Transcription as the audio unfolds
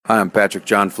Hi, I'm Patrick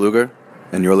John Pfluger,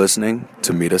 and you're listening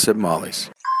to Meet Us at Molly's.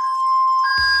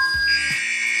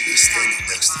 Standing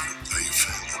next to you, are you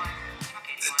family?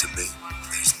 And to me,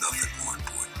 there's nothing more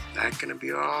important. Not gonna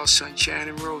be all sunshine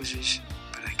and roses,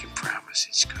 but I can promise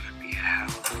it's gonna be a hell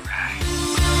of a ride.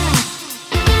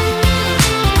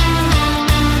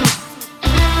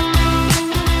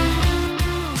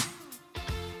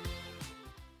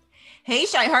 Hey,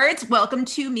 Shy Hearts. Welcome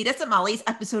to Meet Us at Molly's,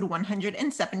 episode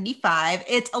 175.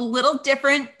 It's a little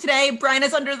different today. Brian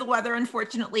is under the weather,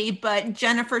 unfortunately, but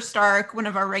Jennifer Stark, one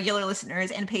of our regular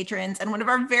listeners and patrons, and one of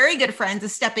our very good friends,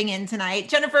 is stepping in tonight.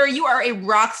 Jennifer, you are a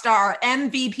rock star,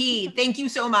 MVP. Thank you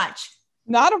so much.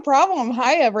 Not a problem.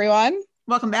 Hi, everyone.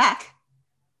 Welcome back.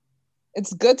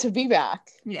 It's good to be back.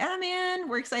 Yeah, man.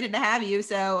 We're excited to have you.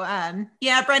 So,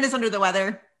 Brian is under the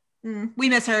weather. We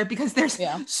miss her because there's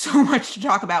so much to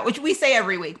talk about, which we say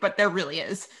every week, but there really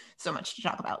is so much to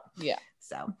talk about. Yeah.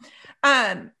 So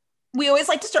we always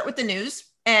like to start with the news,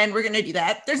 and we're going to do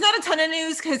that. There's not a ton of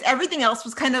news because everything else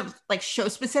was kind of like show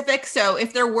specific. So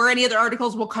if there were any other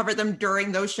articles, we'll cover them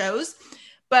during those shows.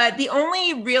 But the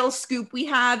only real scoop we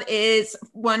have is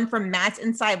one from Matt's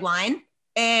Inside Line.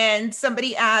 And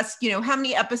somebody asked, how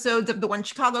many episodes of the One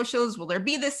Chicago shows will there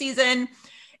be this season?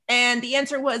 And the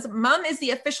answer was, mum is the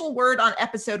official word on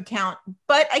episode count,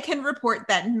 but I can report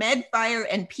that Medfire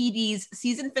and PD's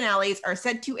season finales are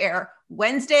set to air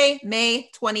Wednesday, May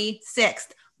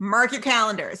 26th. Mark your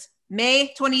calendars,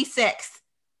 May 26th.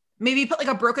 Maybe put like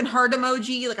a broken heart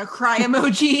emoji, like a cry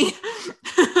emoji,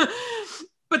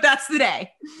 but that's the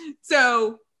day.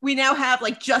 So we now have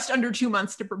like just under 2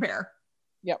 months to prepare.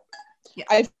 Yep. Yeah.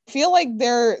 I feel like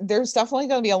there's definitely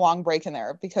going to be a long break in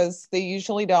there because they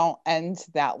usually don't end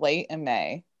that late in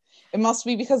May. It must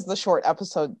be because of the short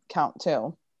episode count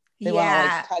too. They want to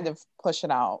like kind of push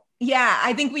it out. Yeah,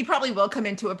 I think we probably will come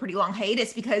into a pretty long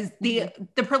hiatus because the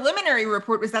preliminary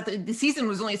report was that the season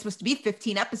was only supposed to be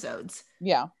 15 episodes.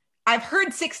 Yeah. I've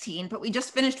heard 16, but we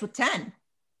just finished with 10.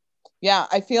 Yeah,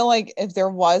 I feel like if there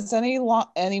was any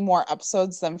more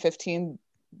episodes than 15,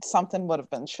 something would have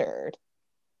been shared.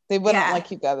 They wouldn't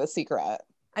keep that a secret.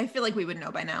 I feel like we would know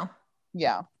by now.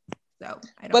 Yeah. So I don't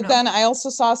know. But then I also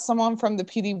saw someone from the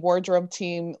PD wardrobe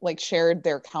team like shared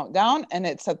their countdown and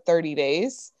it said 30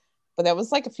 days, but that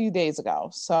was like a few days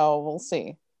ago. So we'll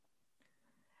see.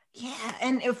 Yeah.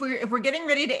 And if we're getting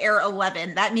ready to air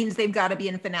 11, that means they've got to be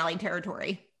in finale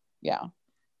territory. Yeah.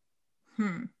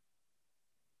 It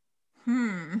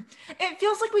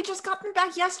feels like we just got them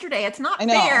back yesterday. It's not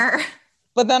fair.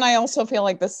 But then I also feel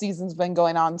like this season's been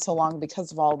going on so long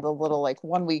because of all the little like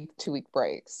 1 week, 2 week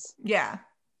breaks. Yeah.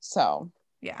 So.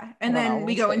 Yeah. And then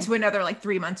we go into another like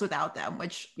 3 months without them,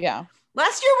 which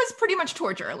last year was pretty much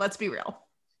torture. Let's be real.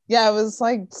 Yeah. It was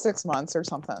like 6 months or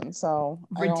something. So.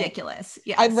 Ridiculous.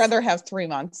 Yeah. I'd rather have 3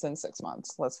 months than 6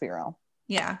 months. Let's be real.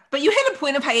 Yeah. But you hit a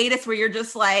point of hiatus where you're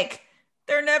just like,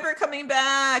 they're never coming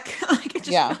back. Like it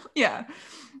just, yeah.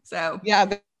 So.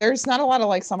 Yeah. There's not a lot of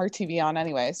like summer TV on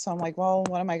anyway. So I'm like, well,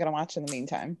 what am I going to watch in the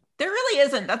meantime? There really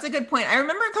isn't. That's a good point. I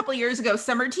remember a couple of years ago,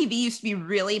 summer TV used to be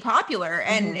really popular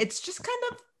and it's just kind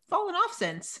of fallen off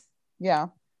since. Yeah.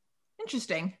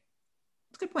 Interesting.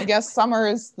 That's a good point. I guess summer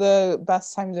is the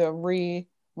best time to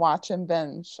re-watch and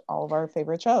binge all of our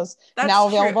favorite shows. That's now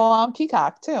available on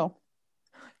Peacock too.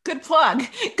 Good plug.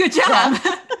 Good job.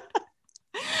 Yeah.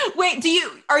 Wait,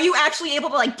 are you actually able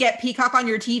to like get Peacock on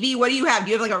your TV? What do you have?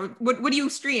 Do you have like what do you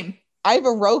stream? I have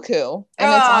a Roku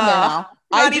and it's on there now.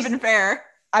 Not even fair.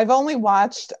 I've only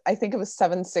watched, I think it was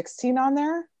 716 on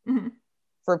there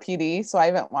for PD. So I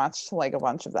haven't watched like a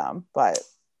bunch of them, but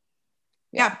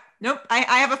yeah. Nope. I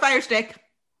have a Fire Stick.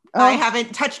 I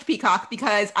haven't touched Peacock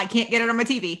because I can't get it on my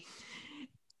TV.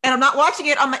 And I'm not watching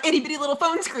it on my itty bitty little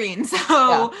phone screen.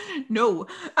 So no,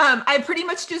 I pretty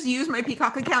much just use my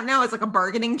Peacock account now as like a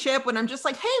bargaining chip when I'm just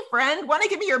like, hey friend, want to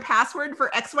give me your password for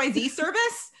XYZ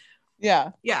service?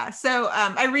 Yeah. Yeah. So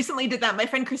I recently did that. My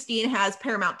friend Christine has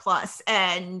Paramount Plus.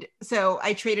 And so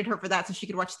I traded her for that so she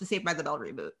could watch the Saved by the Bell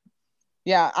reboot.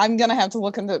 Yeah. I'm going to have to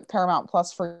look into Paramount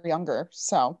Plus for younger.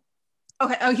 So.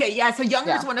 Okay. Yeah. So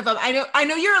Younger is one of them. I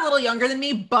know you're a little younger than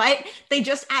me, but they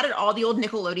just added all the old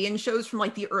Nickelodeon shows from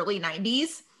like the early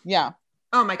 90s. Yeah.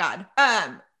 Oh my God.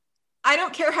 I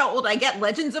don't care how old I get.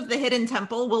 Legends of the Hidden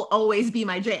Temple will always be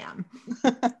my jam.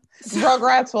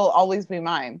 Rugrats will always be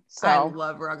mine. So I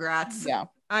love Rugrats. Yeah.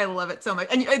 I love it so much.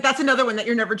 And that's another one that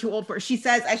you're never too old for. She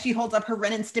says as she holds up her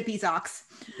Ren and Stimpy socks.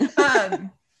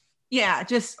 Yeah,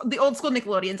 just the old school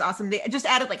Nickelodeon's awesome. They just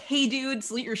added like Hey Dude,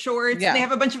 Salute Your Shorts. Yeah. They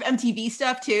have a bunch of MTV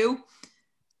stuff too.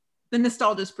 The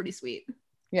nostalgia is pretty sweet.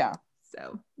 Yeah.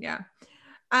 So yeah.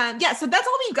 Yeah, so that's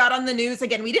all we've got on the news.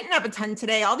 Again, we didn't have a ton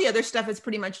today. All the other stuff is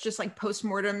pretty much just like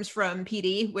postmortems from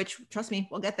PD, which, trust me,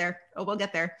 we'll get there. Oh, we'll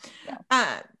get there.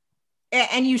 Yeah.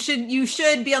 And you should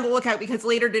be on the lookout, because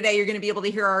later today you're going to be able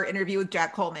to hear our interview with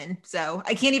Jack Coleman. So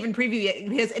I can't even preview it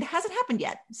because it hasn't happened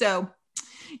yet. So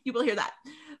you will hear that.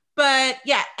 But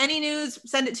yeah, any news,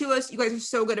 send it to us. You guys are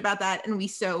so good about that, and we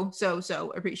so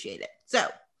appreciate it. So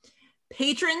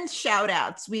patrons shout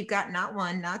outs. We've got not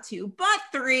one, not two, but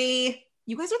three.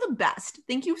 You guys are the best.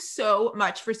 Thank you so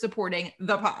much for supporting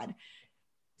the pod.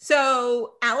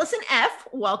 So Allison F.,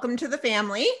 welcome to the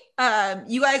family.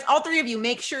 You guys, all three of you,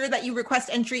 make sure that you request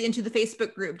entry into the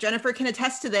Facebook group. Jennifer can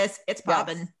attest to this. It's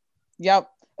popping. Yes. Yep.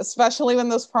 Especially when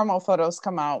those promo photos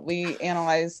come out. We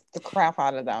analyze the crap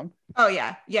out of them. Oh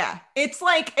yeah. Yeah. It's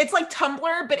like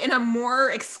Tumblr, but in a more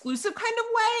exclusive kind of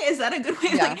way. Is that a good way?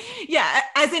 Yeah. Like, yeah.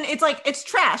 As in, it's like, it's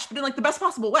trash, but in like the best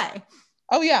possible way.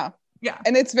 Oh yeah. Yeah.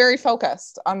 And it's very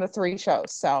focused on the three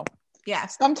shows. So yeah.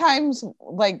 Sometimes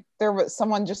like there was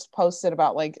someone just posted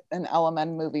about like an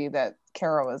LMN movie that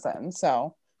Kara was in.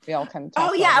 So we all can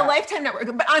talk. Oh yeah, a Lifetime Network.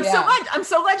 But I'm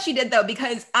so glad she did, though,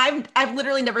 because I've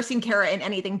literally never seen Kara in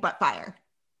anything but Fire.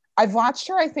 I've watched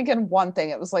her, I think, in one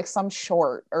thing. It was like some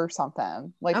short or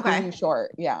something. Like really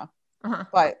short. Yeah. Uh-huh.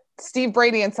 But Steve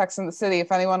Brady in Sex and the City,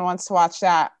 if anyone wants to watch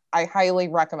that, I highly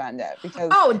recommend it, because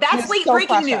that's late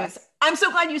breaking news. I'm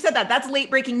so glad you said that. That's late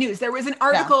breaking news. There was an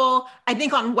article, I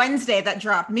think on Wednesday, that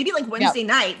dropped, maybe like Wednesday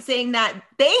night, saying that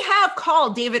they have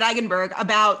called David Eigenberg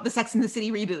about the Sex and the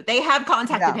City reboot. They have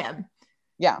contacted him.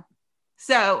 Yeah.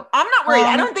 So I'm not worried.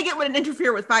 I don't think it would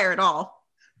interfere with Fire at all.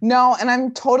 No, and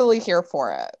I'm totally here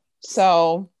for it.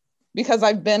 So, because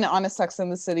I've been on a Sex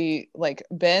and the City like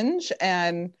binge,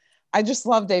 and I just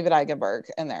love David Eigenberg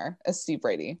in there as Steve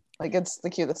Brady. Like, it's the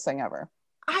cutest thing ever.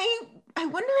 I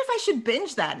wonder if I should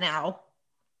binge that now.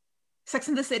 Sex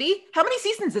and the City? How many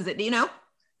seasons is it? Do you know?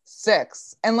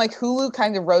 6. And like Hulu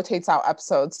kind of rotates out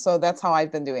episodes. So that's how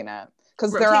I've been doing it.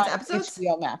 Because they're on episodes?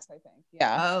 HBO Max, I think.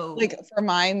 Yeah. Oh. Like for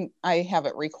mine, I have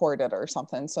it recorded or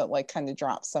something. So it like kind of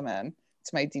drops them in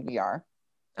to my DVR.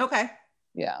 Okay.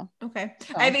 Yeah. Okay.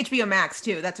 So, I have HBO Max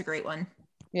too. That's a great one.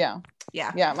 Yeah.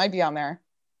 Yeah. Yeah. It might be on there.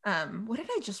 What did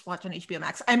I just watch on HBO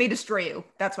Max? I May Destroy You.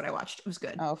 That's what I watched. It was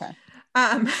good. Oh, okay.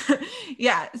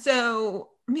 Yeah. So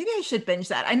maybe I should binge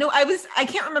that. I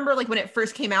can't remember like when it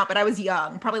first came out, but I was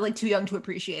young, probably like too young to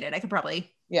appreciate it. I could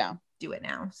probably do it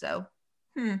now. So,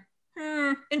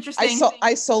 interesting.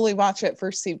 I solely watch it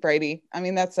for Steve Brady. I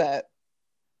mean, that's it.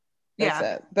 That's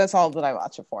it. That's all that I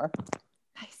watch it for.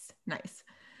 Nice.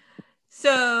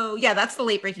 So yeah, that's the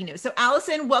late breaking news. So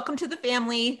Allison, welcome to the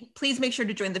family. Please make sure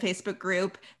to join the Facebook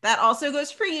group. That also goes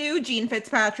for you, Jean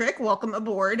Fitzpatrick. Welcome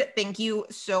aboard. Thank you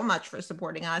so much for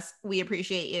supporting us. We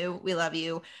appreciate you. We love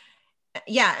you.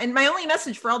 Yeah, and my only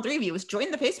message for all three of you is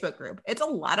join the Facebook group. It's a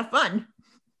lot of fun.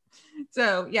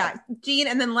 So yeah, Jean,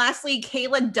 and then lastly,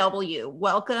 Kayla W.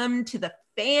 Welcome to the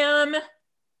fam.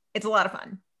 It's a lot of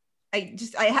fun.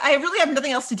 I really have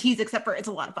nothing else to tease except for it's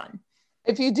a lot of fun.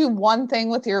 If you do one thing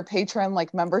with your Patreon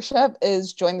like membership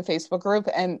is join the Facebook group,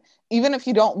 and even if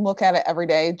you don't look at it every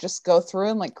day, just go through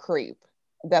and like creep.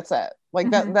 That's it.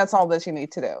 Like that's all that you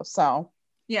need to do. So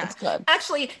yeah, it's good.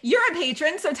 Actually, you're a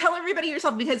patron, so tell everybody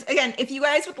yourself, because again, if you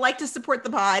guys would like to support the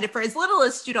pod for as little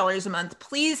as $2 a month,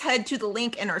 please head to the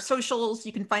link in our socials.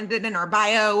 You can find it in our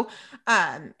bio.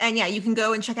 And yeah, you can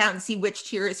go and check out and see which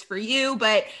tier is for you,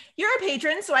 but you're a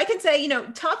patron. So I can say,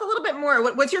 talk a little bit more.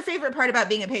 What's your favorite part about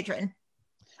being a patron?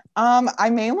 I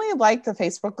mainly like the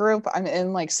Facebook group. I'm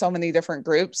in like so many different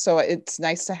groups, so it's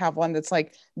nice to have one that's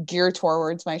like geared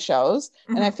towards my shows.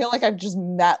 And I feel like I've just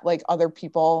met like other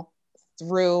people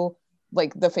through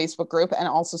like the Facebook group, and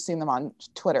also seen them on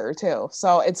Twitter too.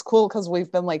 So it's cool because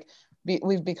we've been like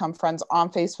we've become friends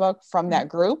on Facebook from that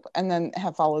group, and then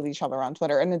have followed each other on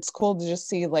Twitter. And it's cool to just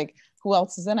see like who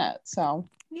else is in it. So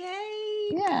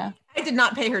yay! Yeah, I did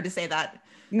not pay her to say that.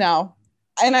 No.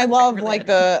 And I love like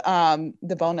the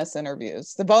bonus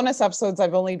interviews, the bonus episodes.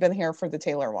 I've only been here for the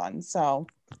Taylor one. So,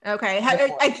 okay.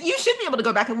 You should be able to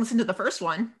go back and listen to the first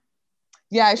one.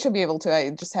 Yeah, I should be able to. I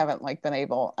just haven't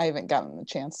I haven't gotten the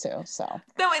chance to. So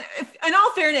no, in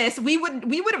all fairness, we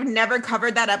would have never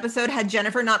covered that episode had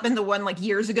Jennifer not been the one like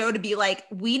years ago to be like,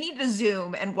 we need to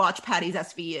Zoom and watch Patty's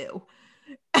SVU.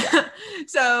 Yeah.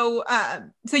 So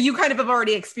you kind of have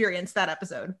already experienced that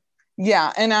episode.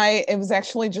 Yeah, and it was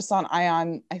actually just on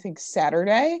Ion, I think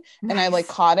Saturday, and I like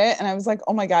caught it, and I was like,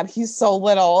 oh my god, he's so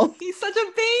little. He's such a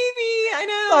baby. I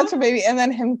know. Such a baby. And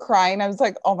then him crying, I was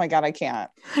like, oh my god, I can't.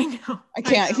 I know. I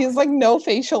can't. He's like no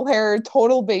facial hair,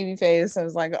 total baby face. I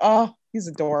was like, oh, he's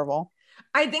adorable.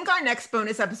 I think our next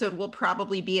bonus episode will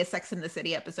probably be a Sex and the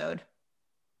City episode.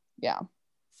 Yeah.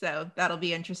 So that'll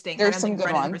be interesting. There's some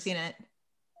good ones. Never seen it.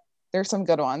 There's some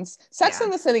good ones. Sex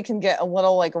in the City can get a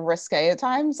little like risque at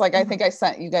times. Like I think I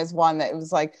sent you guys one that it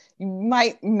was like, you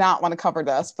might not want to cover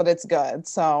this, but it's good.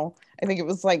 So I think it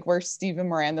was like where Steve and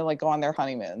Miranda like go on their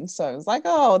honeymoon. So it was like,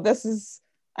 oh, this is,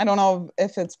 I don't know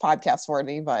if it's podcast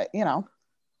worthy, but you know,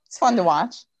 it's fun to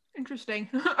watch. Interesting.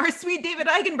 Our sweet David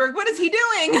Eigenberg, what is he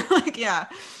doing? Like, yeah.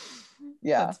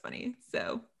 That's funny.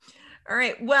 So, all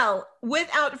right. Well,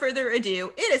 without further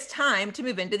ado, it is time to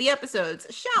move into the episodes,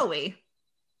 shall we?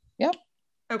 Yep.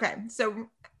 Okay. So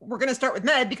we're going to start with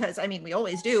Ned because, I mean, we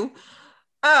always do.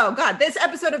 Oh, God. This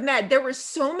episode of Ned, there were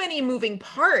so many moving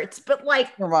parts, but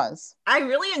like, there was. I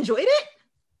really enjoyed it.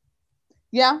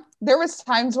 Yeah. There was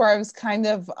times where I was kind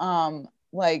of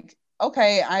like,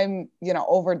 okay, I'm, you know,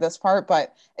 over this part,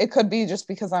 but it could be just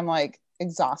because I'm like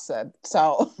exhausted.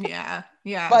 So yeah.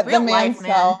 But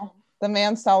the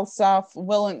Mansell stuff,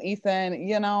 Will and Ethan,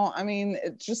 you know, I mean,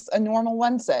 it's just a normal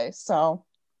Wednesday. So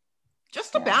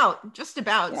just about.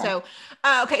 Yeah. So,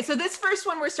 okay. So this first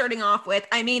one we're starting off with,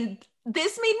 I mean,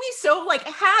 this made me so like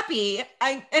happy.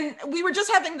 And we were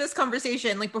just having this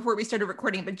conversation like before we started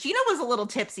recording, but Gina was a little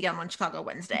tipsy on One Chicago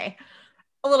Wednesday,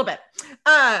 a little bit.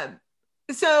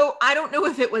 So I don't know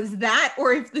if it was that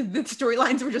or if the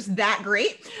storylines were just that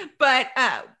great, but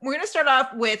we're going to start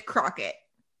off with Crockett.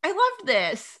 I loved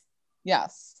this.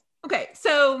 Yes. Okay.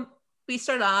 So we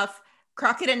start off,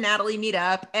 Crockett and Natalie meet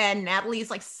up and Natalie's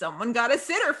like, someone got a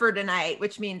sitter for tonight,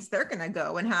 which means they're going to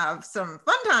go and have some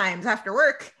fun times after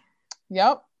work.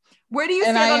 Yep. Where do you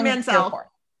stand on Mansell?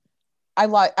 I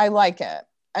like it.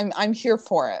 I'm here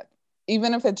for it.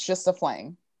 Even if it's just a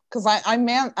fling. Because I'm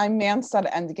Mansell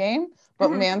Endgame, but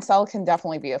Mansell can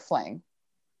definitely be a fling.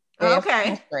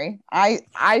 Okay.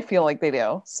 I feel like they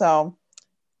do. So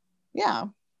yeah.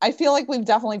 I feel like we've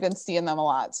definitely been seeing them a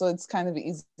lot. So it's kind of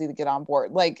easy to get on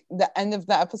board. Like the end of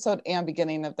the episode and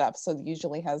beginning of the episode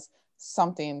usually has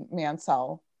something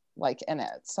Mansell like in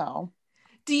it. So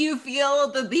do you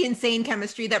feel the insane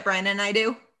chemistry that Brian and I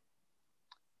do?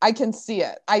 I can see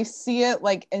it. I see it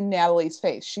like in Natalie's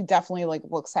face. She definitely like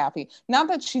looks happy. Not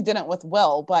that she didn't with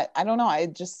Will, but I don't know.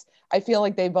 I feel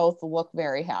like they both look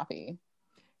very happy.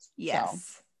 Yes.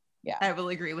 So, yeah. I will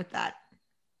agree with that.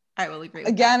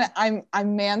 Again,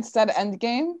 I'm Mansell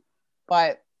Endgame,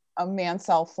 but a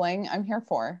Mansell fling I'm here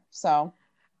for. So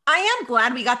I am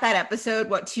glad we got that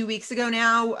episode 2 weeks ago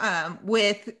now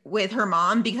with her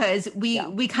mom, because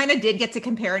we kind of did get to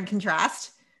compare and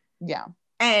contrast. Yeah.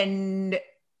 And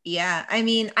yeah, I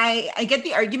mean, I get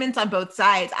the arguments on both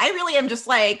sides. I really am just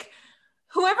like,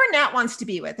 whoever Nat wants to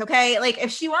be with, okay? Like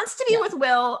if she wants to be with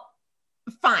Will,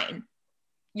 fine.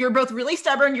 You're both really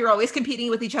stubborn. You're always competing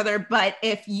with each other. But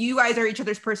if you guys are each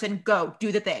other's person, go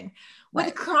do the thing. Right.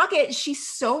 With Crockett, she's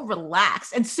so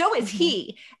relaxed. And so is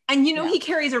he. And, you know, he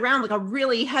carries around like a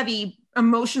really heavy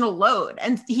emotional load.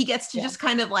 And he gets to just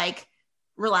kind of like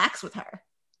relax with her.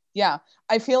 Yeah.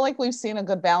 I feel like we've seen a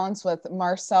good balance with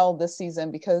Marcel this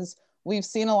season because we've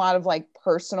seen a lot of like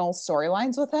personal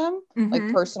storylines with him,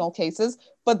 like personal cases,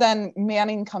 but then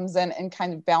Manning comes in and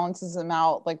kind of balances him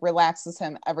out, like relaxes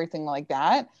him, everything like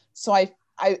that. So I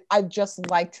just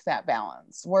liked that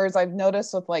balance. Whereas I've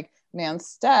noticed with like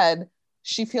Manstead,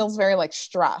 she feels very like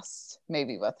stressed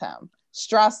maybe with him,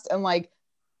 and like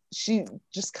she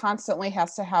just constantly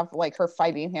has to have like her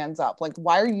fighting hands up. Like,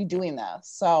 why are you doing this?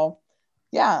 So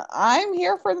yeah, I'm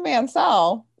here for the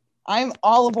Mansell. I'm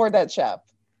all aboard that ship.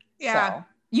 Yeah. So.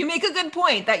 You make a good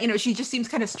point that, you know, she just seems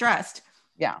kind of stressed.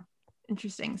 Yeah.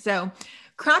 Interesting. So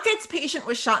Crockett's patient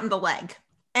was shot in the leg.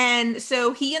 And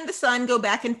so he and the son go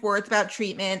back and forth about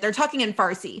treatment. They're talking in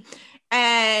Farsi.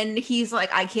 And he's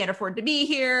like, I can't afford to be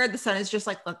here. The son is just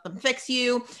like, let them fix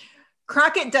you.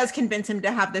 Crockett does convince him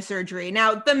to have the surgery.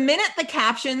 Now, the minute the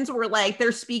captions were like,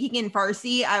 they're speaking in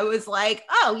Farsi, I was like,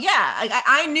 oh yeah,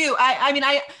 I knew. I mean,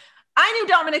 I knew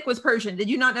Dominic was Persian. Did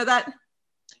you not know that?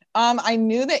 I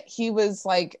knew that he was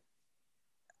like,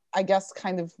 I guess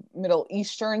kind of Middle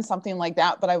Eastern, something like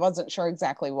that, but I wasn't sure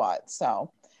exactly what.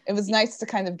 So it was nice to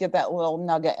kind of get that little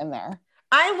nugget in there.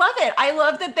 I love it. I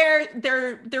love that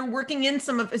they're working in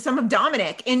some of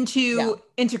Dominic into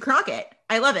Crockett.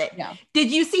 I love it. Yeah. Did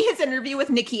you see his interview with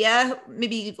Nakia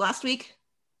maybe last week?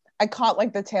 I caught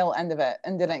like the tail end of it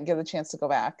and didn't get a chance to go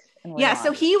back. Yeah,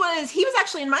 so he was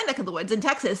actually in my neck of the woods in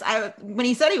Texas. When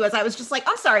he said he was, I was just like,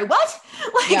 I'm sorry, what?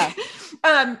 Like,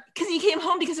 because he came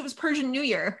home because it was Persian New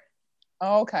Year.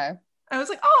 Oh, okay. I was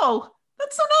like, oh,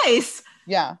 that's so nice.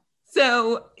 Yeah.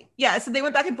 So yeah, so they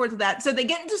went back and forth with that. So they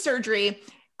get into surgery.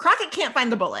 Crockett can't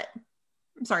find the bullet.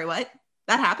 I'm sorry, what?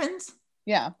 That happens?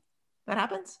 Yeah. That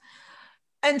happens?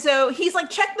 And so he's like,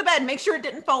 check the bed, make sure it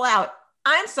didn't fall out.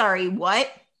 I'm sorry,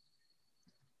 what?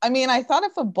 I mean, I thought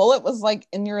if a bullet was like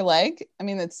in your leg, I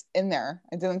mean, it's in there.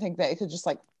 I didn't think that it could just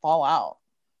like fall out.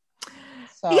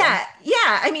 So Yeah.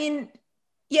 I mean,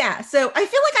 yeah. So I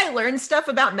feel like I learn stuff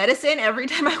about medicine every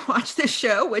time I watch this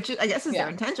show, which I guess is their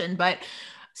intention. But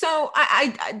so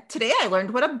I today I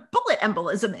learned what a bullet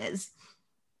embolism is.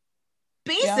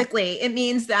 Basically, it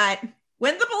means that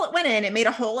when the bullet went in, it made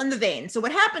a hole in the vein. So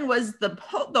what happened was the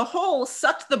hole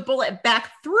sucked the bullet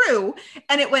back through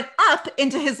and it went up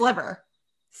into his liver.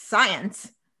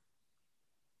 Science.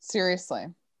 Seriously.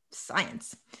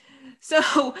 Science.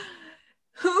 So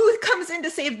who comes in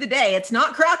to save the day? It's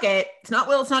not Crockett. It's not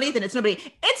Will. It's not Ethan. It's nobody.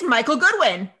 It's Michael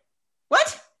Goodwin.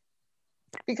 What?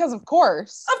 Because of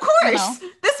course. Of course.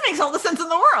 This makes all the sense in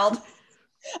the world.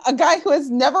 A guy who has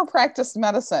never practiced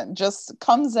medicine just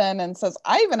comes in and says,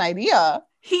 I have an idea.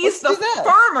 He's the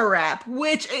pharma rep,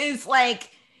 which is like,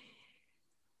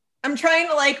 I'm trying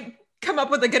to like come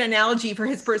up with a good analogy for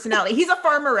his personality. He's a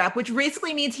pharma rep, which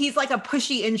basically means he's like a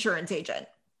pushy insurance agent.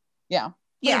 Yeah.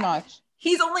 Pretty much.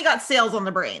 He's only got sales on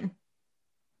the brain,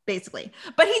 basically.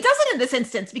 But he does it in this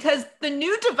instance because the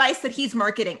new device that he's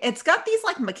marketing, it's got these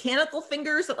like mechanical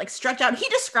fingers that like stretch out. He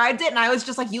described it and I was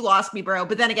just like, you lost me, bro.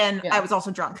 But then again, I was also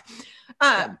drunk.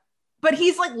 But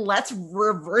he's like, let's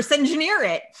reverse engineer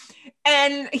it.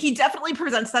 And he definitely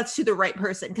presents that to the right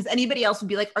person because anybody else would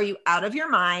be like, are you out of your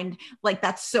mind? Like,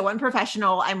 that's so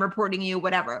unprofessional. I'm reporting you,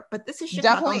 whatever. But this is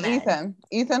Chicago definitely Ethan.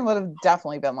 Ethan would have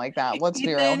definitely been like that. Let's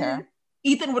be real here.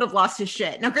 Ethan would have lost his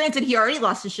shit. Now, granted, he already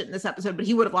lost his shit in this episode, but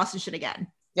he would have lost his shit again.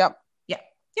 Yep. Yeah.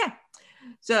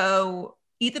 So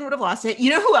Ethan would have lost it. You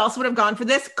know who else would have gone for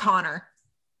this? Connor.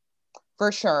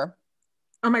 For sure.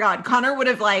 Oh my God. Connor would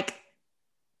have like,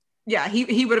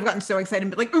 he would have gotten so excited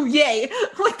and been like, oh, yay.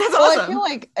 Like, that's awesome. I feel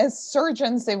like as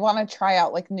surgeons, they want to try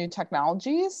out like new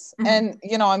technologies. And,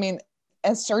 I mean,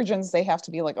 as surgeons, they have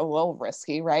to be like a little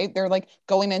risky, right? They're like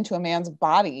going into a man's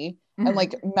body and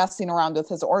like messing around with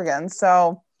his organs.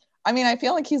 So, I mean, I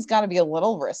feel like he's got to be a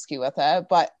little risky with it.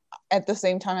 But at the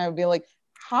same time, I would be like,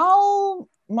 how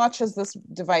much has this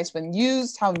device been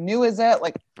used? How new is it?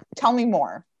 Like, tell me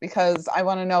more because I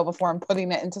want to know before I'm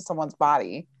putting it into someone's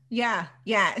body. Yeah.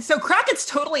 So Crockett's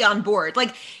totally on board.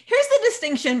 Like, here's the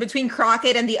distinction between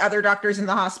Crockett and the other doctors in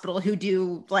the hospital who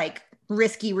do like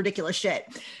risky, ridiculous shit.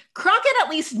 Crockett at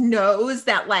least knows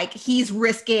that like he's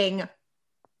risking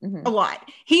a lot.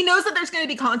 He knows that there's going to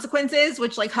be consequences,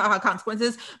 which like, haha,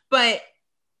 consequences, but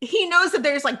he knows that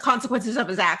there's like consequences of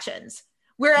his actions.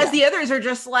 Whereas the others are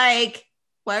just like,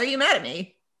 why are you mad at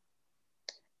me?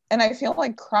 And I feel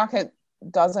like Crockett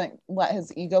doesn't let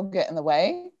his ego get in the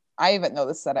way. I haven't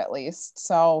noticed that at least.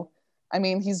 So, I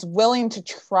mean, he's willing to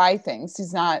try things.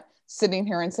 He's not sitting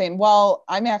here and saying, well,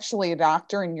 I'm actually a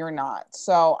doctor and you're not.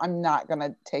 So I'm not going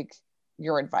to take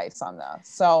your advice on this.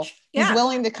 So he's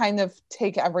willing to kind of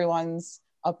take everyone's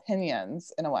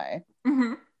opinions in a way.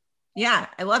 Yeah,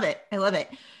 I love it.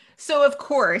 So of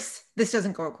course, this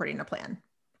doesn't go according to plan.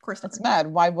 Of course not. That's mad.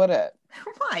 Why would it?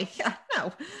 Why? Yeah,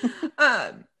 no.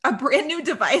 A brand new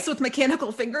device with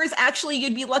mechanical fingers. Actually,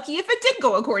 you'd be lucky if it did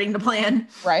go according to plan.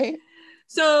 Right.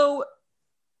 So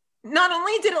not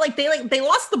only did it they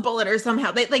lost the bullet or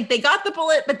somehow they got the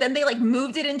bullet, but then they like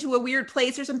moved it into a weird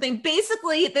place or something.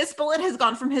 Basically, this bullet has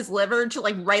gone from his liver to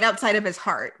like right outside of his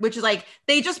heart, which is like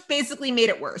they just basically made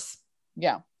it worse.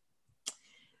 Yeah.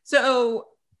 So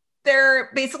they're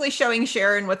basically showing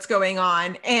Sharon what's going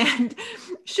on and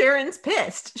Sharon's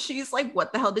pissed. She's like,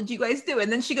 what the hell did you guys do?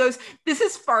 And then she goes, this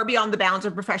is far beyond the bounds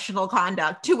of professional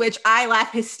conduct, to which I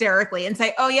laugh hysterically and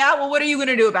say, oh yeah, well, what are you going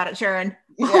to do about it, Sharon?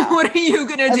 Yeah. What are you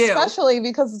going to do? Especially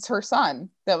because it's her son.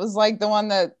 That was like the one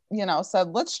that,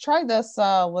 said, let's try this.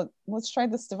 Let's try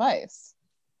this device.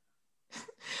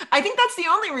 I think that's the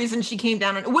only reason she came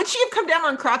down on. Would she have come down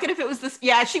on Crockett if it was this?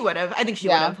 Yeah, she would have. I think she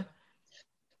would have.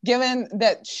 Given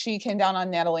that she came down on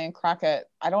Natalie and Crockett,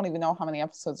 I don't even know how many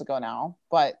episodes ago now,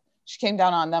 but she came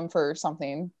down on them for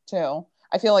something too.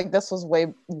 I feel like this was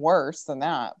way worse than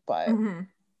that, but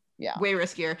yeah, way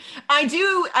riskier. I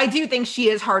do think she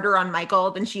is harder on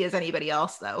Michael than she is anybody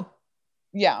else, though.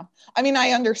 Yeah, I mean, I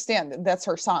understand that that's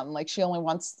her son. Like, she only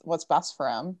wants what's best for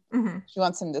him. She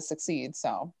wants him to succeed.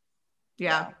 So,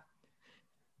 yeah.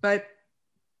 But.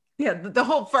 Yeah, the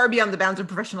whole far beyond the bounds of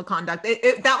professional conduct.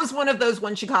 That was one of those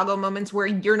one Chicago moments where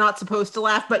you're not supposed to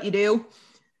laugh, but you do.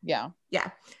 Yeah.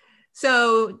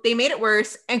 So they made it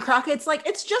worse. And Crockett's like,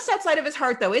 it's just outside of his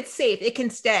heart, though. It's safe. It can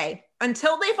stay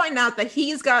until they find out that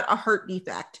he's got a heart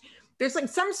defect. There's like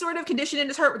some sort of condition in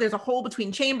his heart where there's a hole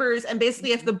between chambers. And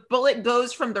basically, if the bullet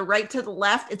goes from the right to the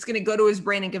left, it's going to go to his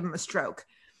brain and give him a stroke.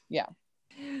 Yeah.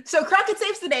 So Crockett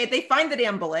saves the day. They find the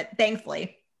damn bullet,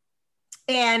 thankfully.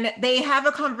 And they have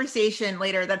a conversation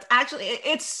later that's actually,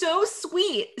 it's so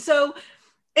sweet. So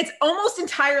it's almost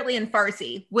entirely in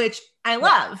Farsi, which I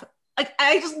love. Like,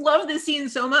 I just love this scene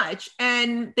so much.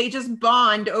 And they just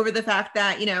bond over the fact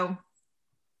that, you know,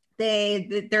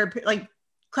 they're like,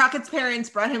 Crockett's parents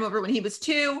brought him over when he was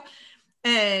 2.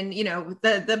 And, you know,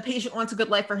 the patient wants a good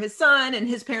life for his son, and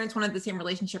his parents wanted the same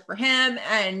relationship for him.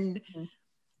 And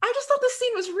I just thought this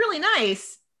scene was really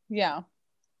nice. Yeah.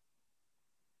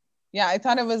 Yeah, I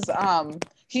thought it was,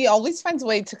 he always finds a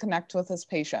way to connect with his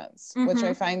patients, which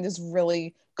I find is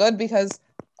really good, because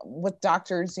with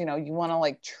doctors, you know, you want to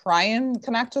like try and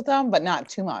connect with them, but not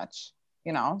too much,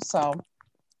 you know? So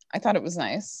I thought it was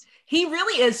nice. He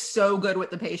really is so good with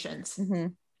the patients.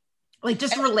 Like,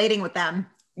 just relating with them.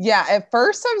 Yeah, at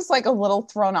first I was like a little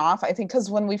thrown off, I think, because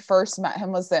when we first met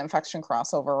him was the infection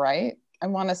crossover, right? I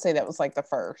want to say that was like the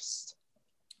first.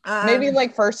 Maybe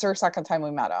like first or second time we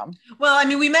met him. Well, I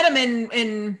mean, we met him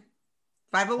in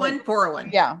 501, 401.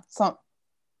 Yeah,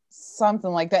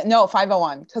 something like that. No,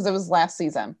 501, because it was last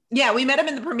season. Yeah, we met him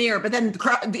in the premiere, but then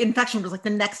the infection was like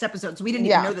the next episode, so we didn't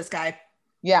even know this guy.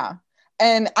 Yeah.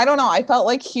 And I don't know, I felt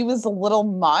like he was a little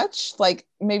much, like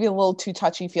maybe a little too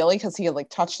touchy-feely, because he had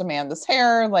like touched Amanda's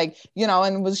hair, like, you know,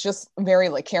 and was just very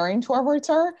like caring towards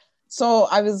her. So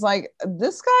I was like,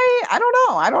 this guy, I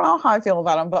don't know how I feel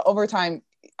about him, but over time,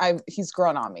 he's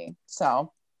grown on me.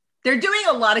 So they're doing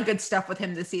a lot of good stuff with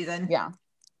him this season. Yeah.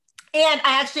 And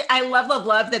I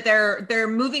love that they're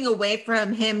moving away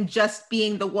from him just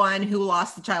being the one who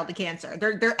lost the child to cancer.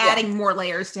 They're adding more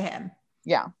layers to him.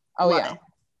 Yeah. Oh, love yeah. It.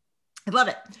 I love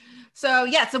it. So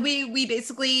yeah, so we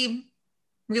basically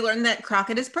learned that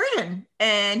Crockett is Persian,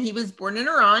 and he was born in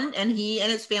Iran, and he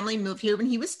and his family moved here when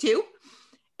he was 2.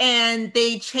 And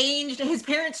his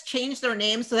parents changed their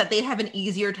names so that they have an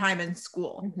easier time in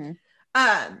school.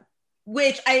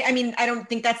 Which I mean, I don't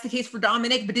think that's the case for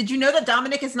Dominic, but did you know that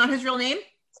Dominic is not his real name?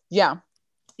 Yeah.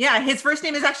 Yeah. His first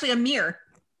name is actually Amir.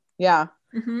 Yeah.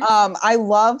 I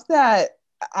love that.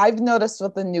 I've noticed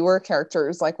with the newer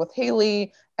characters, like with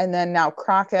Haley and then now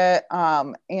Crockett,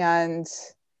 and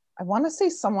I want to say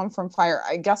someone from Fire,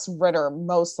 I guess Ritter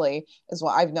mostly is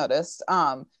what I've noticed.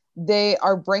 They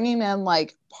are bringing in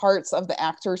like parts of the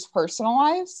actors' personal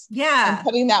lives. Yeah. And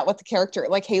putting that with the character.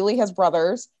 Like Haley has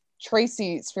brothers.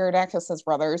 Tracy Spiritakis has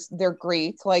brothers. They're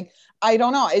Greek. Like, I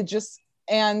don't know. It just,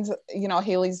 and, you know,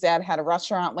 Haley's dad had a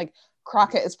restaurant. Like,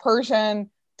 Crockett is Persian.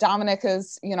 Dominic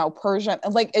is, you know, Persian.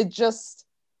 And like, it just,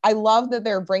 I love that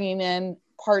they're bringing in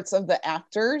parts of the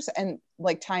actors and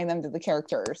like tying them to the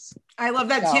characters. I love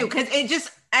that too. Cause it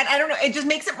just, I don't know. It just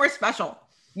makes it more special.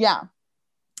 Yeah.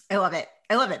 I love it.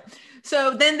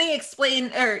 So then they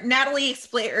Natalie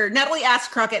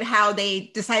asked Crockett how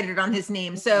they decided on his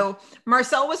name. So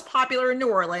Marcel was popular in New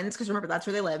Orleans, because remember, that's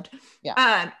where they lived.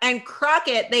 Yeah. And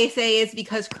Crockett, they say, is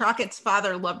because Crockett's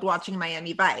father loved watching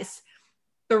Miami Vice.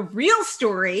 The real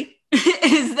story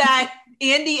is that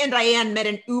Andy and Diane met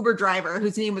an Uber driver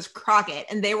whose name was Crockett,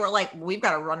 and they were like, we've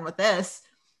got to run with this.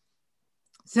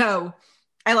 So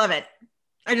I love it.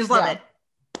 I just love it.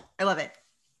 I love it.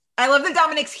 I love that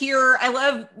Dominic's here. I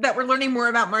love that we're learning more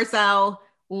about Marcel.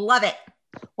 Love it.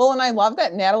 Well, and I love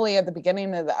that Natalie at the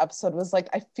beginning of the episode was like,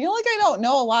 I feel like I don't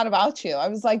know a lot about you. I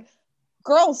was like,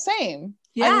 girl, same.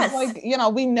 Yes. I was like, you know,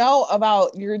 we know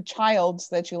about your child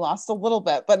that you lost a little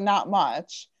bit, but not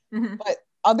much. But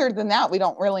other than that, we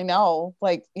don't really know,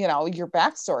 like, you know, your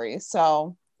backstory.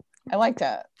 So I liked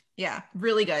it. Yeah,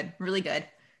 really good. Really good.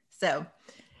 So,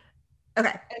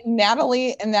 okay. And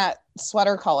Natalie in that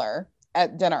sweater color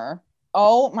at dinner.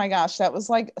 Oh my gosh, that was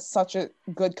like such a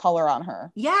good color on her.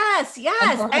 Yes.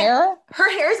 And her hair? Her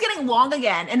hair is getting long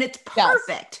again, and it's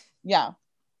perfect. Yeah.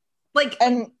 Like,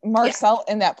 and Marcel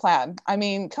in that plaid. I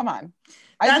mean, come on.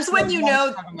 That's when you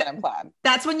know.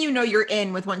 That's when you know you're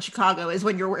in with One Chicago, is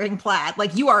when you're wearing plaid.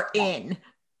 Like, you are in.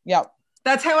 Yep.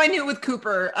 That's how I knew with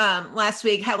Cooper last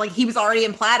week, how like he was already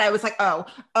in plaid. I was like,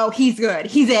 oh, he's good.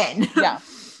 He's in. Yeah.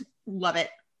 Love it.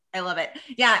 I love it.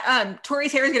 Yeah.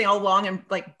 Tori's hair is getting all long and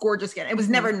like gorgeous again. It was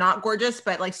never not gorgeous,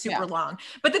 but like super long.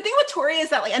 But the thing with Tori is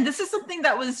that, like, and this is something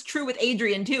that was true with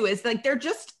Adrian too, is like they're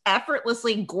just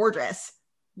effortlessly gorgeous.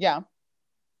 Yeah.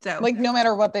 So like no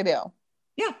matter what they do.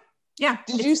 Yeah. Yeah.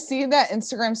 Did you see that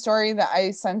Instagram story that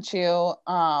I sent you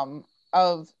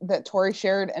of that Tori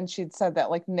shared? And she'd said that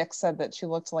like Nick said that she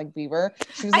looked like Bieber.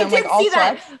 She was I did like, see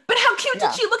that. But how cute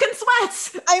did she look in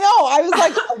sweats? I know. I was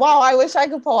like, wow, I wish I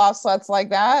could pull off sweats like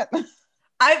that.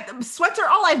 Sweats are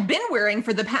all I've been wearing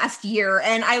for the past year,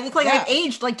 and I look like I've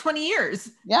aged like 20 years.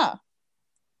 Yeah.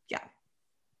 Yeah.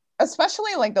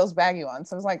 Especially like those baggy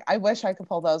ones. I was like, I wish I could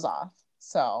pull those off.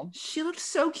 So she looked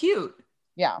so cute.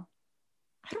 Yeah.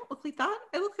 I don't look like that.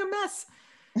 I look like a mess.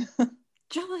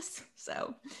 Jealous.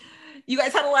 So you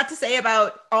guys had a lot to say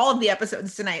about all of the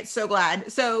episodes tonight. So glad.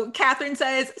 So Catherine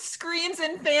says, screams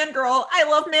and fangirl. I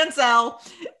love Mansell.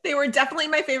 They were definitely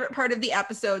my favorite part of the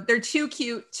episode. They're too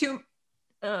cute, too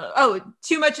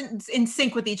much in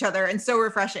sync with each other and so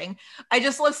refreshing. I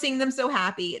just love seeing them so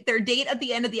happy. Their date at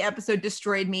the end of the episode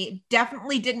destroyed me.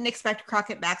 Definitely didn't expect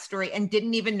Crockett backstory and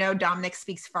didn't even know Dominic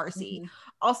speaks Farsi. Mm-hmm.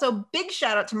 Also, big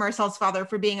shout out to Marcel's father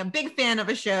for being a big fan of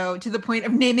a show to the point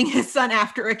of naming his son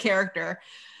after a character.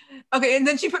 Okay, and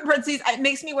then she put in parentheses, it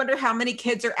makes me wonder how many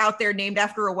kids are out there named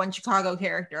after a One Chicago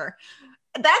character.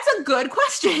 That's a good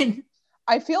question.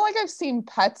 I feel like I've seen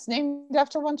pets named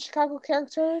after One Chicago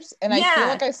characters, and I feel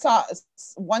like I saw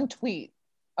one tweet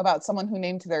about someone who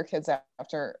named their kids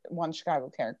after One Chicago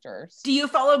characters. Do you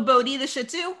follow Bodhi the Shih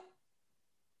Tzu?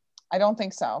 I don't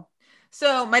think so.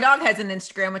 So my dog has an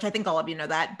Instagram, which I think all of you know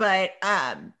that, but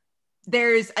and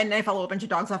I follow a bunch of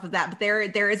dogs off of that, but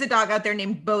there is a dog out there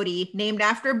named Bodhi, named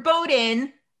after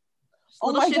Bowden.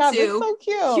 Oh my God, that's so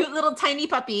cute little tiny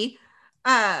puppy.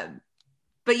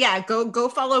 But yeah, go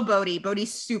follow Bodhi.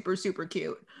 Bodhi's super, super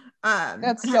cute.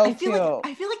 That's so cute.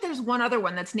 I feel like there's one other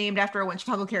one that's named after a One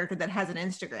Chicago character that has an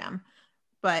Instagram,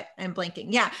 but I'm blanking.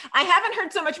 Yeah, I haven't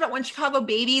heard so much about One Chicago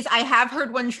babies. I have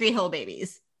heard One Tree Hill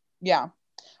babies. Yeah.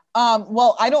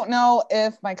 Well, I don't know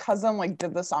if my cousin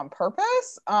did this on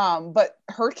purpose, but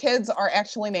her kids are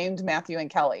actually named Matthew and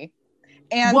Kelly.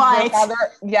 And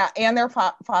their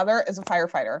father is a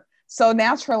firefighter. So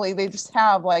naturally they just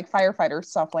have firefighter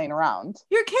stuff laying around.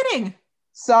 You're kidding.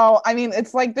 So, I mean,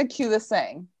 it's the cutest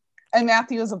thing. And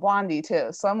Matthew is a blondie too.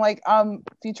 So I'm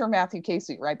future Matthew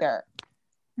Casey right there.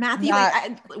 Matthew,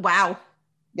 wow.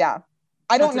 Yeah.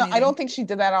 I don't know. Amazing. I don't think she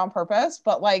did that on purpose,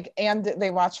 but and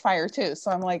they watch Fire too.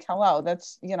 So I'm hello,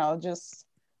 that's,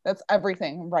 that's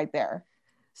everything right there.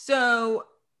 So,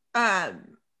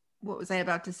 what was I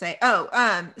about to say?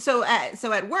 So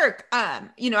at work,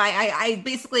 I'm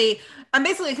basically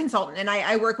a consultant and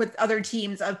I work with other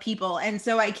teams of people. And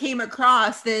so I came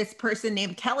across this person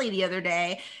named Kelly the other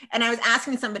day and I was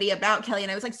asking somebody about Kelly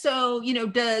and I was like, so,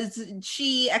 does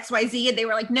she XYZ? And they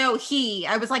were like, no, he.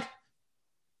 I was like,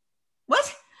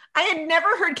 what? I had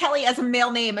never heard Kelly as a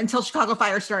male name until Chicago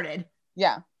Fire started.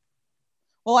 Yeah.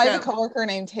 Well, I have a coworker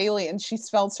named Haley and she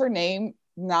spells her name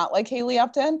not like Haley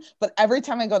Upton, but every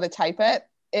time I go to type it,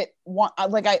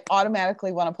 I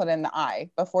automatically want to put in the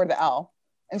I before the L,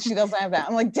 and she doesn't have that.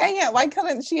 I'm like, dang it, why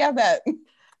couldn't she have that?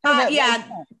 Yeah,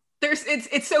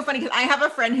 it's so funny because I have a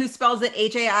friend who spells it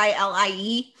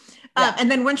Haile,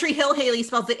 and then One Tree Hill Haley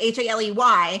spells it Haley,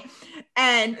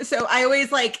 and so I always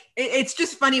it's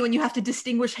just funny when you have to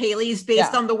distinguish Haley's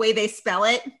based on the way they spell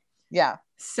it. Yeah,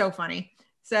 so funny.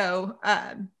 So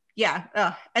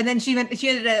yeah. And then she ended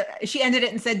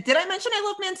it and said, did I mention I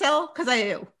love Mansell? Because I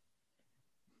do.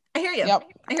 I hear you. Yep.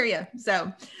 I hear you.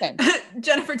 So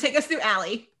Jennifer, take us through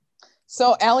Allie.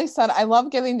 So Allie said, I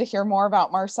love getting to hear more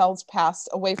about Marcel's past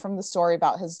away from the story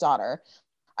about his daughter.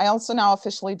 I also now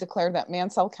officially declare that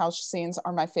Mansell couch scenes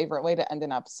are my favorite way to end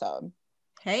an episode.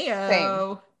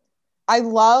 Hey-o. I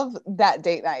love that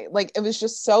date night. It was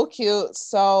just so cute.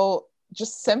 So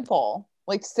just simple,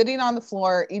 sitting on the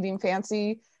floor, eating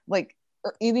fancy,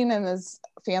 or eating in his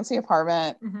fancy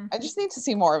apartment. Mm-hmm. I just need to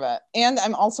see more of it. And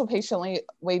I'm also patiently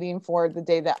waiting for the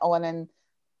day that Owen and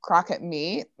Crockett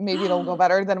meet. Maybe it'll go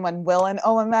better than when Will and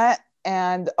Owen met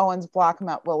and Owen's block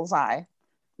met Will's eye.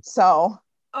 So.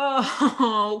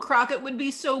 Oh, Crockett would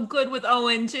be so good with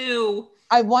Owen too.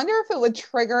 I wonder if it would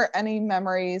trigger any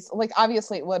memories.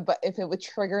 Obviously it would, but if it would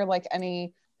trigger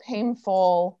any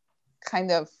painful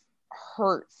kind of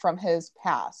hurt from his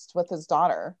past with his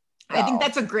daughter. I think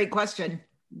that's a great question.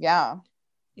 Yeah.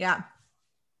 Yeah.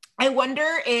 I wonder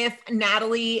if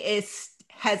Natalie is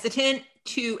hesitant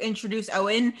to introduce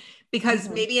Owen because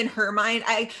maybe in her mind,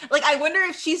 I wonder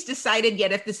if she's decided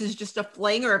yet if this is just a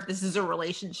fling or if this is a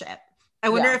relationship. I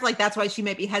wonder if that's why she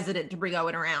might be hesitant to bring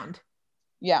Owen around.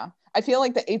 Yeah. I feel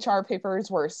like the HR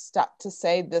papers were stuck to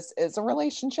say this is a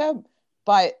relationship,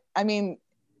 but I mean,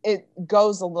 it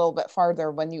goes a little bit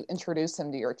farther when you introduce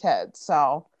him to your kids.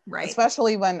 So right.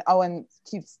 Especially when Owen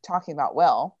keeps talking about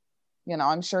Will,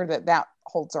 I'm sure that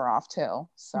holds her off too.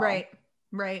 So. Right.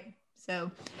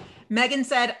 So Megan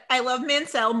said, I love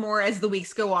Mansell more as the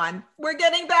weeks go on. We're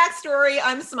getting backstory.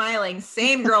 I'm smiling.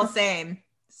 Same girl, same.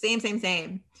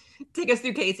 Same. Take us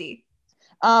through Casey.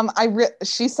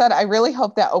 She said, I really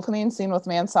hope that opening scene with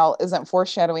Mansell isn't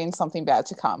foreshadowing something bad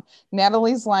to come.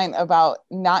 Natalie's line about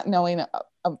not knowing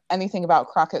anything about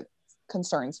Crockett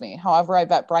concerns me. However, I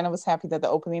bet Brenna was happy that the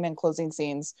opening and closing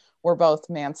scenes were both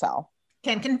Mansell.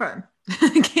 Can confirm.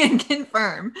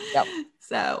 Yep.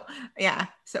 So yeah,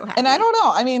 so happy. And I don't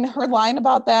know. I mean, her line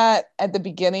about that at the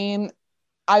beginning,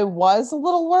 I was a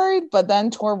little worried, but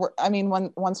then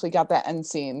once we got that end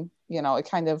scene, it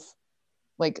kind of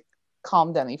like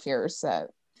calmed any fears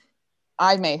that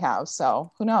I may have.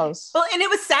 So who knows? Well, and it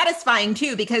was satisfying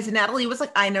too, because Natalie was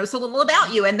like, I know so little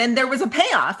about you. And then there was a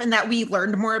payoff and that we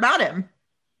learned more about him.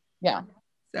 Yeah.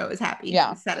 So it was happy. Yeah.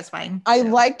 It was satisfying. I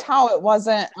liked how it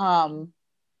wasn't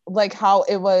like how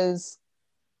it was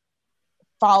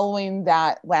following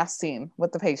that last scene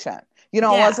with the patient. It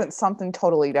wasn't something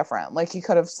totally different. Like he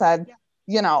could have said,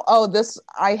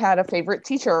 I had a favorite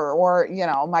teacher, or,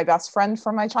 my best friend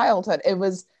from my childhood. It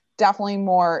was definitely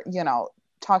more,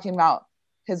 talking about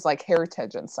his like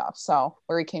heritage and stuff. So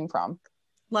where he came from.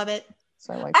 Love it.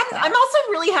 So I'm also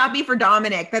really happy for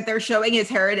Dominic that they're showing his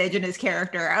heritage and his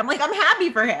character. I'm happy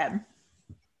for him.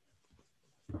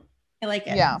 I like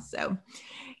it. Yeah. So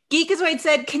Geekazoid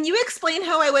said, can you explain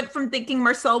how I went from thinking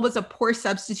Marcel was a poor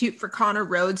substitute for Connor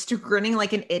Rhodes to grinning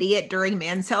like an idiot during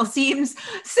Mansell scenes?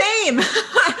 Same.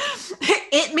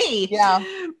 It me. Yeah.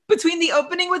 Between the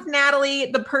opening with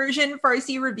Natalie, the Persian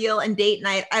Farsi reveal, and date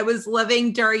night, I was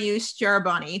loving Dariush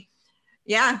Jarabani.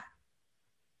 Yeah.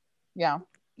 Yeah.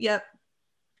 Yep.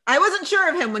 I wasn't sure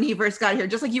of him when he first got here,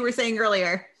 just like you were saying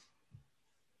earlier.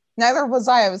 Neither was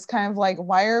I. I was kind of like,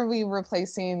 why are we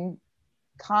replacing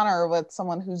Connor with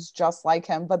someone who's just like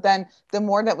him? But then the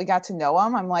more that we got to know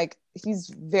him, I'm like, he's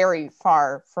very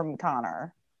far from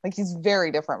Connor. Like he's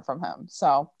very different from him.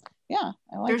 So yeah,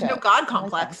 I like There's it. no God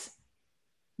complex.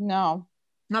 No.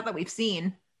 Not that we've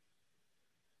seen.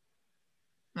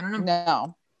 I don't know.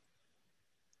 No.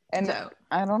 And so.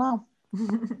 I don't know.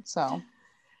 So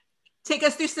take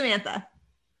us through Samantha.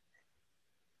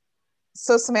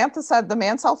 So Samantha said, the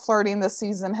Mansell flirting this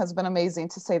season has been amazing,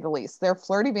 to say the least. Their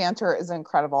flirty banter is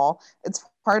incredible. It's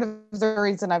part of the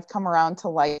reason I've come around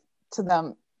to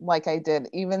them like I did,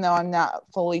 even though I'm not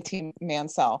fully Team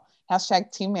Mansell.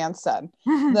 Hashtag Team Mansell.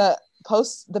 The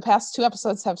past 2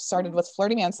 episodes have started with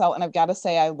flirty Mansell, and I've got to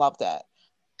say I loved it.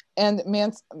 And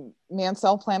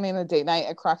Mansell planning a date night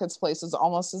at Crockett's place is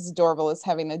almost as adorable as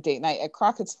having a date night at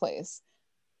Crockett's place.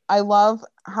 I love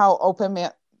how open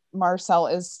Marcel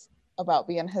is about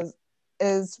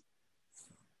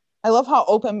I love how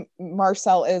open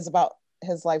Marcel is about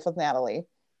his life with Natalie.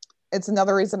 It's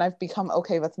another reason I've become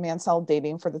okay with Mansell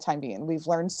dating for the time being. We've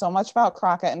learned so much about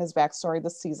Crockett and his backstory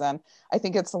this season. I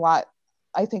think a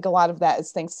lot of that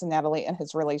is thanks to Natalie and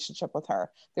his relationship with her.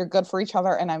 They're good for each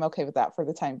other, and I'm okay with that for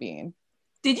the time being.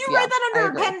 Did you write that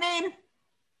under a pen name?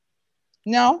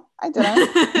 No, I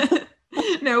didn't.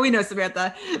 No, we know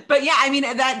Samantha. But yeah, I mean,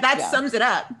 that sums it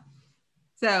up.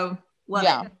 So love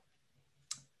it.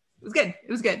 It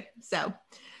was good. So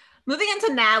moving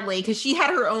into Natalie, because she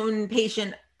had her own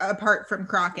patient apart from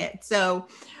Crockett. So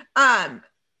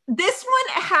this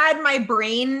one had my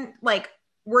brain like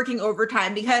working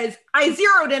overtime because I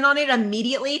zeroed in on it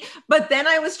immediately, but then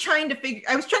I was trying to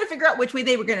figure out which way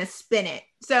they were going to spin it.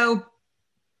 So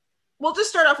we'll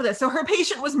just start off with this. So her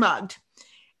patient was mugged.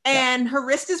 And her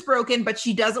wrist is broken, but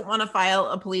she doesn't want to file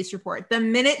a police report. The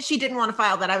minute she didn't want to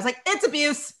file that, I was like, it's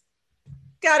abuse.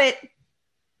 Got it.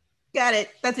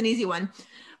 That's an easy one.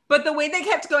 But the way they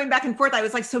kept going back and forth, I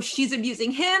was like, so she's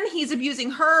abusing him. He's abusing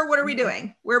her. What are we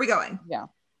doing? Where are we going? Yeah.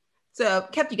 So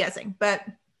kept you guessing. But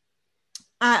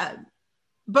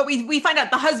we find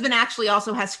out the husband actually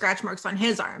also has scratch marks on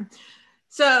his arm.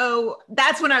 So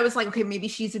that's when I was like, okay, maybe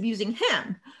she's abusing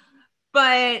him.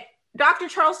 But Dr.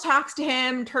 Charles talks to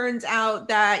him. Turns out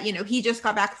that, he just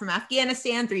got back from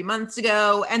Afghanistan 3 months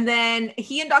ago. And then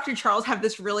he and Dr. Charles have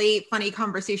this really funny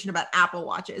conversation about Apple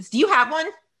Watches. Do you have one?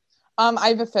 I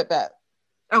have a Fitbit.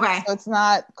 Okay. So it's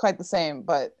not quite the same,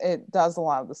 but it does a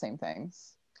lot of the same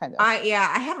things. Kind of. I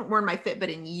haven't worn my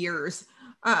Fitbit in years.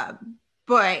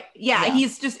 But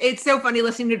it's so funny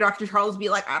listening to Dr. Charles be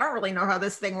like, I don't really know how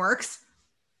this thing works.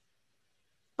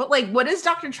 But like, what does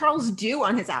Dr. Charles do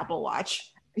on his Apple Watch?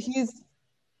 He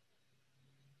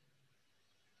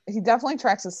definitely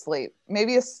tracks his sleep,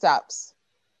 maybe his steps.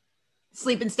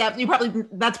 Sleep and steps.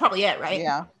 That's probably it, right?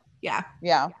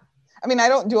 Yeah. I mean, I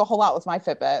don't do a whole lot with my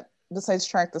Fitbit besides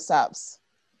track the steps.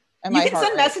 And you can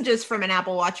send messages from an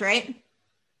Apple Watch, right?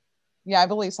 Yeah, I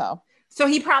believe so. So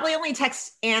he probably only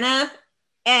texts Anna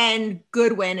and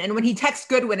Goodwin, and when he texts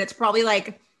Goodwin, it's probably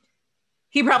like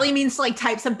he probably means to like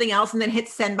type something else and then hit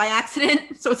send by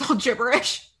accident, so it's all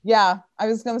gibberish. Yeah, I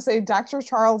was going to say Dr.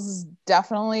 Charles is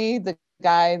definitely the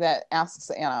guy that asks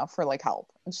Anna for like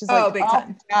help. And she's like, big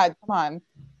time. God, come on,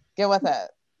 get with it.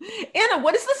 Anna,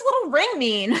 what does this little ring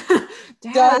mean?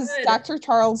 Does Dr.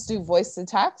 Charles do voice to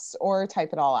text or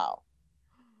type it all out?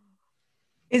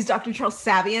 Is Dr. Charles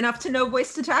savvy enough to know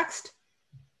voice to text?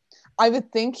 I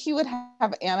would think he would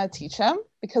have Anna teach him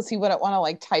because he wouldn't want to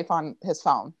like type on his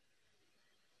phone.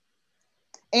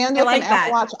 And with an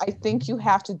Apple Watch, I think you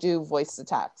have to do voice to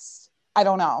text. I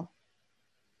don't know.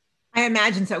 I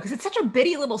imagine so, because it's such a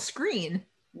bitty little screen.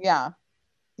 Yeah.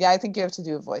 Yeah, I think you have to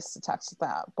do a voice to text with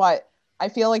that. But I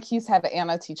feel like he's had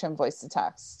Anna teach him voice to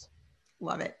text.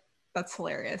 Love it. That's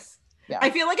hilarious. Yeah. I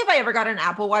feel like if I ever got an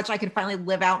Apple Watch, I could finally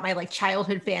live out my like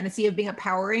childhood fantasy of being a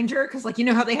Power Ranger. Cause like, you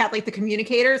know how they had like the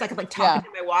communicators? I could like talk into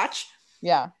my watch.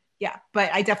 Yeah. Yeah.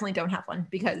 But I definitely don't have one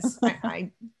because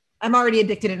I'm already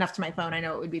addicted enough to my phone. I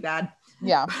know it would be bad.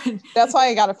 Yeah. That's why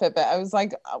I got a Fitbit. I was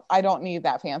like, I don't need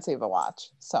that fancy of a watch.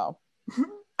 So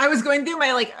I was going through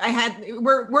my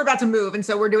we're about to move, and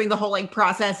so we're doing the whole like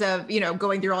process of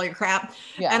going through all your crap.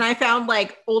 Yeah. And I found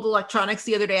like old electronics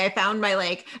the other day. I found my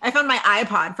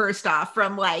iPod first off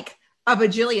from like a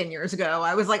bajillion years ago.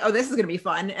 I was like, oh, this is gonna be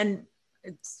fun, and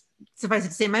it's suffice it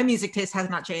to say, my music taste has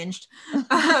not changed.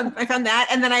 I found that,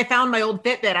 and then I found my old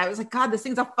Fitbit. I was like, God, this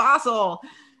thing's a fossil.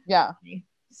 Yeah,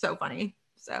 so funny.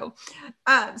 So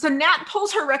Nat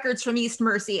pulls her records from East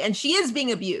Mercy, and she is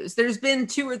being abused. There's been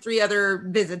 2 or 3 other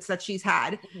visits that she's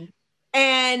had. Mm-hmm.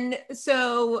 And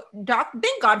so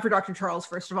thank God for Dr. Charles,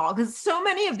 first of all, because so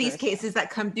many of these cases that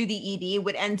come through the ED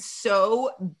would end so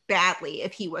badly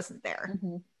if he wasn't there.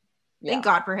 Mm-hmm. Yeah. Thank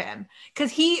God for him.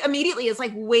 Because he immediately is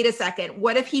like, wait a second,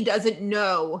 what if he doesn't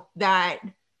know that,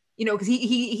 because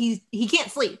he can't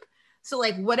sleep. So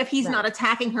like, what if he's not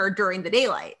attacking her during the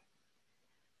daylight?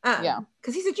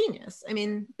 Because he's a genius. I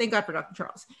mean, thank God for Dr.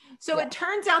 Charles. So it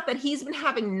turns out that he's been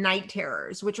having night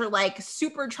terrors, which are like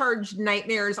supercharged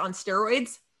nightmares on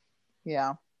steroids.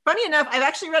 Yeah. Funny enough, I've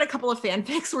actually read a couple of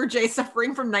fanfics where Jay's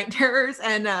suffering from night terrors,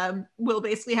 and Will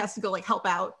basically has to go like help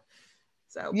out.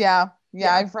 So yeah,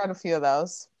 I've read a few of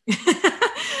those.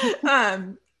 I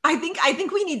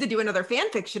think we need to do another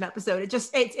fan fiction episode.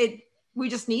 We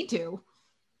just need to.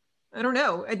 I don't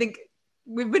know. I think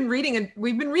we've been reading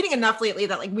enough lately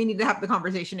that like we need to have the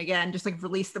conversation again, just like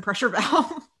release the pressure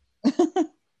valve.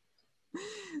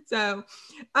 So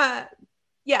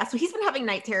so he's been having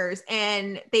night terrors,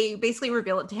 and they basically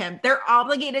reveal it to him. They're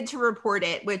obligated to report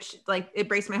it, which like it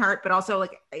breaks my heart, but also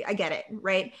like I get it,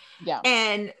 right? Yeah.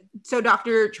 And so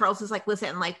Dr. Charles is like,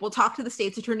 listen, like we'll talk to the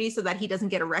state's attorney so that he doesn't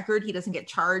get a record, he doesn't get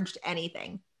charged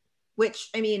anything. Which,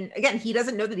 I mean, again, he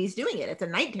doesn't know that he's doing it. It's a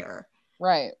night terror.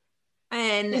 Right.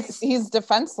 And he's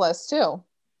defenseless too.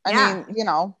 I mean,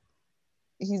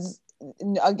 he's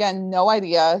again, no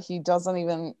idea. He doesn't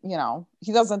even,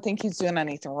 he doesn't think he's doing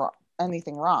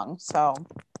anything wrong. So,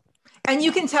 and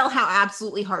you can tell how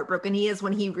absolutely heartbroken he is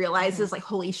when he realizes like,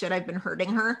 holy shit, I've been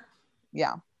hurting her.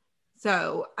 Yeah.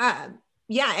 So, and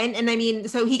I mean,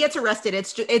 so he gets arrested.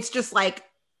 It's just like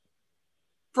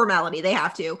formality. They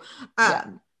have to.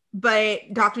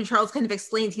 But Dr. Charles kind of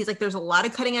explains, he's like, there's a lot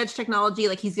of cutting edge technology.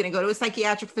 Like he's going to go to a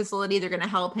psychiatric facility. They're going to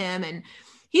help him. And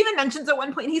he even mentions at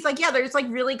one point, he's like, yeah, there's like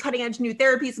really cutting edge new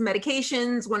therapies and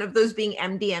medications. One of those being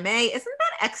MDMA. Isn't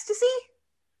that ecstasy?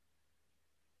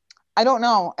 I don't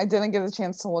know. I didn't get a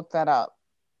chance to look that up.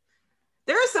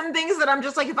 There are some things that I'm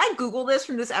just like, if I Google this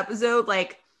from this episode,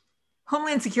 like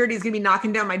Homeland Security is going to be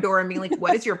knocking down my door and being like,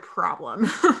 what is your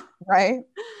problem? Right.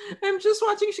 I'm just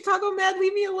watching Chicago Med.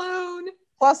 Leave me alone.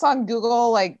 Plus on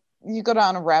Google, like you go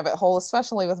down a rabbit hole,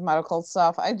 especially with medical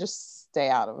stuff. I just stay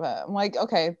out of it. I'm like,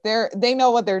 okay, they know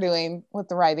what they're doing with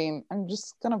the writing. I'm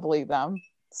just going to believe them.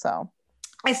 So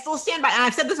I still stand by, and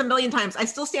I've said this a million times, I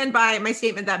still stand by my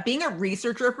statement that being a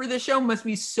researcher for this show must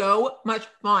be so much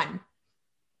fun.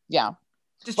 Yeah.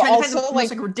 Just trying to find the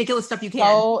most like ridiculous stuff you can.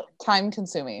 So time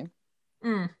consuming.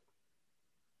 Mm-hmm.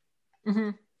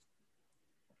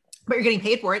 But you're getting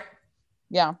paid for it.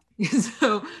 Yeah.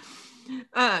 So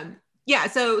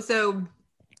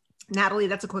Natalie,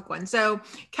 that's a quick one. So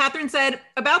Catherine said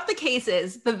about the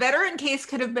cases, the veteran case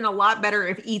could have been a lot better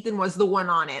if Ethan was the one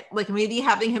on it. Like maybe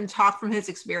having him talk from his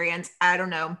experience. I don't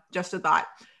know. Just a thought.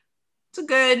 It's a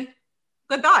good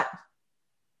thought.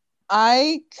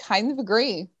 I kind of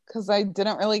agree because I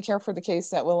didn't really care for the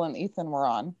case that Will and Ethan were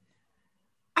on.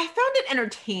 I found it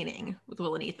entertaining with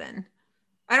Will and Ethan.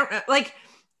 I don't know. Like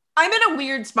I'm in a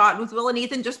weird spot with Will and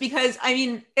Ethan just because, I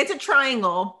mean, it's a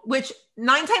triangle, which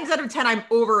 9 times out of 10, I'm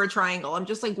over a triangle. I'm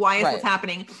just like, why is this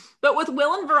happening? But with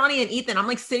Will and Veroni and Ethan, I'm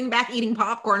like sitting back eating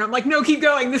popcorn. I'm like, no, keep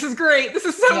going. This is great. This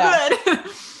is so good.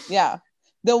 Yeah.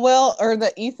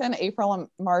 The Ethan, April, and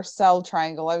Marcel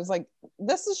triangle, I was like,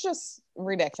 this is just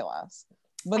ridiculous.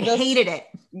 But I hated it.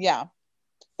 Yeah.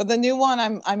 But the new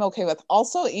one, I'm okay with.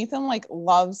 Also, Ethan like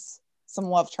loves some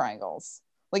love triangles.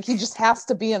 Like he just has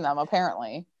to be in them,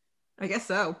 apparently. I guess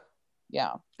so.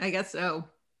 Yeah. I guess so.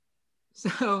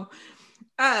 So,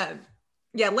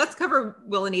 yeah, let's cover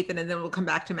Will and Ethan and then we'll come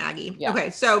back to Maggie. Yeah. Okay,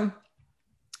 so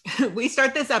we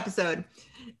start this episode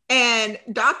and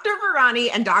Dr. Varani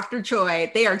and Dr.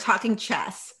 Choi, they are talking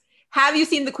chess. Have you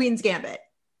seen The Queen's Gambit?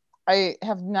 I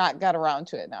have not got around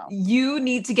to it now. You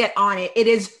need to get on it. It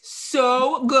is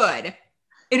so good.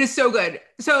 It is so good.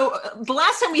 So the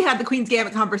last time we had the Queen's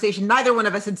Gambit conversation, neither one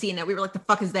of us had seen it. We were like, the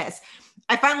fuck is this?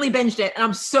 I finally binged it and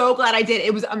I'm so glad I did.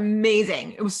 It was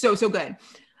amazing. It was so, so good.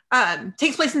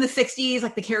 Takes place in the 60s.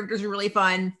 Like the characters are really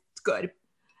fun. It's good.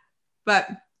 But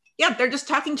yeah, they're just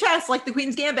talking chess like the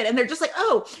Queen's Gambit. And they're just like,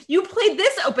 oh, you played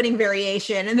this opening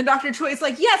variation. And then Dr. Choi's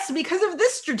like, yes, because of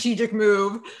this strategic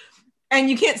move. And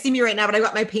you can't see me right now, but I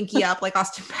got my pinky up like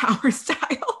Austin Powers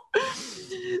style.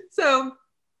 So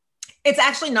it's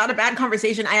actually not a bad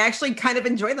conversation. I actually kind of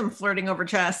enjoy them flirting over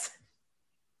chess.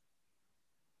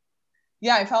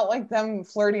 Yeah, I felt like them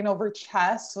flirting over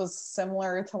chess was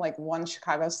similar to like One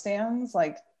Chicago stands,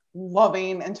 like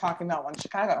loving and talking about One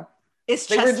Chicago. They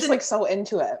were just like so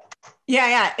into it.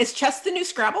 Yeah. Is chess the new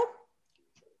Scrabble?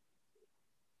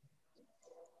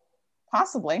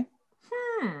 Possibly.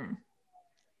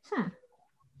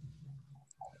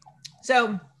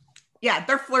 So yeah,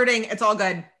 they're flirting. It's all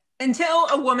good until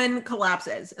a woman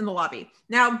collapses in the lobby.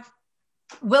 Now,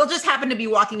 Will just happened to be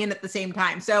walking in at the same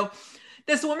time. So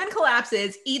this woman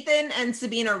collapses. Ethan and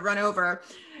Sabina run over.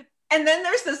 And then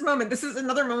there's this moment. This is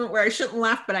another moment where I shouldn't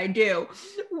laugh, but I do.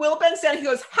 Will bends down. He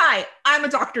goes, hi, I'm a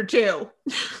doctor too.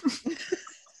 It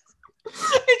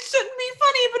shouldn't be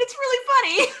funny, but it's really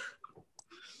funny.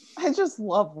 I just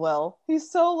love Will. He's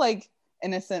so like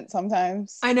innocent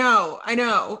sometimes. I know.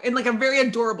 In like a very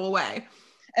adorable way.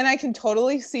 And I can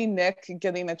totally see Nick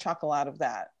getting a chuckle out of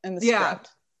that in the script.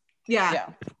 Yeah.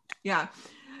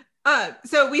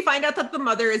 So we find out that the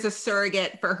mother is a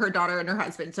surrogate for her daughter and her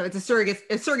husband. So it's a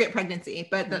surrogate pregnancy,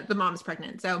 but the mom's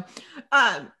pregnant. So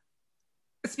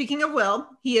speaking of Will,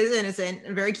 he is innocent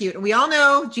and very cute. And we all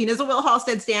know Gina's a Will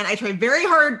Halstead stan. I try very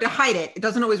hard to hide it. It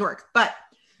doesn't always work, but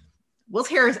Will's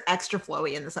hair is extra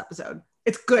flowy in this episode.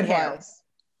 It's good hair.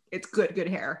 It's good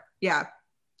hair. Yeah.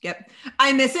 Yep.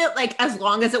 I miss it like as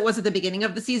long as it was at the beginning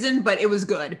of the season, but it was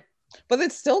good. But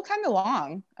it's still kind of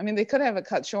long. I mean, they could have it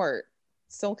cut short.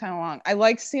 Still kind of long. I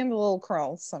like seeing the little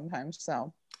curls sometimes.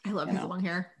 So I love his long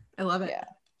hair. I love it. Yeah.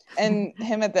 And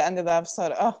him at the end of the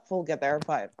episode. Oh, we'll get there.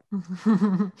 But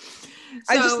I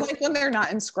just like when they're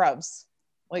not in scrubs.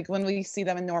 Like when we see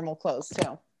them in normal clothes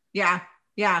too. Yeah,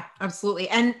 absolutely.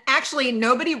 And actually I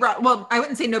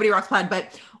wouldn't say nobody rocks plaid,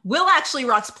 but Will actually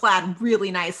rocks plaid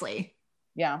really nicely.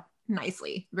 Yeah.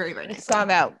 Nicely. Very, very nicely. I saw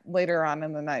that later on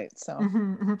in the night. So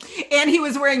And he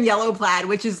was wearing yellow plaid,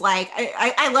 which is like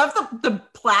I love the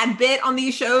plaid bit on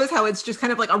these shows, how it's just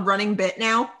kind of like a running bit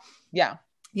now. Yeah.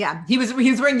 Yeah. He was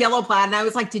wearing yellow plaid and I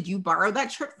was like, did you borrow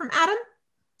that shirt from Adam?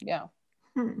 Yeah.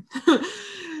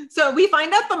 So we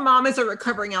find out the mom is a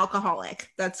recovering alcoholic.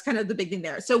 That's kind of the big thing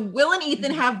there. So Will and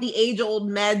Ethan have the age-old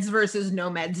meds versus no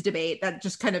meds debate. That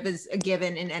just kind of is a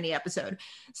given in any episode.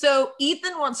 So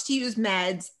Ethan wants to use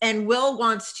meds and Will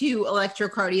wants to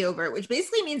electrocardiovert, which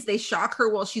basically means they shock her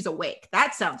while she's awake.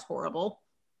 That sounds horrible.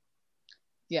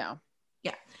 Yeah.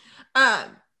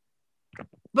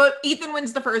 But Ethan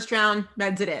wins the first round.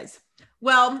 Meds it is.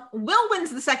 Well, Will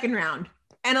wins the second round.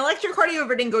 And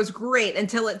electrocardioverting goes great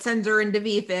until it sends her into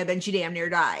VFib and she damn near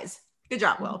dies. Good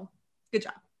job, Will. Good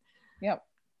job. Yep.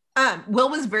 Will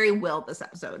was very Will this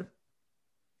episode.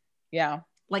 Yeah.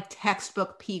 Like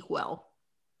textbook peak Will.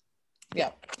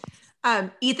 Yep.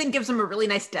 Ethan gives him a really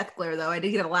nice death glare, though. I did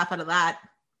get a laugh out of that.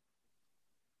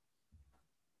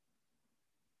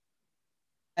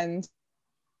 And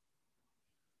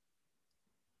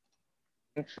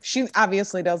she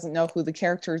obviously doesn't know who the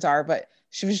characters are, but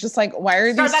she was just like, why are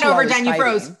these Start that two over, always Jen. You fighting?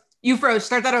 froze. You froze.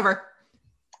 Start that over.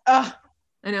 I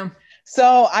know.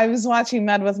 So I was watching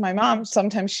Med with my mom.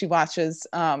 Sometimes she watches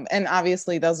and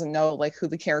obviously doesn't know like who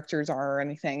the characters are or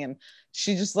anything. And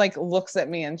she just like looks at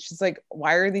me and she's like,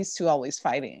 why are these two always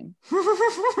fighting?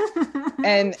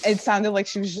 And it sounded like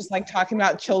she was just like talking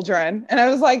about children. And I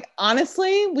was like,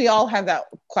 honestly, we all have that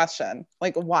question.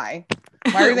 Like, why?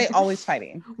 Why are they always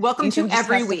fighting? Welcome Ethan to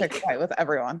every just has week. to pick a fight with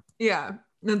everyone. Yeah,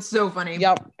 that's so funny.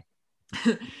 Yep.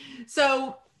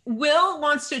 So Will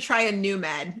wants to try a new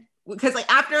med because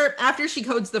like after she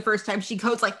codes the first time, she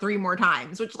codes like 3 more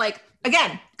times, which like,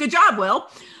 again, good job, Will.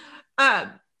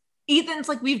 Ethan's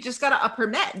like, we've just got to up her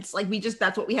meds. Like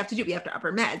that's what we have to do. We have to up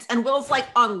her meds. And Will's like,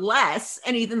 unless,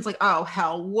 and Ethan's like, oh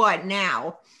hell, what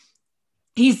now?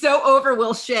 He's so over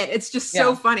Will's shit. It's just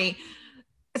so funny.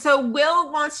 So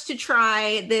Will wants to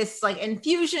try this like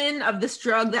infusion of this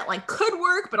drug that like could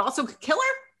work, but also could kill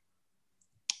her.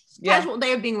 casual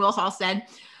day of being Will Halstead.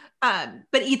 But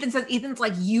Ethan's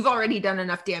like, you've already done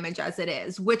enough damage as it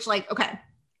is, which like, okay,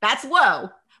 that's low,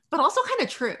 but also kind of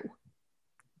true.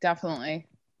 Definitely.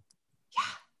 Yeah.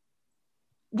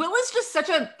 Will is just such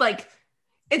a, like,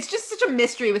 it's just such a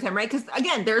mystery with him, right? Because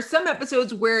again, there are some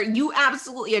episodes where you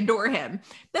absolutely adore him.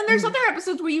 Then there's other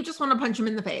episodes where you just want to punch him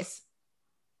in the face.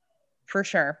 For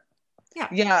sure. Yeah.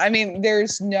 Yeah. I mean,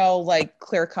 there's no like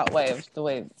clear-cut way of the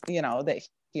way, you know, that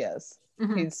he is.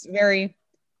 Mm-hmm. He's very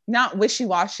not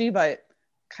wishy-washy, but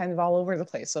kind of all over the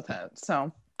place with it.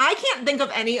 So I can't think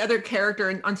of any other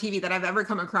character on TV that I've ever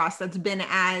come across that's been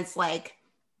as like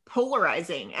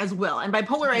polarizing as Will. And by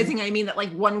polarizing, I mean that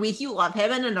like one week you love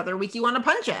him and another week you want to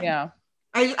punch him. Yeah.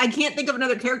 I can't think of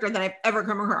another character that I've ever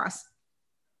come across.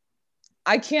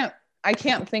 I can't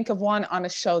think of one on a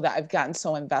show that I've gotten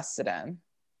so invested in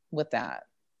with that.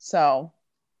 So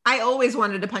I always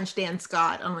wanted to punch Dan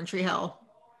Scott on One Tree Hill.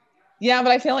 Yeah,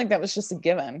 but I feel like that was just a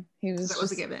given. He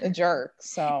was, a given. A jerk.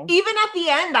 So even at the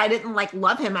end, I didn't like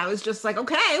love him. I was just like,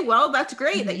 okay, well, that's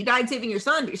great that you died saving your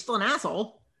son, but you're still an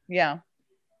asshole. Yeah.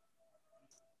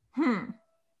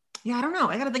 Yeah, I don't know.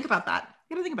 I got to think about that.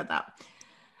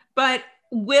 But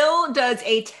Will does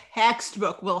a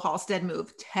textbook Will Halstead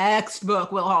move.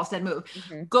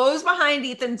 Goes behind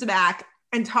Ethan's back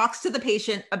and talks to the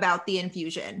patient about the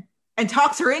infusion and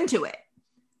talks her into it.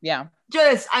 Yeah.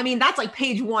 That's like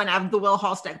page 1 of the Will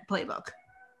Halstead playbook.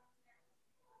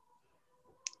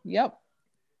 Yep.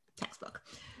 Textbook.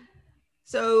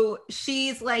 So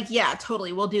she's like, yeah,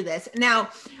 totally, we'll do this. Now,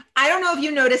 I don't know if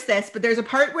you noticed this, but there's a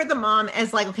part where the mom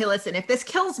is like, okay, listen, if this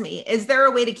kills me, is there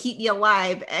a way to keep me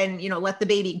alive and, let the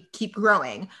baby keep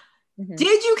growing? Mm-hmm.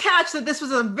 Did you catch that this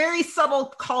was a very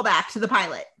subtle callback to the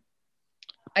pilot?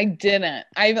 I didn't.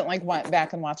 I haven't went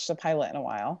back and watched the pilot in a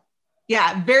while.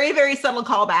 Yeah, very, very subtle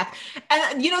callback.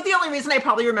 And the only reason I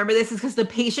probably remember this is because the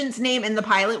patient's name in the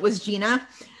pilot was Gina.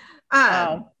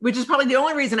 Which is probably the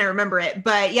only reason I remember it.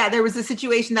 But yeah, there was a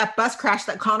situation, that bus crash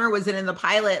that Connor was in the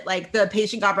pilot, like the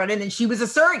patient got brought in and she was a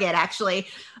surrogate actually.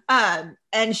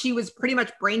 And she was pretty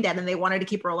much brain dead and they wanted to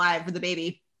keep her alive for the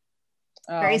baby.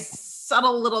 Very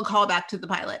subtle little callback to the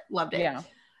pilot. Loved it. Yeah.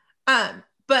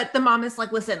 But the mom is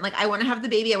like, listen, I want to have the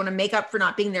baby. I want to make up for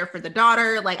not being there for the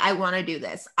daughter. I want to do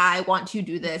this. I want to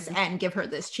do this and give her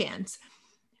this chance.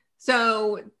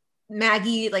 So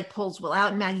Maggie pulls Will out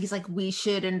and Maggie's like, we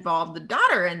should involve the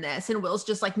daughter in this. And Will's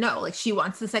just like, no, she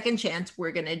wants the second chance.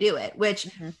 We're going to do it, which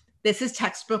this is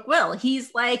textbook Will.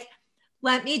 He's like,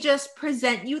 let me just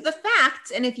present you the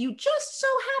facts. And if you just so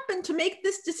happen to make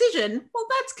this decision, well,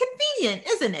 that's convenient,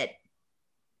 isn't it?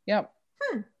 Yep.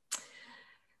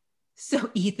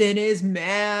 So Ethan is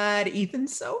mad.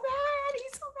 Ethan's so mad.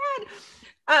 He's so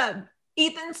mad.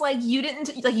 Ethan's like,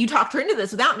 you talked her into this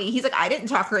without me. He's like, I didn't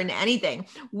talk her into anything.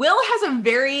 Will has a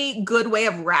very good way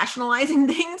of rationalizing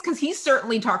things because he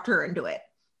certainly talked her into it.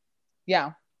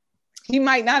 Yeah. He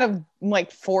might not have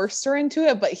forced her into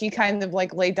it, but he kind of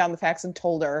laid down the facts and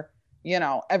told her,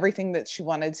 everything that she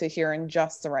wanted to hear in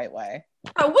just the right way.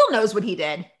 Oh, Will knows what he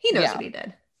did. He knows what he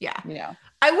did. Yeah. Yeah.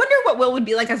 I wonder what Will would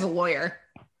be like as a lawyer.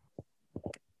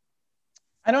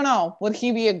 I don't know. Would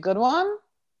he be a good one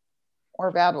or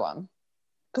a bad one?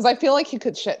 Because I feel like he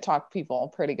could shit talk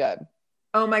people pretty good.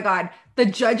 Oh my God. The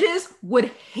judges would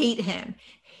hate him.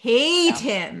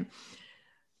 Him.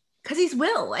 Because he's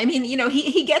Will. I mean,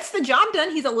 he gets the job done.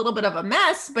 He's a little bit of a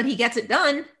mess, but he gets it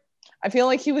done. I feel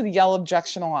like he would yell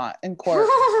objection a lot in court.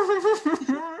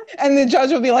 And the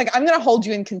judge would be like, I'm going to hold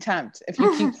you in contempt if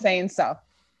you keep saying stuff.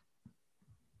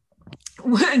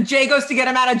 When Jay goes to get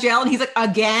him out of jail and he's like,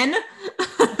 again?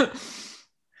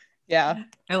 Yeah.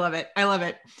 I love it.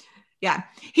 Yeah.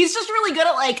 He's just really good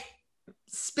at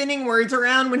spinning words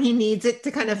around when he needs it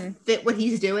to kind of fit what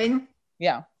he's doing.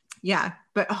 Yeah. Yeah.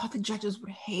 But the judges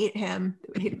would hate him.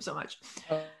 They would hate him so much.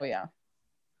 Oh yeah.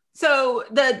 So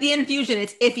the infusion,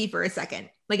 it's iffy for a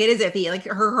second. It is iffy.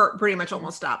 Her heart pretty much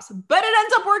almost stops. But it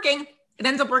ends up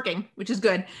working. Which is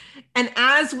good. And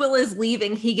as Will is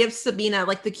leaving, he gives Sabina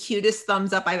the cutest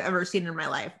thumbs up I've ever seen in my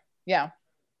life. Yeah.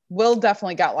 Will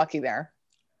definitely got lucky there.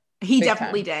 He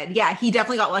definitely did. Yeah, he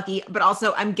definitely got lucky. But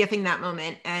also I'm gifting that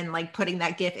moment and putting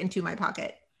that gif into my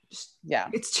pocket. Yeah.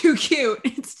 It's too cute.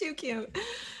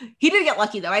 He did get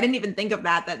lucky though. I didn't even think of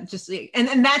that. That just,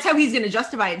 and that's how he's going to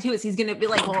justify it too, is he's going to be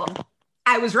like, well,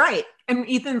 I was right. And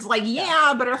Ethan's like,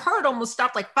 yeah, but her heart almost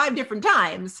stopped 5 different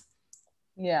times.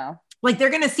 Yeah. They're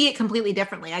going to see it completely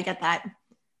differently. I get that.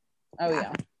 Oh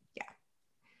yeah.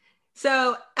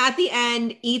 So at the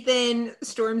end, Ethan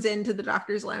storms into the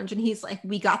doctor's lounge and he's like,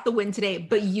 we got the win today,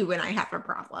 but you and I have a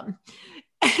problem.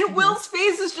 And Will's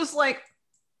face is just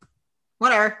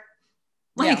whatever.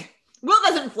 Will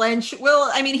doesn't flinch. Will,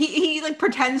 I mean, he like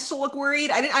pretends to look worried.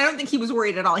 I don't think he was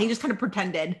worried at all. He just kind of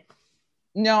pretended.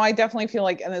 No, I definitely feel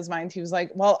like in his mind he was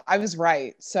like, well, I was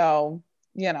right. So,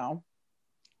 you know,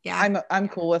 yeah, I'm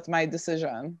cool with my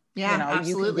decision. Yeah, you know,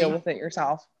 absolutely. You can deal with it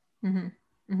yourself. Mm-hmm.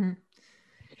 Mm-hmm.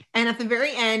 And at the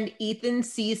very end, Ethan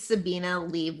sees Sabina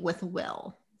leave with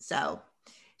Will. So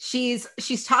she's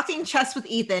talking chess with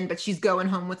Ethan, but she's going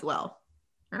home with Will.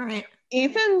 All right.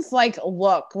 Ethan's like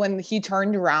look when he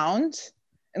turned around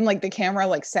and like the camera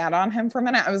like sat on him for a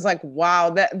minute. I was like, wow,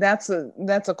 that's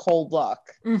a cold look.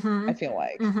 Mm-hmm. I feel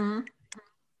like. Mm-hmm.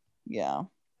 Yeah.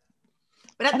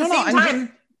 But at the same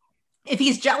time, if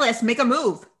he's jealous, make a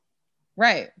move.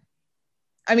 Right.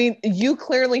 I mean, you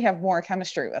clearly have more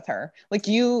chemistry with her. Like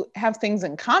you have things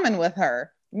in common with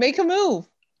her. Make a move.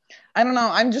 I don't know.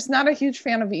 I'm just not a huge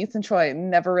fan of Ethan Choi.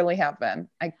 Never really have been.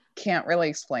 I can't really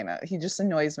explain it. He just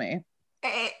annoys me.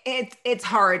 It's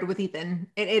hard with Ethan.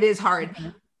 It is hard. Mm-hmm.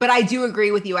 But I do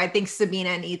agree with you. I think Sabina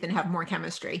and Ethan have more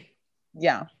chemistry.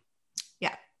 Yeah.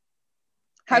 Yeah.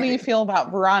 How do you feel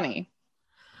about Varani?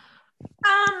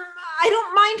 I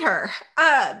don't mind her.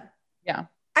 Yeah.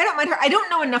 I don't mind her. I don't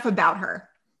know enough about her,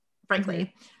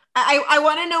 frankly. Mm-hmm. I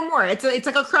want to know more. It's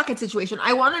like a Crockett situation.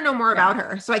 I want to know more about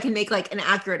her so I can make like an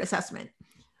accurate assessment.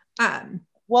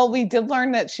 Well, we did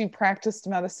learn that she practiced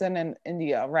medicine in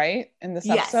India, right? In this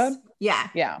episode? Yeah.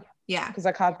 Because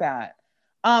I caught that.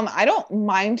 I don't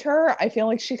mind her. I feel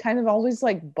like she kind of always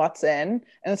like butts in,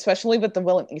 and especially with the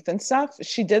Will and Ethan stuff.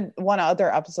 She did one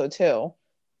other episode too.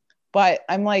 But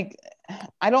I'm like,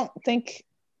 I don't think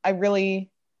I really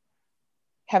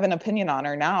have an opinion on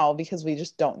her now because we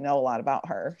just don't know a lot about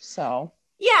her. So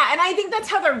yeah, and I think that's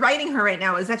how they're writing her right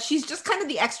now, is that she's just kind of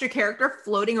the extra character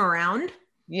floating around.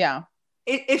 Yeah.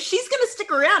 If she's going to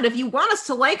stick around, if you want us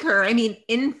to like her, I mean,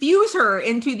 infuse her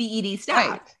into the ED staff.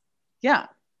 Right. Yeah.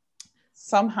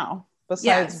 Somehow,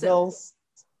 besides Will's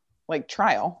like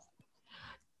trial.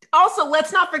 Also,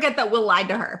 let's not forget that Will lied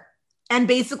to her and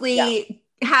basically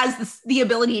has the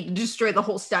ability to destroy the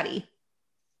whole study.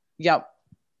 Yep.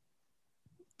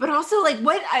 But also, like,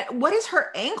 what is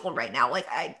her angle right now? Like,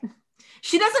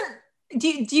 she doesn't.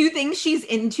 Do you think she's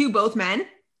into both men?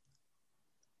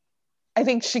 I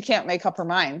think she can't make up her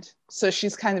mind, so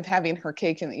she's kind of having her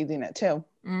cake and eating it too.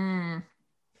 Mm.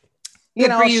 You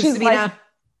know,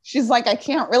 she's like, I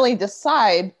can't really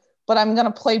decide, but I'm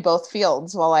gonna play both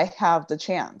fields while I have the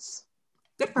chance.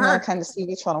 Good for her. Kind of see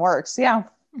which one works. Yeah.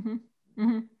 Mm-hmm.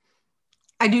 Mm-hmm.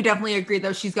 I do definitely agree,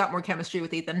 though. She's got more chemistry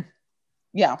with Ethan.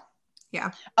 Yeah.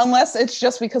 Yeah. Unless it's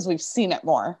just because we've seen it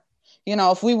more. You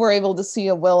know, if we were able to see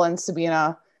a Will and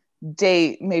Sabina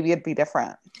date, maybe it'd be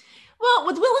different. Well,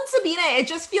 with Will and Sabina, it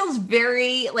just feels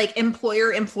very like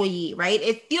employer-employee, right?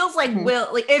 It feels like Will,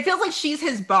 like it feels like she's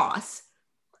his boss.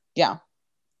 Yeah.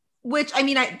 Which, I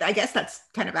mean, I guess that's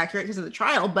kind of accurate because of the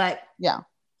trial, but yeah,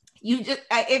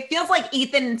 it feels like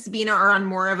Ethan and Sabina are on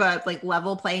more of a like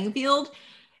level playing field,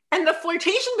 and the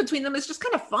flirtation between them is just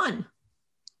kind of fun.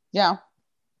 Yeah.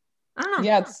 I don't know.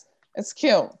 Yeah, it's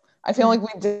cute. I feel like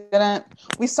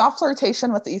we saw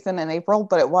flirtation with Ethan in April,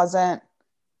 but it wasn't,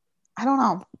 I don't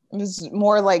know. It was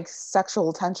more like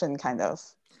sexual tension kind of.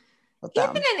 With them.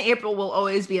 Ethan and April will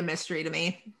always be a mystery to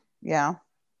me. Yeah.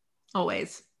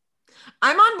 Always.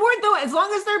 I'm on board though, as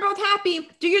long as they're both happy.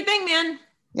 Do your thing, man.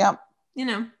 Yep. You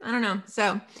know, I don't know.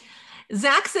 So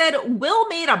Zach said Will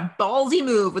made a ballsy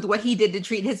move with what he did to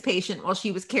treat his patient while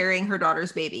she was carrying her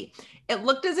daughter's baby. It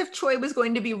looked as if Choi was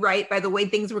going to be right by the way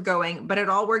things were going, but it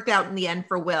all worked out in the end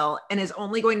for Will and is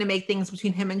only going to make things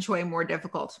between him and Choi more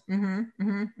difficult.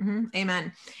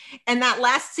 Amen. And that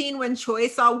last scene when Choi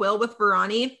saw Will with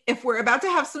Varani, if we're about to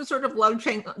have some sort of love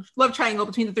triangle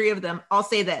between the three of them, I'll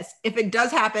say this. If it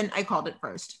does happen, I called it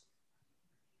first.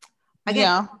 Again,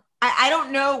 yeah. I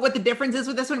don't know what the difference is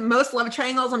with this one. Most love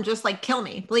triangles, I'm just like, kill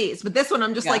me, please. But this one,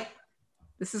 I'm just like,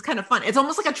 this is kind of fun. It's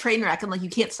almost like a train wreck and like you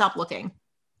can't stop looking.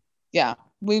 Yeah,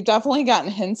 we've definitely gotten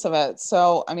hints of it.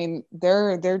 So, I mean,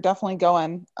 they're definitely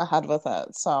going ahead with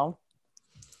it. So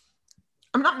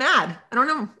I'm not mad. I don't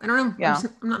know. Yeah.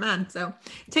 I'm not mad. So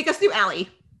take us through Allie.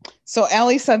 So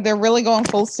Allie said they're really going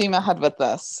full steam ahead with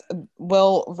this.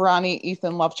 Will, Varani,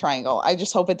 Ethan love triangle. I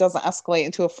just hope it doesn't escalate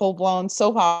into a full-blown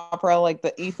soap opera like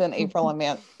the Ethan, April,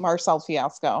 and Marcel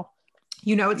fiasco.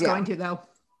 You know it's going to, though.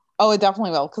 Oh, it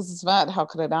definitely will, because it's Vet. How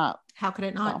could it not? How could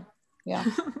it not? So, yeah.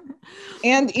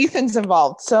 And Ethan's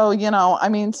involved. So, you know, I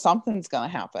mean, something's going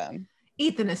to happen.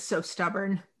 Ethan is so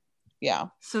stubborn. Yeah.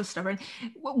 So stubborn.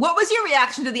 What was your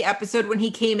reaction to the episode when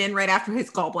he came in right after his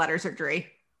gallbladder surgery?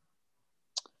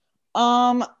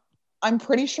 I'm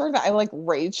pretty sure that I like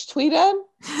rage tweeted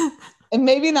And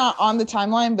maybe not on the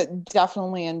timeline, but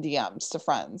definitely in DMs to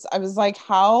friends. I was like,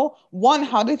 how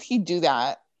did he do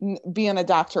that? Being a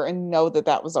doctor and know that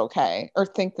that was okay, or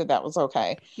think that that was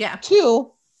okay. Yeah.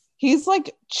 2, he's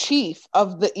like chief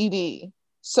of the ED.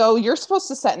 So you're supposed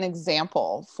to set an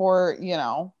example for,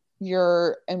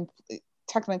 your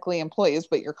technically employees,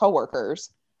 but your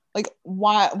coworkers. Like,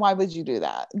 why would you do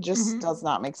that? It just does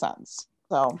not make sense.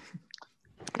 So,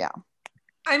 yeah.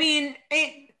 I mean,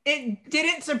 it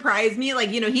didn't surprise me. Like,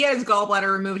 he had his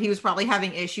gallbladder removed. He was probably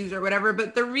having issues or whatever.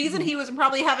 But the reason he was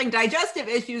probably having digestive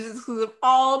issues is because of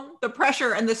all the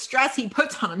pressure and the stress he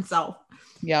puts on himself.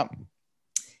 Yep.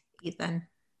 Ethan.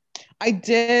 I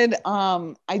did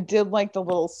like the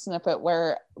little snippet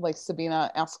where like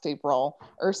Sabina asked April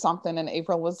or something, and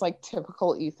April was like,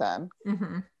 typical Ethan.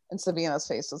 Mm-hmm. And Sabina's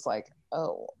face was like,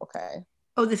 oh, okay.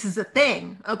 Oh, this is a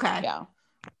thing. Okay. Yeah.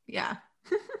 Yeah.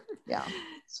 Yeah.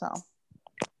 So.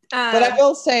 But I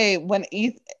will say, when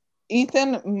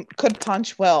Ethan could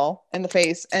punch Will in the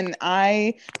face, and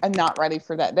I am not ready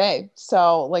for that day.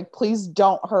 So, like, please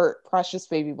don't hurt precious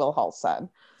baby Will Halstead.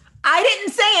 I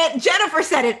didn't say it. Jennifer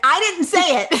said it. I didn't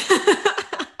say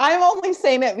it. I'm only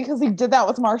saying it because he did that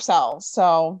with Marcel.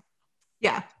 So,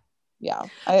 yeah. Yeah.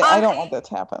 I don't want that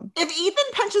to happen. If Ethan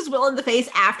punches Will in the face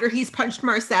after he's punched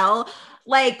Marcel,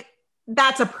 like,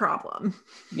 that's a problem.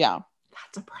 Yeah.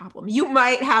 That's a problem. You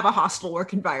might have a hostile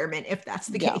work environment if that's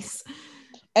the case.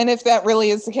 And if that really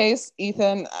is the case,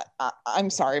 Ethan, I'm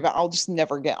sorry, but I'll just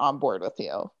never get on board with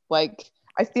you. Like,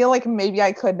 I feel like maybe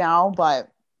I could now, but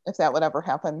if that would ever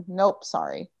happen, nope,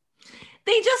 sorry.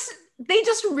 They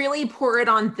just really pour it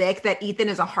on thick that Ethan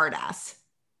is a hard ass.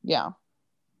 Yeah.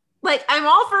 Like,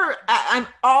 I'm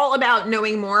all about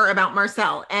knowing more about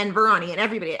Marcel and Verani and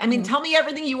everybody. I mean, tell me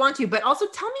everything you want to, but also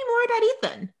tell me more about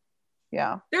Ethan.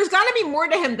 Yeah. There's got to be more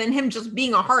to him than him just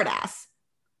being a hard ass.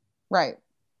 Right.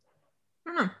 I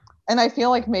don't know. And I feel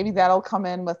like maybe that'll come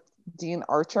in with Dean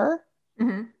Archer,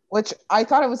 which I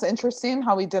thought it was interesting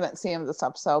how we didn't see him this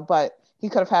episode, but he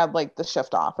could have had like the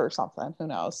shift off or something. Who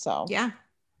knows? So yeah.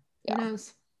 Who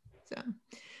knows? So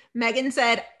Megan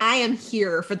said, I am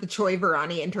here for the Choi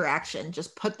Verani interaction.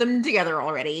 Just put them together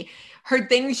already. Her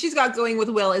thing she's got going with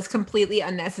Will is completely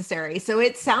unnecessary. So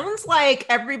it sounds like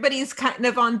everybody's kind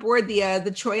of on board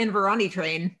the Choi and Verani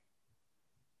train.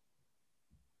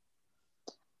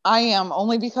 I am,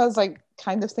 only because I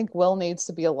kind of think Will needs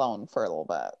to be alone for a little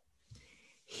bit.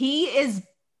 He is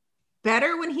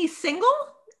better when he's single?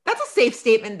 That's a safe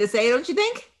statement to say, don't you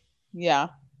think? Yeah.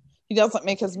 He doesn't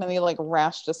make as many like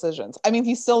rash decisions. I mean,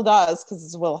 he still does because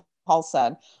it's Will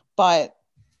Halstead, but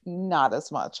not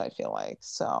as much, I feel like.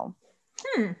 So,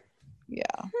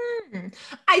 yeah.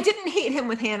 I didn't hate him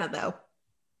with Hannah, though.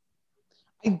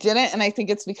 I didn't, and I think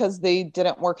it's because they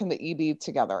didn't work in the ED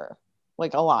together,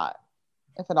 like a lot,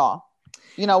 if at all.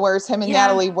 Whereas him and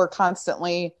Natalie were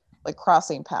constantly like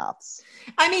crossing paths.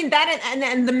 I mean, that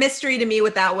and the mystery to me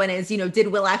with that one is, did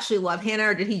Will actually love Hannah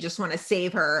or did he just want to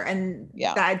save her? And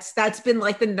that's been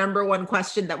like the number one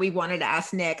question that we wanted to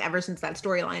ask Nick ever since that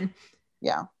storyline.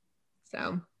 Yeah.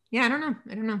 So, yeah, I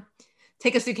don't know.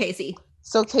 Take us to Casey.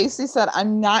 So Casey said,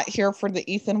 I'm not here for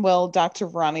the Ethan, Will, Dr.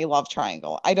 Verani love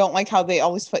triangle. I don't like how they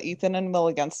always put Ethan and Will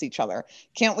against each other.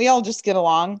 Can't we all just get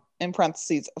along? In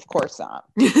parentheses, of course not.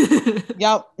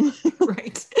 Yep.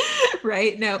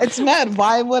 Right. No. It's Med.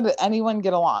 Why would anyone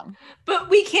get along? But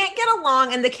we can't get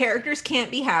along and the characters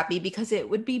can't be happy because it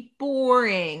would be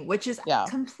boring, which is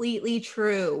completely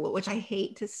true, which I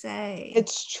hate to say.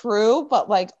 It's true, but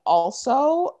like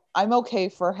also I'm okay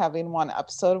for having one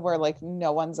episode where like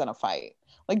no one's in a fight.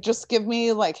 Like just give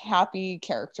me like happy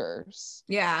characters.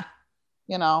 Yeah.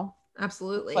 It's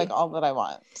Absolutely. like all that I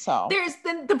want. So there's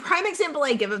the prime example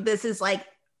I give of this is like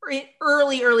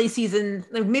early season,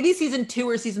 like maybe season 2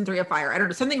 or season 3 of Fire. I don't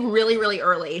know, something really, really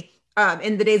early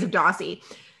in the days of Dawsey.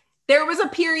 There was a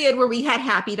period where we had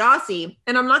happy Dawsey.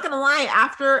 And I'm not going to lie,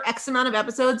 after X amount of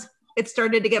episodes, it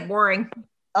started to get boring.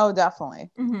 Oh, definitely.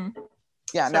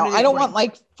 Yeah, no, I don't want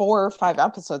like 4 or 5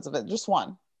 episodes of it. Just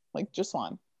one. Like just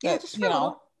one. Yeah, just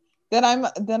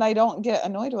then I don't get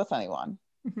annoyed with anyone.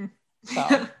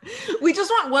 So we just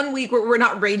want 1 week where we're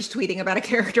not rage tweeting about a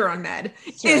character on Med.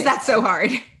 Is that so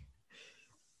hard?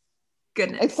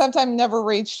 Goodness. Except I'm never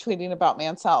rage tweeting about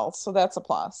Mansell, so that's a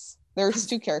plus. There's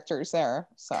 2 characters there.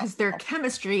 So because their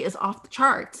chemistry is off the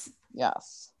charts.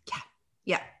 Yes.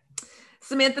 Yeah.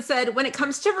 Samantha said, when it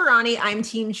comes to Verani, I'm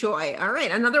Team Choi. All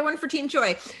right, another one for Team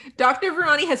Choi. Dr.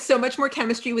 Verani has so much more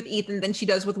chemistry with Ethan than she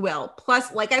does with Will.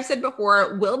 Plus, like I've said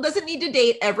before, Will doesn't need to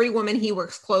date every woman he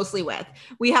works closely with.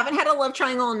 We haven't had a love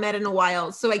triangle on Med in a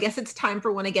while, so I guess it's time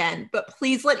for one again. But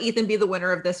please let Ethan be the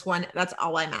winner of this one. That's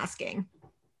all I'm asking.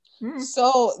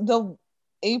 So the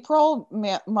April,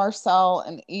 Marcel,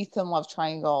 and Ethan love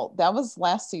triangle, that was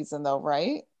last season though,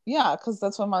 right? Yeah, because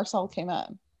that's when Marcel came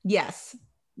in. Yes.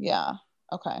 Yeah.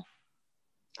 Okay.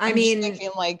 I'm just thinking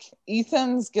like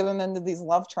Ethan's getting into these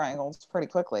love triangles pretty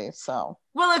quickly. So.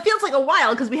 Well, it feels like a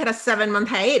while because we had a 7-month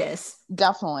hiatus.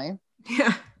 Definitely.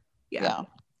 Yeah.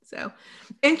 So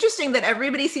interesting that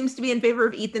everybody seems to be in favor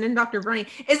of Ethan and Dr. Vrani.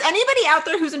 Is anybody out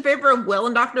there who's in favor of Will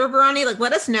and Dr. Vrani? Like,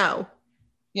 let us know.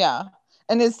 Yeah.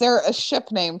 And is there a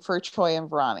ship name for Choi and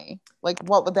Vrani? Like,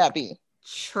 what would that be?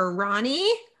 Chorani?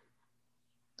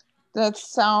 That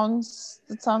sounds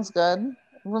good.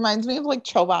 Reminds me of like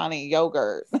Chobani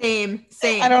yogurt. Same.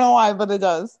 I don't know why, but it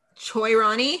does. Choi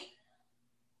Rani?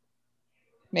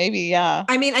 Maybe, yeah.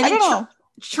 I mean, I think don't know.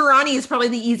 Chorani is probably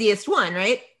the easiest one,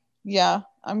 right? Yeah,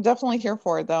 I'm definitely here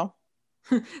for it though.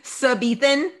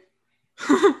 Sub-Ethan?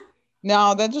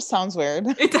 No, that just sounds weird.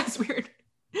 It does weird.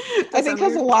 I think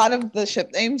because a lot of the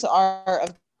ship names are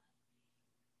of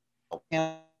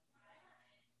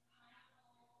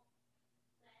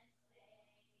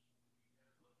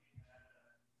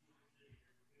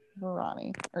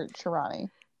Varani or Chirani.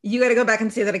 You got to go back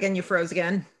and say that again. You froze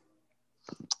again.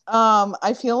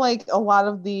 I feel like a lot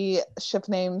of the ship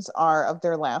names are of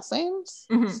their last names.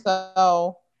 Mm-hmm.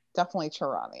 So definitely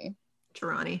Chirani.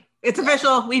 Chirani. It's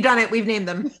official. We've done it. We've named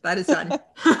them. That is done.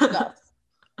 Yes.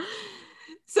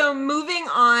 So moving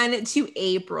on to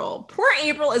April. Poor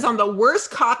April is on the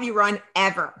worst coffee run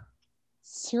ever.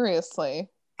 Seriously.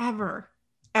 Ever.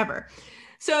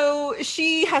 So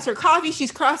she has her coffee,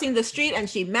 she's crossing the street, and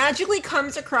she magically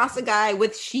comes across a guy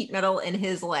with sheet metal in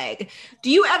his leg. Do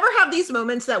you ever have these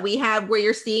moments that we have where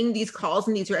you're seeing these calls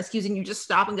and these rescues and you just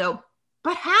stop and go,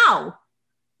 but how?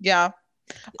 Yeah.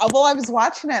 Well, I was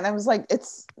watching it and I was like,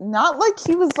 it's not like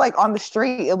he was like on the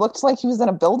street. It looked like he was in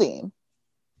a building.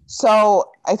 So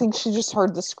I think she just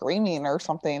heard the screaming or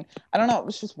something. I don't know. It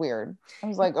was just weird. I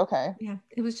was like, okay. Yeah,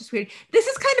 it was just weird. This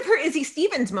is kind of her Izzy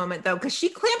Stevens moment, though, because she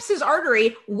clamps his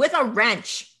artery with a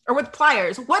wrench or with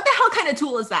pliers. What the hell kind of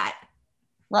tool is that?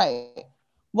 Right.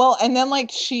 Well, and then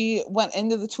like she went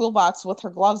into the toolbox with her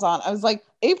gloves on. I was like,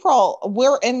 April,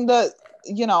 we're in the,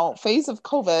 phase of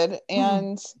COVID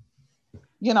and,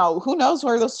 who knows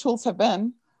where those tools have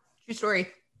been.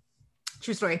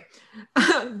 True story.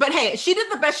 But hey, she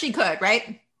did the best she could,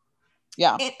 right?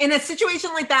 Yeah. In a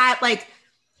situation like that, like,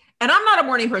 and I'm not a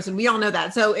morning person. We all know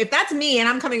that. So if that's me and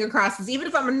I'm coming across this, even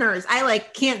if I'm a nurse, I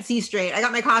like can't see straight. I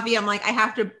got my coffee. I'm like, I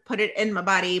have to put it in my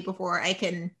body before I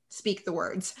can speak the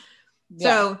words. Yeah.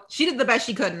 So she did the best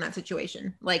she could in that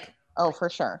situation. Like, oh, for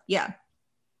sure. Yeah.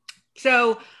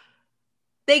 So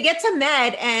they get to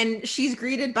med and she's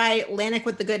greeted by Lanik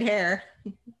with the good hair,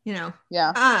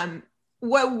 Yeah.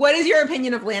 What is your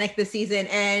opinion of Lanik this season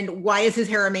and why is his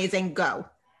hair amazing? Go.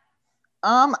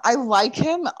 I like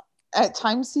him. At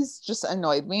times he's just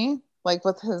annoyed me, like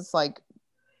with his like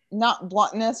not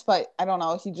bluntness, but I don't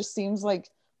know, he just seems like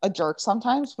a jerk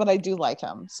sometimes, but I do like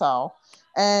him. So,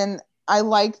 and I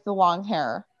like the long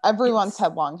hair. Everyone's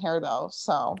had long hair though,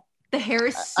 so the hair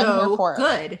is so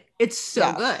good. It's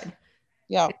so good.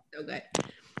 Yeah. It's so good.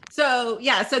 So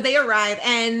yeah, so they arrive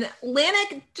and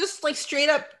Lanik just like straight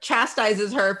up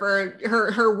chastises her for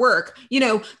her work.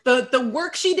 The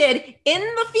work she did in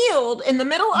the field in the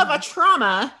middle of a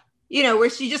trauma, where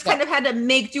she just kind of had to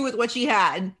make do with what she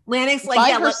had. Lanik's like,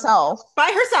 by herself.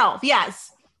 By herself,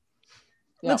 yes.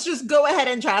 Yep. Let's just go ahead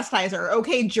and chastise her.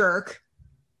 Okay, jerk.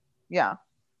 Yeah.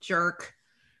 Jerk.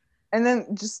 And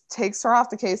then just takes her off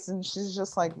the case and she's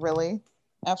just like, really?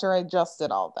 After I just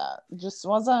did all that. It just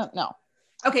wasn't, no.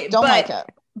 Okay, don't like it.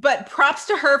 But props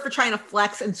to her for trying to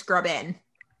flex and scrub in.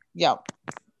 Yep.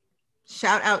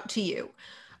 Shout out to you.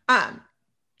 Yeah.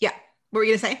 What were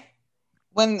you gonna say?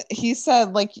 When he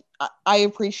said, like, I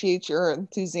appreciate your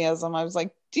enthusiasm, I was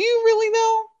like, do you really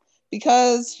know?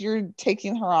 Because you're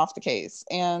taking her off the case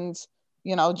and,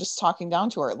 just talking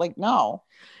down to her. Like, no,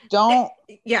 don't.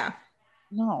 Yeah.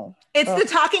 No. It's the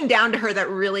talking down to her that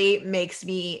really makes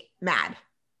me mad.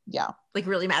 Yeah. Like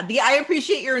really mad. I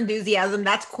appreciate your enthusiasm.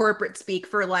 That's corporate speak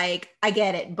for like, I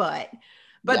get it, but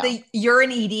yeah. You're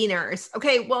an ED nurse.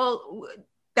 Okay, well,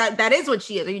 that is what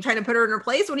she is. Are you trying to put her in her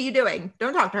place? What are you doing?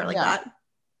 Don't talk to her like that.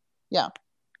 Yeah.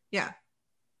 Yeah.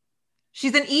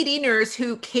 She's an ED nurse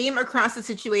who came across the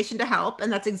situation to help,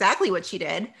 and that's exactly what she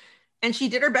did. And she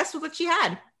did her best with what she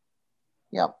had.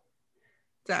 Yep.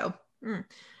 So.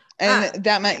 And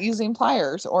that meant using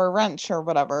pliers or a wrench or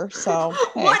whatever. So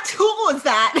hey. What tool is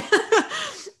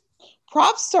that?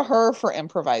 Props to her for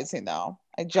improvising, though.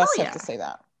 I just have to say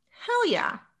that. Hell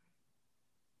yeah.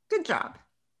 Good job.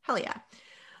 Hell yeah.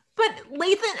 But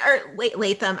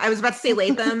Latham, I was about to say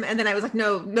Latham, and then I was like,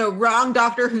 no, wrong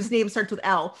doctor whose name starts with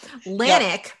L.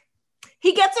 Lanik.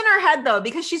 He gets in her head though,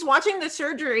 because she's watching the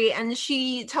surgery and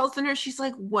she tells the nurse, she's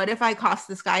like, what if I cost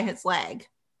this guy his leg?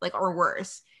 Like, or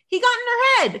worse. He got in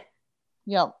her head.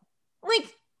 Yep.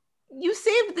 Like, you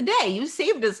saved the day. You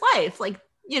saved his life. Like,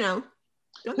 don't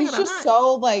think He's about just that.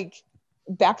 so like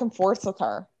back and forth with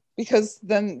her, because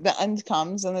then the end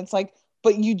comes and it's like,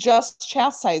 but you just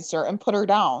chastised her and put her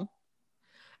down.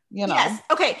 Yes.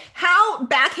 Okay. How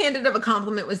backhanded of a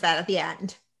compliment was that at the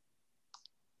end?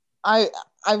 I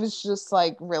was just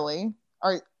like, really?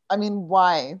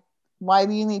 Why? Why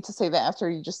do you need to say that after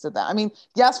you just did that? I mean,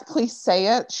 yes, please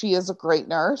say it. She is a great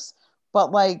nurse,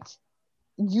 but like,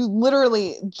 you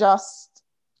literally just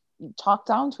talked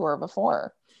down to her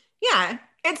before. Yeah.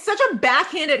 It's such a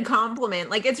backhanded compliment.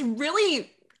 Like, it's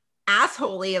really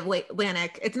assholey of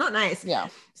Lanik. It's not nice. Yeah.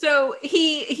 So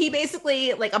he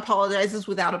basically like apologizes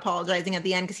without apologizing at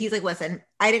the end, because he's like, listen,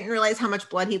 I didn't realize how much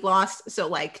blood he'd lost. So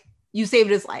like, you saved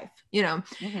his life,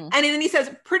 Mm-hmm. And then he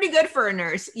says, pretty good for a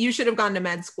nurse. You should have gone to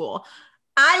med school.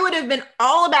 I would have been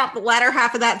all about the latter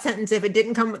half of that sentence if it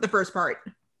didn't come with the first part.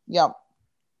 Yep.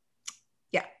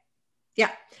 Yeah.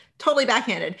 Totally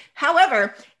backhanded.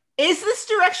 However, is this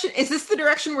the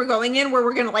direction we're going in, where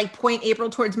we're going to like point April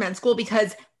towards med school?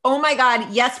 Because, oh my God,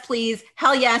 yes, please.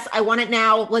 Hell yes. I want it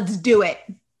now. Let's do it.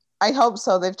 I hope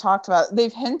so.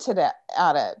 They've hinted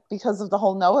at it because of the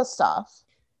whole Noah stuff.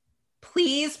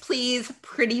 Please,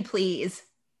 pretty please.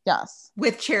 Yes.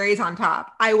 With cherries on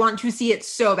top. I want to see it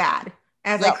so bad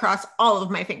as I cross all of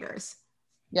my fingers.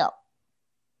 Yep.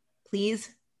 Please.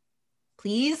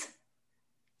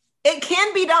 It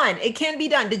can be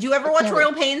done. Did you ever watch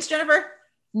Royal Pains, Jennifer?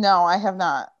 No, I have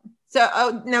not.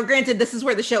 So, now granted, this is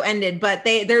where the show ended, but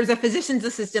there's a physician's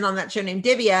assistant on that show named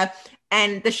Divya,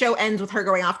 and the show ends with her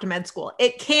going off to med school.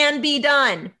 It can be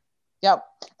done. Yep.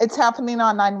 It's happening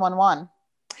on 911.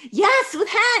 Yes, with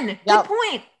Hen. Yep. Good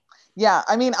point. Yeah.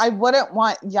 I mean, I wouldn't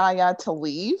want Yaya to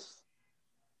leave,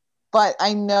 but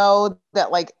I know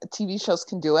that like TV shows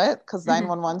can do it, because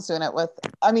 911's doing it with,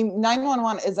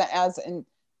 911 isn't as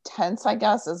intense, I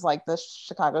guess, as like the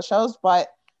Chicago shows, but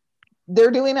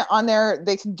they're doing it on there.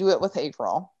 They can do it with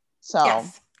April. So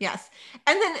yes.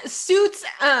 And then Suits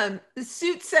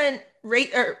sent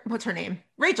what's her name?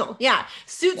 Rachel. Yeah.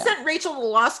 Suits sent Rachel to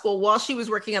law school while she was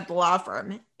working at the law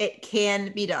firm. It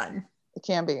can be done. It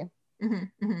can be.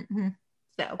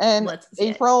 So, and let's see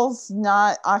April's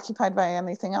not occupied by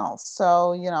anything else.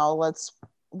 So,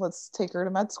 let's take her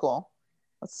to med school.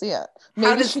 Let's see it.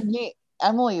 Maybe she meet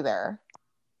Emily there.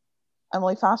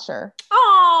 Emily Foster.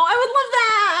 Oh, I would love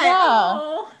that. Yeah.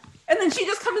 Oh. And then she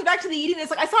just comes back to the eating.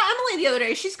 It's like, I saw Emily the other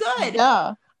day. She's good.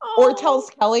 Yeah. Oh. Or tells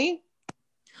Kelly.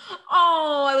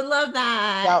 Oh, I would love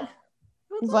that. Yep.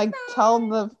 He's like,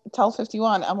 tell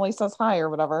 51. Emily says hi or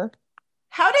whatever.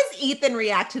 How does Ethan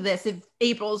react to this if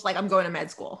April's like, I'm going to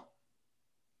med school?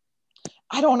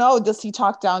 I don't know. Does he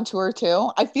talk down to her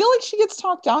too? I feel like she gets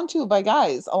talked down to by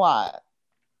guys a lot.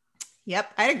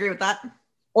 Yep, I'd agree with that.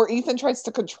 Or Ethan tries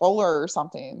to control her or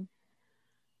something.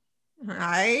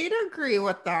 I'd agree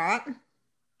with that.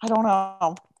 I don't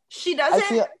know. She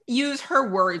doesn't use her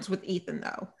words with Ethan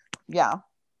though. Yeah.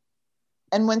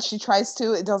 And when she tries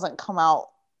to, it doesn't come out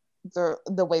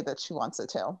the way that she wants it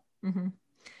to. Mm-hmm.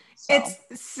 So.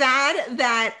 It's sad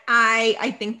that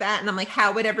I think that, and I'm like,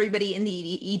 how would everybody in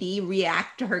the ED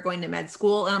react to her going to med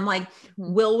school? And I'm like,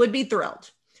 Will would be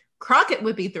thrilled. Crockett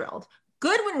would be thrilled.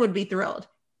 Goodwin would be thrilled.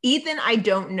 Ethan, I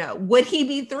don't know. Would he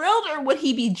be thrilled or would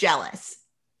he be jealous?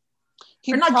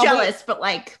 Or not jealous, but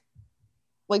like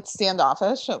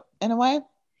standoffish in a way.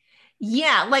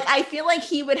 Yeah, like I feel like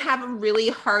he would have a really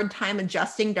hard time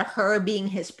adjusting to her being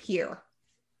his peer.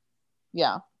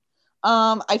 Yeah.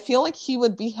 I feel like he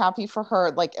would be happy for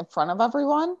her like in front of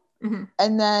everyone. Mm-hmm.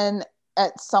 And then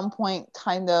at some point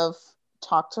kind of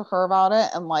talk to her about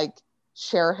it and like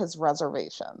share his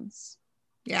reservations.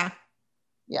 Yeah.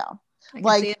 Yeah.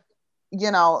 Like,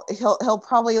 he'll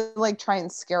probably like try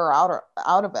and scare her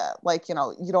out of it. Like, you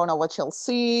don't know what you'll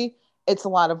see. It's a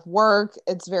lot of work.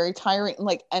 It's very tiring.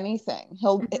 Like anything.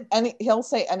 He'll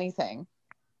say anything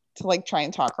to like try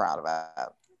and talk her out of it.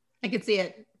 I could see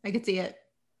it.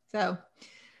 So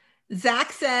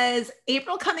Zach says,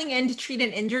 April coming in to treat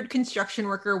an injured construction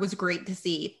worker was great to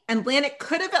see. And Lanik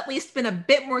could have at least been a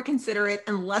bit more considerate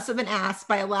and less of an ass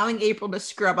by allowing April to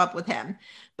scrub up with him.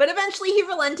 But eventually he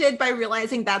relented by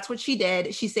realizing that's what she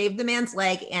did. She saved the man's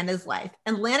leg and his life.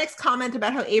 And Lanik's comment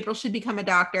about how April should become a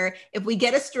doctor, if we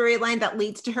get a storyline that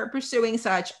leads to her pursuing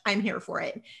such, I'm here for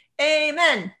it.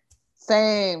 Amen.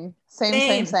 Same.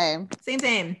 Take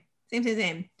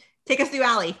us through,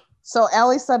 Allie. So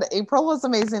Allie said April was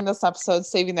amazing this episode,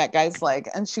 saving that guy's leg,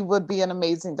 and she would be an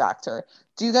amazing doctor.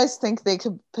 Do you guys think they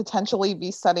could potentially be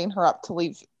setting her up to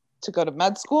leave to go to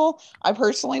med school? I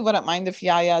personally wouldn't mind if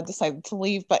Yaya decided to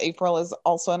leave, but April is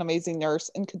also an amazing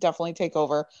nurse and could definitely take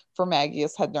over for Maggie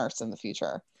as head nurse in the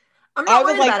future. I'm not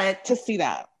worried about like it. to see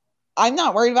that. I'm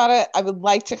not worried about it. I would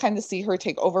like to kind of see her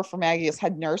take over for Maggie as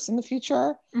head nurse in the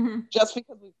future, just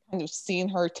because we've kind of seen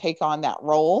her take on that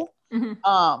role.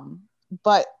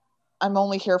 But I'm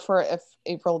only here for it if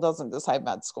April doesn't decide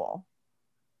med school.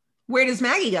 Where does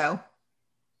Maggie go?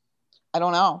 I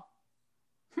don't know.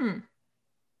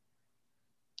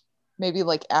 Maybe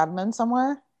like admin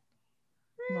somewhere.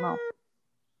 I don't know.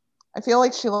 I feel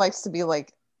like she likes to be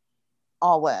like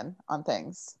all in on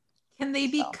things. Can they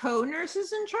be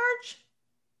co-nurses in charge?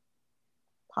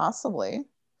 Possibly.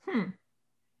 I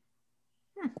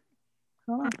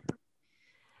don't know.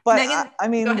 But Megan, I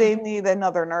mean, they need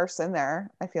another nurse in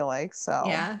there, I feel like. So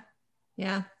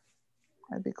yeah.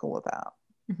 I'd be cool with that.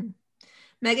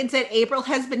 Megan said April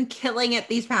has been killing it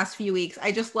these past few weeks.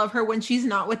 I just love her when she's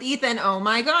not with Ethan. Oh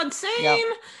my God, same. Yep.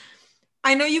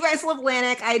 I know you guys love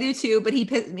Lanik. I do too, but he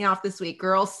pissed me off this week.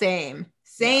 Girl, same.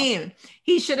 Yeah.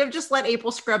 He should have just let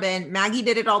April scrub in. Maggie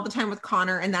did it all the time with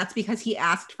Connor, and that's because he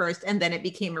asked first, and then it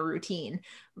became a routine.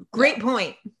 Great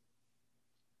point.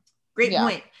 Great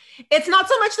point. It's not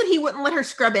so much that he wouldn't let her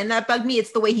scrub in. That bugged me.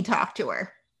 It's the way he talked to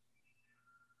her.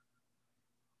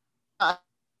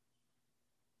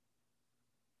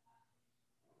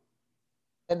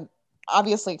 And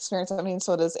obviously experience, I mean,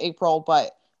 so does April,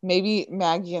 but maybe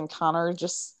Maggie and Connor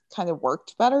just kind of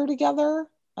worked better together.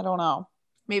 I don't know.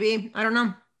 Maybe. I don't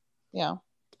know. Yeah.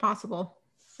 It's possible.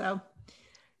 So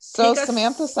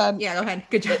Samantha said, yeah, go ahead.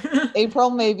 Good job. April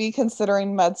may be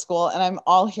considering med school, and I'm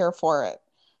all here for it.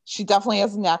 She definitely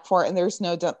has a knack for it, and there's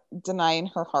no denying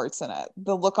her heart's in it.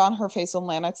 The look on her face when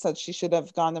Lanik said she should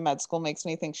have gone to med school makes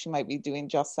me think she might be doing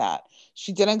just that.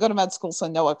 She didn't go to med school, so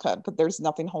Noah could, but there's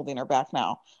nothing holding her back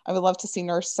now. I would love to see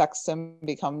Nurse Sexton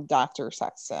become Dr.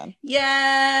 Sexton.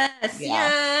 Yes,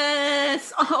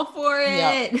 all for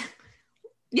it. Yep.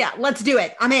 Yeah, let's do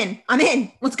it. I'm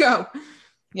in. Let's go.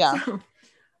 Yeah. So,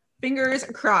 fingers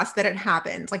crossed that it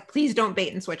happens. Like, please don't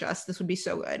bait and switch us. This would be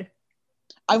so good.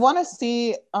 I want to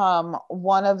see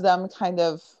one of them kind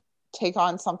of take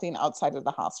on something outside of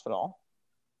the hospital,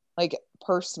 like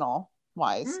personal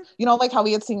wise. You know, like how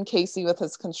we had seen Casey with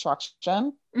his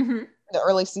construction in the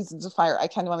early seasons of Fire. I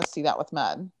kind of want to see that with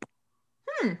Med.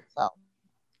 So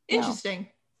interesting.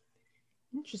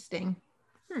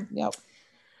 Yep.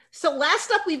 So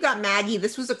last up, we've got Maggie.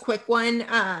 This was a quick one.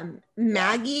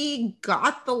 Maggie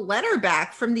got the letter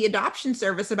back from the adoption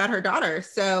service about her daughter.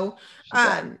 So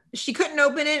she couldn't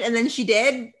open it, and then she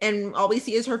did, and all we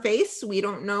see is her face. We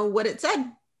don't know what it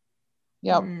said.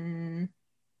 Yep.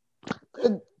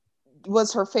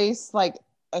 Was her face like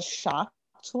a shocked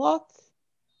look?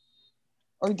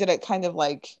 Or did it kind of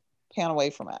like pan away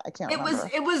from it? I can't remember.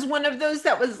 It was one of those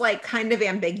that was like kind of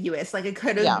ambiguous. Like it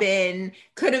could have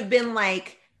been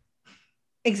like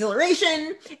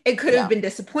exhilaration, it could have been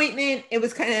disappointment. It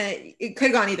could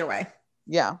have gone either way.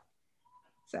 Yeah.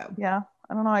 So yeah,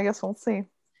 I don't know. I guess we'll see.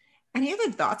 Any other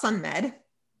thoughts on Med?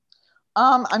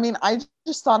 I mean, I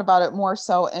just thought about it more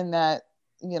so in that,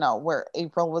 you know, where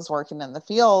April was working in the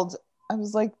field, I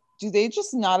was like, do they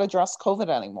just not address COVID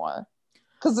anymore?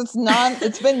 Because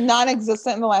it's been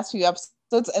non-existent in the last few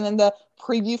episodes, and then the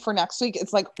preview for next week,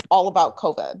 it's like all about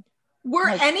COVID. Were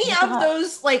any of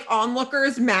those like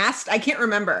onlookers masked? I can't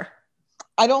remember.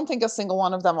 I don't think a single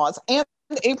one of them was. And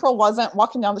April wasn't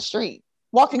walking down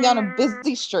a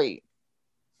busy street.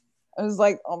 I was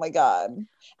like, oh my God.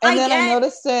 And I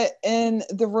noticed it in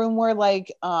the room where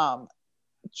like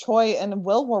Choi and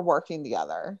Will were working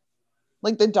together.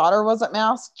 Like the daughter wasn't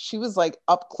masked. She was like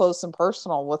up close and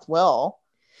personal with Will.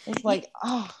 It's like,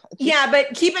 yeah,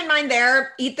 but keep in mind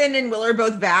there, Ethan and Will are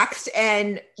both vaxxed,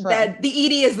 and the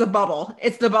ED is the bubble.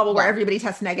 It's the bubble where everybody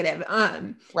tests negative.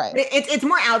 Right. It's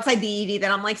more outside the ED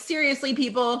that I'm like, seriously,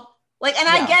 people. Like, and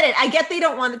I get it. I get they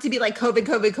don't want it to be like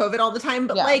COVID all the time,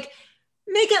 but like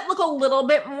make it look a little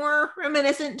bit more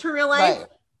reminiscent to real life. Right.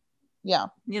 Yeah.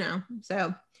 You know,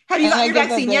 so have you got your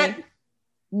vaccine yet?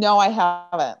 No, I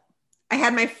haven't. I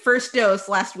had my first dose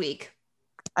last week.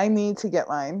 I need to get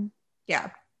mine. Yeah.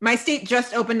 My state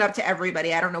just opened up to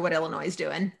everybody. I don't know what Illinois is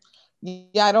doing.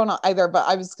 Yeah, I don't know either, but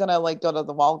I was going to like go to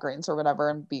the Walgreens or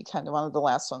whatever and be kind of one of the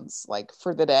last ones like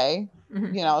for the day,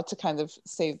 you know, to kind of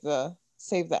save the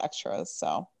extras.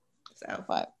 So,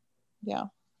 but yeah.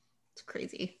 It's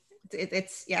crazy.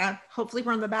 It's hopefully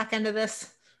we're on the back end of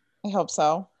this. I hope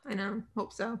so. I know.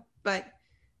 Hope so. But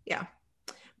yeah.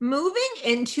 Moving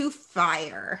into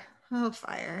Fire. Oh,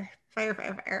 fire. Fire,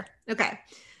 fire, fire. Okay.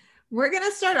 We're going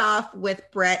to start off with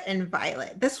Brett and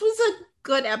Violet. This was a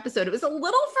good episode. It was a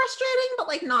little frustrating, but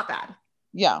like not bad.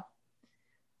 Yeah.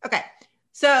 Okay.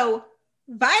 So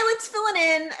Violet's filling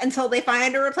in until they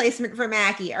find a replacement for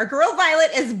Mackie. Our girl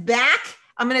Violet is back.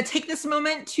 I'm going to take this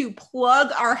moment to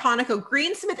plug our Hanako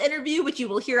Greensmith interview, which you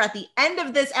will hear at the end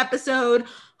of this episode.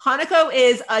 Hanako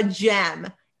is a gem.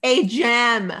 A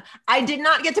gem. I did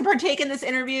not get to partake in this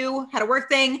interview, had a work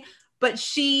thing, but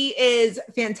she is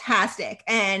fantastic.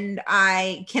 And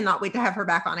I cannot wait to have her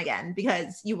back on again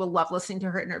because you will love listening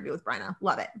to her interview with Bryna.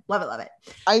 Love it. Love it. Love it.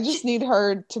 I just need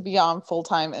her to be on full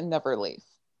time and never leave.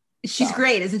 She's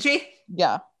great, isn't she?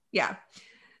 Yeah. Yeah.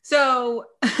 So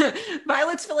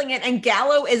Violet's filling in and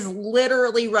Gallo is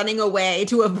literally running away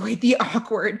to avoid the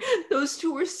awkward. Those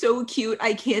two are so cute.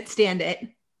 I can't stand it.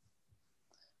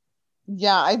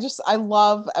 Yeah, I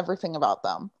love everything about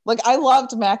them. Like, I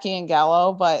loved Mackie and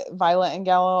Gallo, but Violet and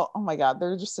Gallo, oh my God,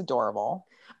 they're just adorable.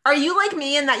 Are you like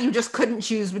me in that you just couldn't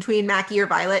choose between Mackie or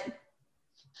Violet?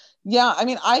 Yeah, I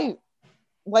mean, I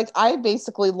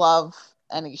basically love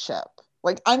any ship.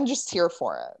 Like, I'm just here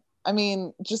for it. I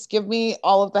mean, just give me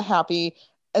all of the happy,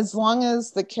 as long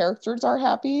as the characters are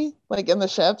happy, like in the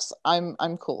ships, I'm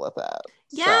cool with it.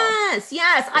 Yes, so,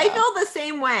 yes. yeah. I feel the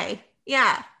same way.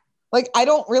 Yeah. Like, I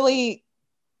don't really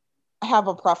have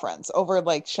a preference over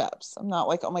like ships. I'm not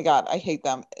like, oh my God, I hate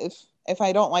them. If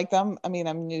I don't like them, I mean,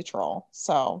 I'm neutral.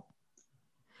 So.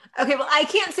 Okay, well, I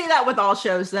can't say that with all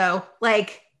shows though.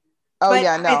 Like. Oh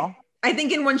yeah, no. I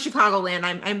think in One Chicagoland,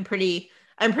 I'm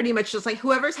pretty much just like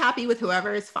whoever's happy with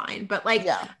whoever is fine. But like,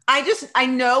 yeah. I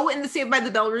know in the Saved by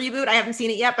the Bell reboot, I haven't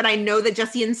seen it yet, but I know that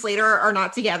Jesse and Slater are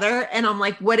not together. And I'm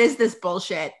like, what is this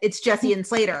bullshit? It's Jesse and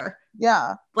Slater.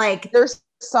 Yeah. Like, there's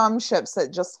some ships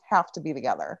that just have to be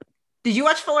together. Did you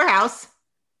watch Fuller House?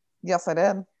 Yes, I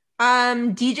did.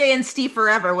 DJ and Steve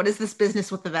Forever. What is this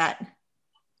business with the vet?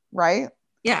 Right?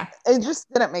 Yeah. It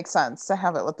just didn't make sense to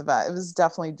have it with the vet. It was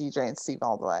definitely DJ and Steve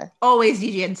all the way. Always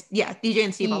DJ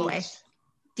and Steve all the way.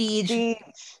 Steege,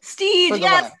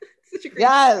 yes. Such a great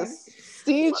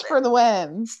Steege for the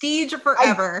win. Steege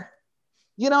forever.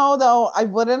 Though, I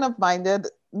wouldn't have minded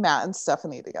Matt and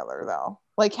Stephanie together, though.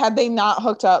 Like, had they not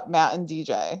hooked up Matt and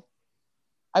DJ,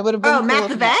 I would have been cool Matt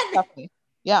with the vet? Stephanie.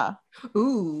 Yeah.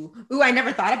 Ooh, I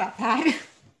never thought about that.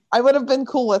 I would have been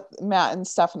cool with Matt and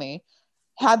Stephanie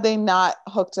had they not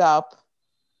hooked up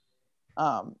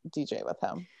DJ with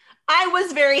him. I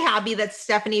was very happy that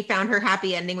Stephanie found her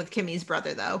happy ending with Kimmy's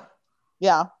brother, though.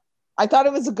 Yeah. I thought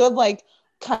it was a good, like,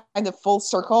 kind of full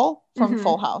circle from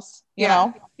Full House, you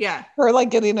know? Yeah. Her, like,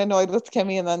 getting annoyed with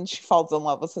Kimmy, and then she falls in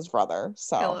love with his brother.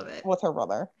 So, I love it. With her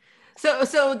brother. So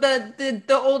the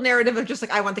old narrative of just,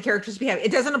 like, I want the characters to be happy,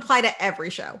 it doesn't apply to every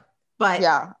show. But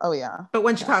yeah. Oh, yeah. But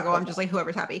One Chicago, I'm just like,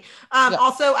 whoever's happy.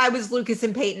 Also, I was Lucas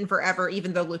and Peyton forever,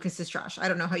 even though Lucas is trash. I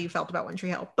don't know how you felt about One Tree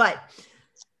Hill, but...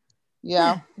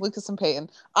 Yeah, Lucas and Peyton.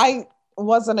 I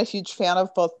wasn't a huge fan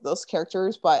of both those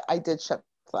characters, but I did ship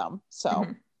them. So,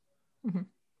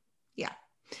 yeah.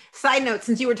 Side note: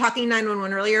 since you were talking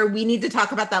 911 earlier, we need to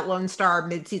talk about that Lone Star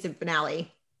mid-season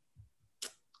finale.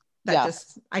 I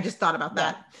just thought about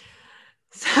that.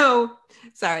 So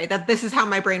sorry that this is how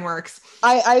my brain works.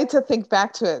 I had to think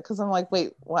back to it because I'm like,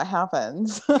 wait, what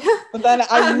happened? But then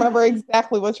I remember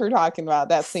exactly what you're talking about,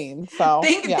 that scene. So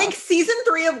think season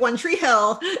 3 of One Tree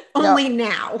Hill only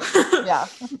now.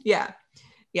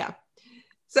 Yeah.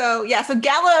 So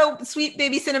Gallo, sweet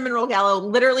baby cinnamon roll Gallo,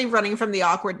 literally running from the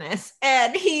awkwardness.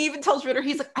 And he even tells Ritter,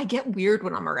 he's like, I get weird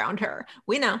when I'm around her.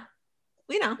 We know.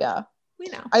 Yeah. We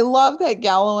know. I love that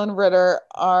Gallo and Ritter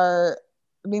are,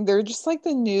 I mean, they're just like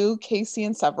the new Casey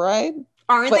and Severide.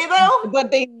 Aren't they though?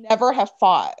 But they never have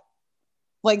fought.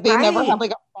 Like they never have like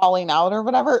a falling out or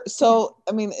whatever. So,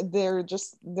 I mean, they're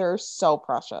so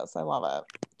precious. I love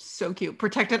it. So cute.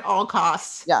 Protect at all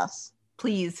costs. Yes.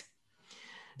 Please.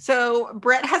 So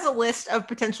Brett has a list of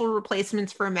potential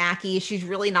replacements for Mackie. She's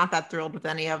really not that thrilled with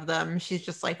any of them. She's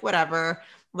just like, whatever.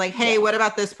 Like, hey, what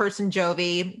about this person,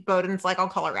 Jovi? Bowden's like, I'll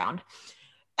call around.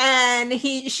 And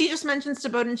she just mentions to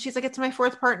Bowden, she's like, it's my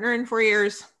 4th partner in 4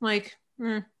 years. Like,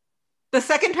 The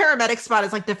second paramedic spot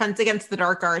is like Defense Against the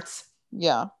Dark Arts.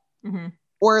 Yeah.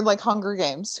 Or like Hunger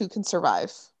Games, Who Can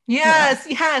Survive? Yes.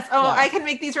 Oh, I can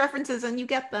make these references and you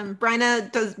get them.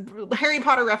 Bryna does. Harry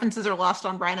Potter references are lost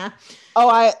on Bryna. Oh,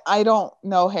 I don't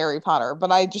know Harry Potter,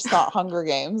 but I just thought Hunger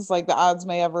Games, like the odds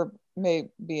may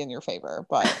be in your favor,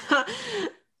 but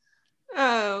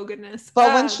oh goodness.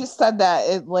 But when she said that,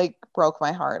 it like broke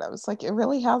my heart. I was like, it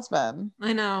really has been.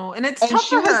 I know. And it's tough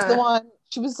for her.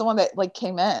 She was the one that like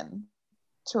came in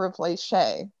to replace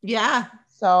Shay. Yeah.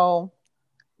 So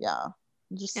yeah.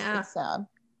 Just Yeah. it's sad.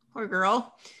 Poor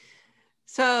girl.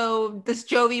 So this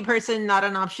Jovi person, not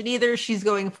an option either. She's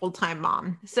going full-time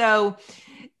mom. So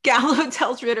Gallo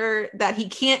tells Ritter that he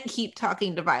can't keep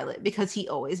talking to Violet because he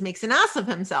always makes an ass of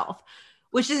himself,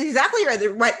 which is exactly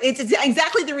right. It's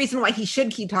exactly the reason why he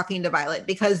should keep talking to Violet,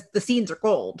 because the scenes are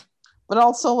gold. But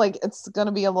also, like, it's going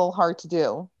to be a little hard to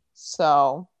do.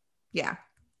 So, Yeah,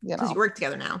 you because know. you work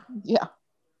together now. Yeah.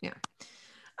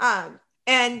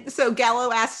 And so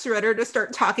Gallo asks Ritter to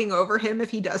start talking over him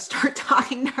if he does start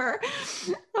talking to her.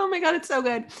 Oh my God, it's so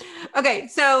good. Okay,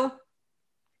 so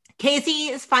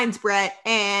Casey finds Brett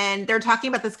and they're talking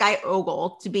about this guy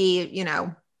Ogle to be, you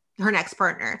know, her next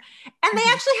partner. And they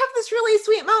actually have this really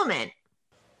sweet moment.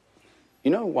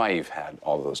 You know why you've had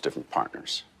all those different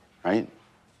partners, right?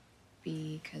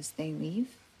 Because they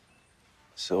leave?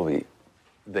 Sylvie,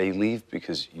 they leave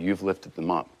because you've lifted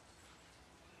them up.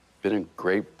 Been a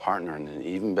great partner and an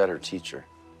even better teacher.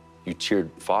 You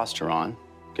cheered Foster on,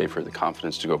 gave her the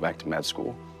confidence to go back to med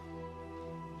school.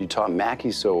 You taught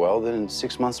Mackie so well that in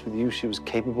 6 months with you, she was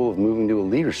capable of moving to a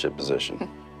leadership position.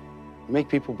 You make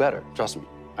people better, trust me,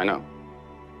 I know.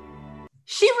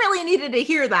 She really needed to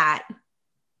hear that.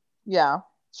 Yeah,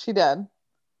 she did.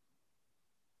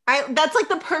 That's like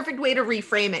the perfect way to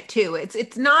reframe it too.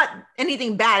 It's not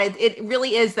anything bad. It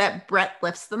really is that Brett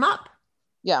lifts them up.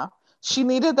 Yeah. She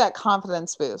needed that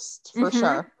confidence boost for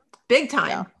sure. Big time.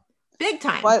 Yeah. Big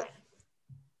time. But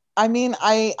I mean,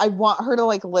 I want her to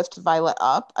like lift Violet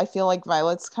up. I feel like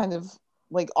Violet's kind of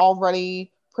like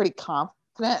already pretty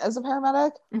confident as a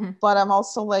paramedic, but I'm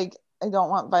also like, I don't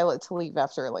want Violet to leave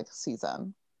after like a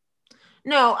season.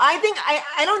 No, I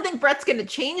don't think Brett's going to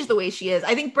change the way she is.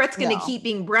 I think Brett's going to keep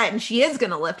being Brett, and she is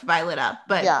going to lift Violet up.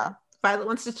 But Violet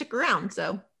wants to stick around,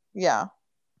 so yeah.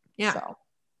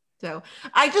 So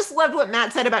I just loved what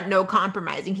Matt said about no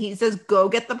compromising. He says, "Go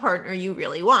get the partner you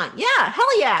really want." Yeah,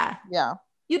 hell yeah. Yeah,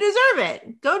 you deserve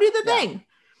it. Go do the thing.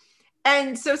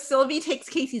 And so Sylvie takes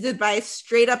Casey's advice,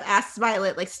 straight up asks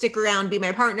Violet, like, stick around, be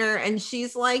my partner. And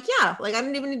she's like, yeah, like, I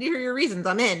don't even need to hear your reasons.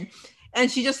 I'm in.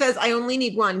 And she just says, I only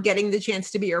need one, getting the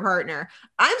chance to be your partner.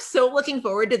 I'm so looking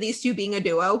forward to these two being a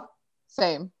duo.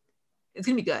 Same. It's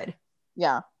going to be good.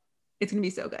 Yeah. It's going to be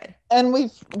so good. And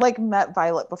we've like met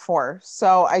Violet before.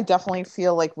 So I definitely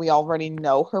feel like we already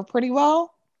know her pretty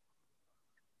well.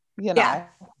 You know? Yeah.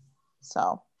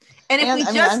 So. And if we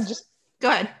go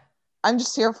ahead. I'm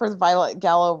just here for the Violet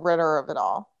Gallo Ritter of it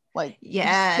all. Like,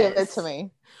 yes. Give it to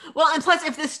me. Well, and plus,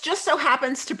 if this just so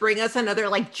happens to bring us another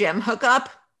like gem hookup,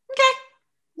 okay.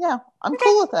 Yeah, I'm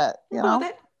cool with it. You know,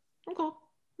 I'm cool.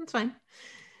 That's fine.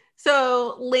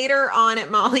 So later on at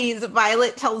Molly's,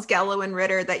 Violet tells Gallo and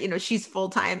Ritter that, you know, she's full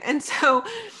time. And so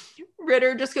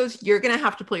Ritter just goes, you're going to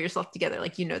have to pull yourself together.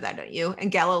 Like, you know that, don't you?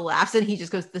 And Gallo laughs and he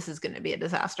just goes, this is going to be a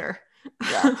disaster.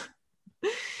 Yeah.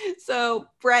 So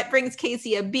Brett brings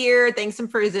Casey a beer, thanks him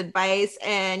for his advice.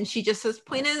 And she just says,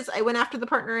 point is, I went after the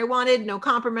partner I wanted. No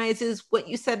compromises. What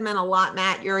you said meant a lot,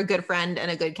 Matt. You're a good friend and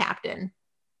a good captain.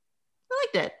 I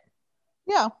liked it.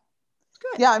 Yeah.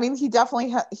 Good. Yeah. I mean, he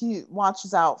definitely, he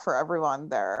watches out for everyone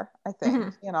there, I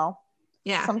think, you know?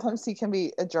 Yeah. Sometimes he can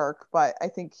be a jerk, but I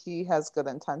think he has good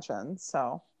intentions.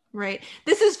 So. Right.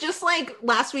 This is just like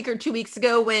last week or 2 weeks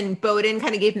ago when Bowden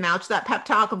kind of gave Mouch that pep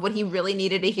talk of what he really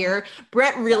needed to hear.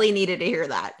 Brett really needed to hear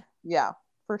that. Yeah,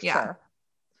 for sure.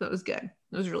 So it was good.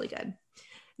 It was really good.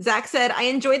 Zach said, I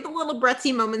enjoyed the little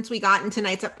Brettsy moments we got in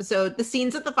tonight's episode. The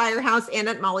scenes at the firehouse and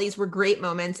at Molly's were great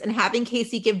moments, and having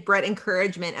Casey give Brett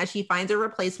encouragement as she finds a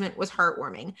replacement was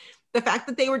heartwarming. The fact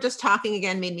that they were just talking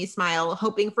again made me smile,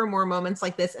 hoping for more moments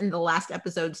like this in the last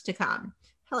episodes to come.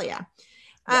 Hell yeah.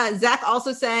 Zach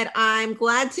also said, I'm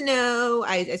glad to know,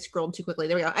 I scrolled too quickly.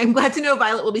 There we go. I'm glad to know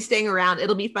Violet will be staying around.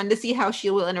 It'll be fun to see how she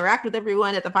will interact with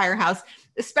everyone at the firehouse,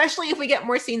 especially if we get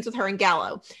more scenes with her and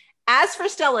Gallo. As for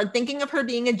Stella, thinking of her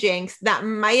being a jinx, that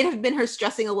might have been her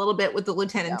stressing a little bit with the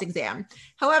lieutenant's exam.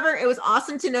 However, it was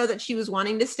awesome to know that she was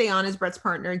wanting to stay on as Brett's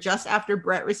partner just after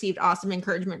Brett received awesome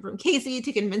encouragement from Casey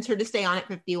to convince her to stay on at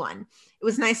 51. It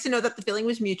was nice to know that the feeling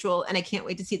was mutual, and I can't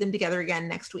wait to see them together again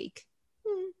next week.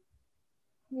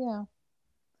 Yeah.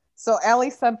 So Allie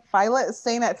said Violet is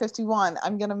staying at 51.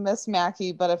 I'm gonna miss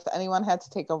Mackie, but if anyone had to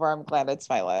take over, I'm glad it's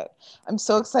Violet. I'm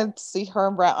so excited to see her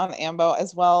and Brett on Ambo,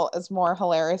 as well as more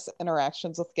hilarious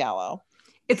interactions with Gallo.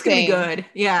 It's gonna be good.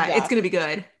 Yeah, it's gonna be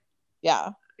good.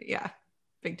 Yeah. Yeah.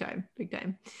 Big time. Big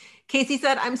time. Casey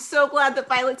said, I'm so glad that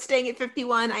Violet's staying at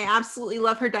 51. I absolutely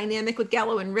love her dynamic with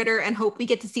Gallo and Ritter and hope we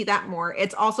get to see that more.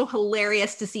 It's also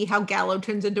hilarious to see how Gallo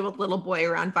turns into a little boy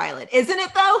around Violet. Isn't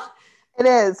it though? It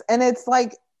is. And it's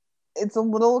like, it's a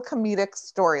little comedic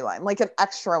storyline, like an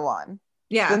extra one.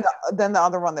 Yeah. Than the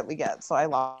other one that we get. So I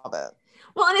love it.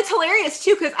 Well, and it's hilarious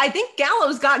too, because I think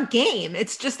Gallo's got game.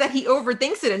 It's just that he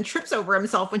overthinks it and trips over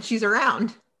himself when she's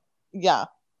around. Yeah,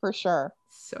 for sure.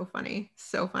 So funny.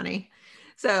 So funny.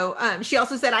 So she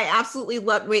also said, I absolutely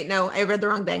love, wait, no, I read the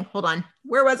wrong thing. Hold on.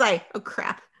 Where was I? Oh,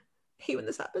 crap. I hate when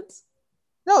this happens.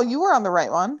 No, you were on the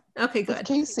right one. Okay, good. With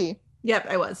Casey. Yep,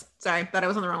 I was. Sorry, thought I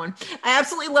was on the wrong one. I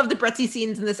absolutely love the Brettsy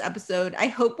scenes in this episode. I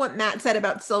hope what Matt said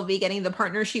about Sylvie getting the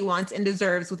partner she wants and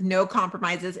deserves with no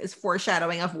compromises is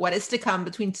foreshadowing of what is to come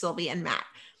between Sylvie and Matt.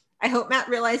 I hope Matt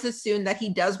realizes soon that he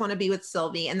does want to be with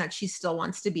Sylvie and that she still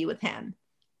wants to be with him.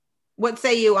 What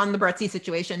say you on the Brettsy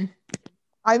situation?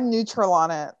 I'm neutral on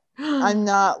it. I'm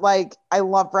not like, I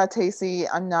love Brett Tacey.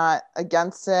 I'm not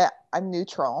against it. I'm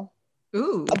neutral.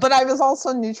 Ooh. But I was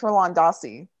also neutral on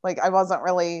Dossie. Like, I wasn't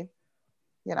really,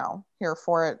 here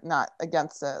for it, not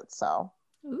against it. So,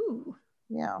 ooh,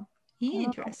 yeah.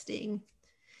 Interesting.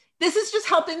 This is just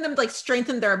helping them like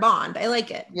strengthen their bond. I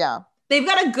like it. Yeah. They've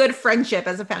got a good friendship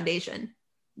as a foundation.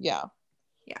 Yeah.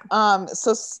 Yeah.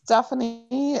 So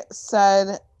Stephanie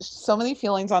said so many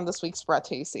feelings on this week's Brett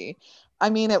Tacey. I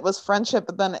mean, it was friendship,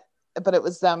 but it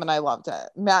was them, and I loved it.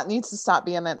 Matt needs to stop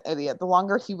being an idiot. The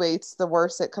longer he waits, the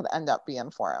worse it could end up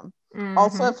being for him. Mm-hmm.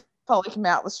 Also, it felt like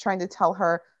Matt was telling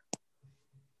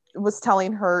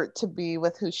her to be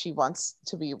with who she wants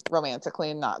to be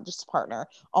romantically and not just a partner,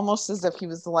 almost as if he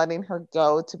was letting her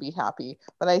go to be happy.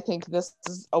 But I think this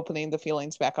is opening the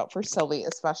feelings back up for Sylvie,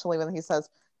 especially when he says,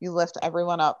 you lift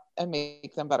everyone up and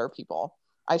make them better people.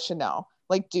 I should know.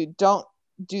 Like, dude, don't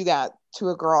do that to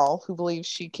a girl who believes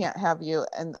she can't have you,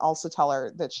 and also tell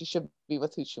her that she should be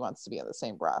with who she wants to be in the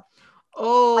same breath.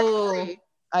 Oh,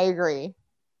 I agree.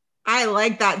 I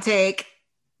like that take.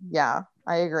 Yeah,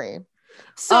 I agree.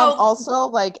 So also,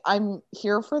 like, I'm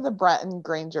here for the Brett and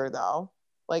Granger though.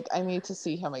 Like, I need to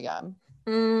see him again.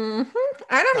 I don't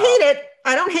hate it.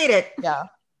 I don't hate it. Yeah,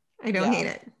 I don't hate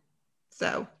it.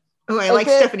 So, I If like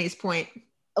Stephanie's point.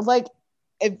 Like,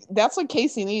 if that's what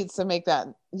Casey needs to make that,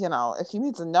 if he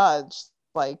needs a nudge,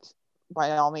 like,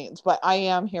 by all means. But I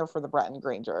am here for the Brett and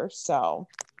Granger, so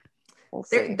we'll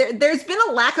see. There's been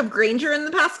a lack of Granger in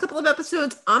the past couple of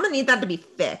episodes. I'm gonna need that to be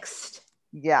fixed.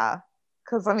 Yeah,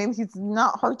 because I mean, he's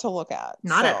not hard to look at.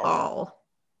 Not at all.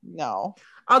 No.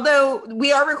 Although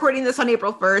we are recording this on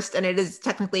April 1st, and it is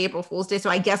technically April Fool's Day, so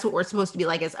I guess what we're supposed to be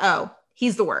like is, oh,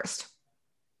 he's the worst.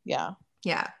 Yeah.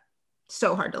 Yeah.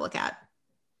 So hard to look at.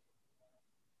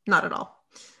 Not at all.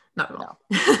 Not at all.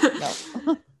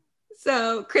 No.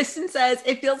 So Kristen says,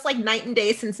 it feels like night and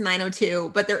day since 902,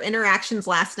 but their interactions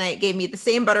last night gave me the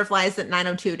same butterflies that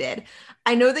 902 did.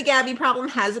 I know the Gabby problem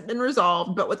hasn't been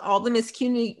resolved, but with all the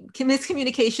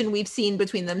miscommunication we've seen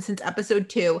between them since episode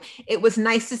 2, it was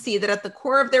nice to see that at the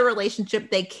core of their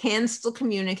relationship, they can still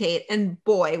communicate. And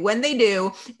boy, when they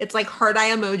do, it's like heart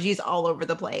eye emojis all over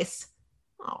the place.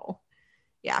 Oh,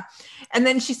 yeah. And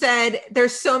then she said,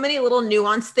 there's so many little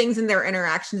nuanced things in their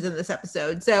interactions in this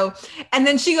episode. So, and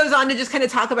then she goes on to just kind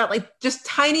of talk about like just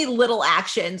tiny little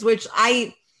actions, which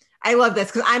I love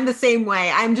this because I'm the same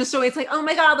way. I'm just always like, oh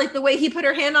my God, like the way he put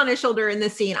her hand on his shoulder in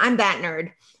this scene. I'm that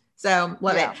nerd. So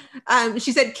love it.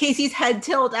 She said Casey's head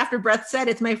tilt after Brett said,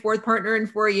 it's my 4th partner in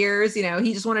 4 years. He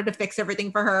just wanted to fix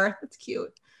everything for her. That's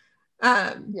cute.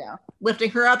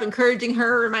 Lifting her up, encouraging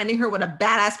her, reminding her what a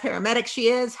badass paramedic she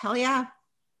is. Hell yeah.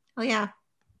 Oh yeah.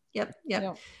 Yep.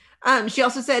 She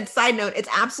also said, side note, it's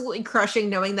absolutely crushing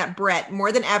knowing that Brett,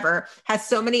 more than ever, has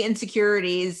so many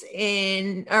insecurities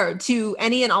to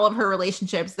any and all of her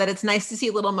relationships that it's nice to see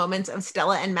little moments of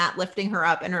Stella and Matt lifting her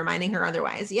up and reminding her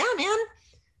otherwise. Yeah, man.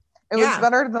 It was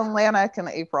better than Lanik and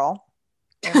April.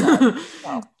 True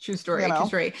story. True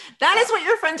story. That is what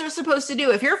your friends are supposed to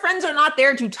do. If your friends are not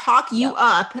there to talk you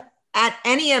up at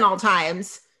any and all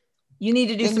times, you need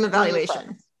to do some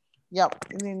evaluation. Yep.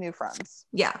 You need new friends.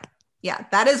 Yeah.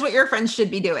 That is what your friends should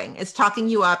be doing, is talking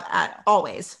you up at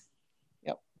always.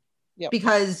 Yep.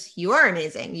 Because you are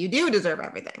amazing. You do deserve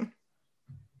everything.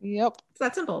 Yep. It's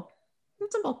that simple.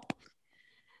 It's simple.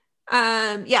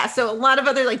 So a lot of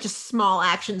other like just small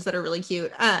actions that are really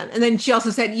cute. And then she also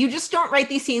said, you just don't write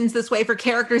these scenes this way for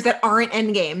characters that aren't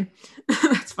endgame.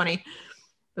 That's funny.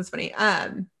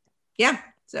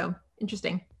 So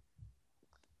interesting.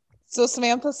 So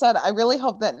Samantha said, I really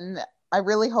hope that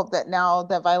now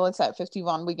that Violet's at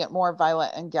 51, we get more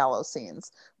Violet and Gallo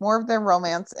scenes, more of their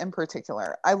romance in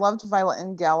particular. I loved Violet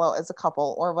and Gallo as a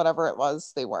couple, or whatever it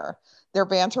was they were. Their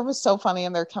banter was so funny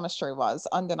and their chemistry was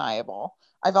undeniable.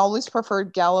 I've always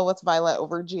preferred Gallo with Violet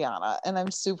over Gianna, and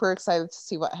I'm super excited to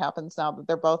see what happens now that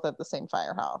they're both at the same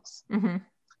firehouse. Mm-hmm. And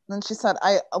then she said,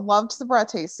 I loved the Brett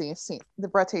Tacey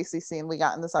scene we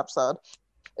got in this episode.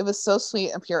 It was so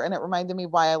sweet and pure, and it reminded me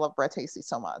why I love Brett Tacey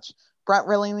so much. Brett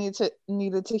really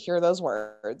needed to hear those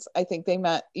words. I think they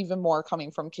meant even more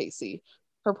coming from Casey.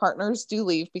 Her partners do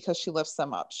leave because she lifts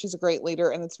them up. She's a great leader,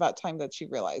 and it's about time that she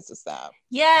realizes that.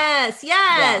 Yes.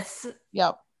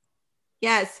 Yep.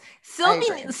 Yes. Sylvie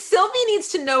needs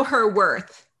to know her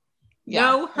worth.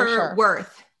 Know her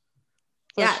worth.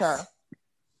 For sure.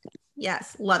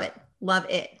 Yes. Love it. Love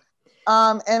it.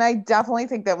 And I definitely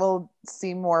think that we'll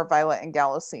see more Violet and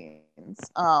Gallo scenes.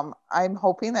 I'm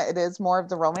hoping that it is more of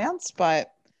the romance,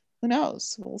 but who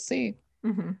knows? We'll see.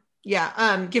 Mm-hmm.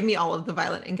 Yeah. Give me all of the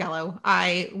Violet and Gallo.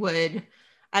 I would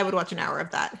watch an hour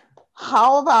of that.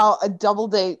 How about a double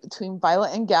date between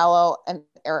Violet and Gallo and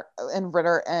Eric and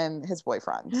Ritter and his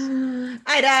boyfriend?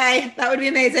 I die. That would be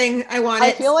amazing. I want it.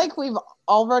 I feel like we've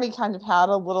already kind of had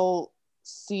a little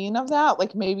scene of that.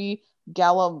 Like maybe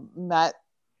Gallo met,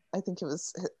 I think it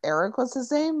was Eric was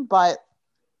his name, but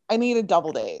I need a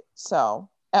double date. So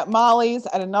at Molly's,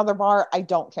 at another bar, I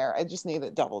don't care. I just need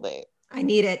a double date. I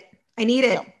need it.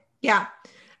 Yeah.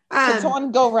 Can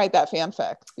someone go write that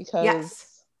fanfic? Because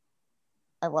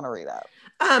I want to read it.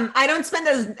 I don't spend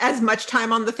as much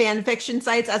time on the fan fiction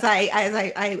sites as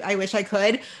I wish I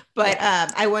could, but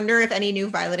I wonder if any new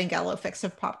Violet and Gallo fics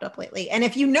have popped up lately. And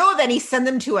if you know of any, send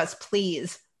them to us,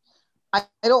 please. I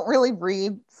don't really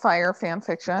read Fire fan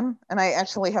fiction, and I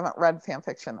actually haven't read fan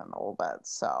fiction in a little bit.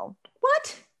 So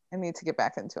what? I need to get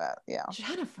back into it. Yeah,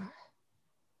 Jennifer.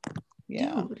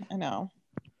 Yeah, dude. I know.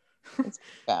 It's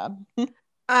bad.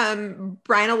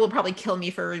 Bryna will probably kill me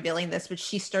for revealing this, but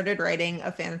she started writing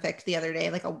a fanfic the other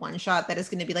day, like a one shot that is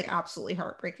going to be like absolutely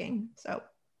heartbreaking. So,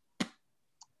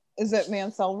 is it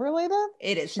Mansell related?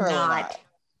 It is not.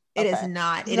 It is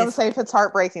not. I was gonna say if it's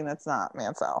heartbreaking, it's not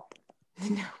Mansell.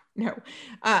 No.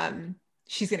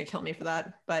 She's gonna kill me for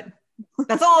that, but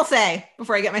that's all I'll say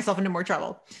before I get myself into more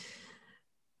trouble.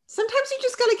 Sometimes you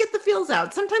just gotta get the feels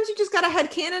out. Sometimes you just gotta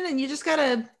headcanon and you just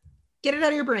gotta get it out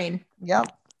of your brain.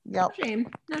 Yep. No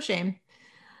shame.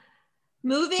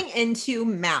 Moving into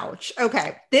Mouch.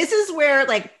 Okay, this is where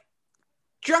like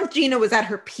Drunk Gina was at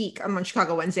her peak on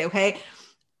Chicago Wednesday. Okay,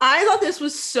 I thought this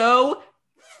was so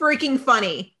freaking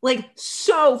funny, like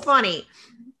so funny.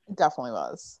 It definitely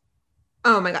was.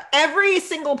 Oh my God. Every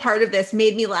single part of this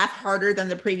made me laugh harder than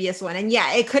the previous one. And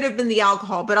yeah, it could have been the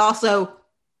alcohol, but also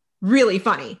really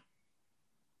funny.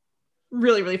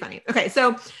 Really, really funny. Okay,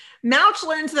 so Mouch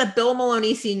learns that Bill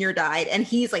Maloney Sr. died and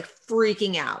he's like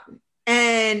freaking out.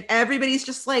 And everybody's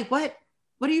just like, what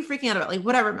are you freaking out about? Like,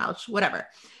 whatever, Mouch, whatever.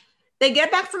 They get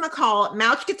back from a call.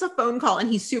 Mouch gets a phone call and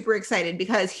he's super excited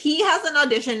because he has an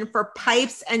audition for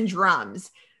pipes and drums.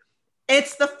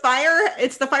 It's the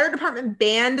fire department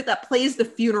band that plays the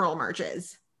funeral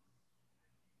marches.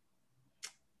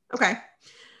 Okay.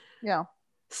 Yeah.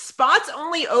 Spots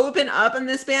only open up in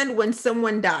this band when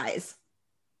someone dies.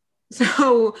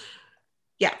 So,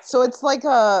 yeah. So it's like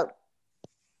a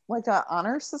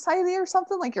honor society or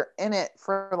something. Like you're in it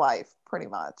for life, pretty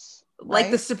much. Right?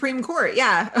 Like the Supreme Court.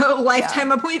 Yeah.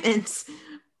 Lifetime appointments.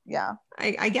 Yeah.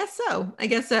 I guess so.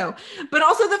 But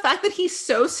also the fact that he's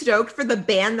so stoked for the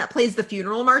band that plays the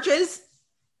funeral marches.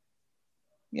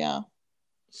 Yeah.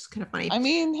 It's kind of funny. I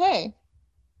mean, hey.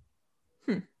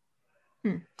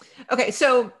 Okay,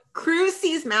 so Cruz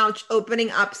sees Mouch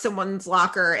opening up someone's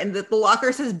locker and the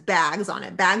locker says bags on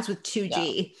it, bags with 2G.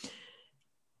 Yeah.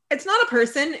 It's not a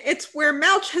person. It's where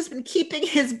Mouch has been keeping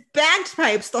his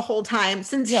bagpipes the whole time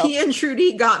since he and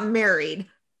Trudy got married.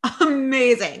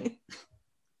 Amazing.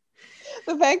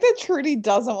 The fact that Trudy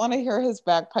doesn't want to hear his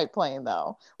bagpipe playing,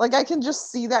 though, like I can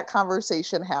just see that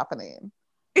conversation happening.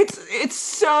 It's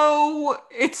so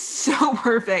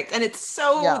perfect, and it's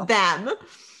so them.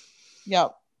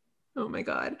 Yep. Oh my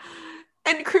God.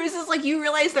 And Cruz is like, you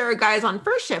realize there are guys on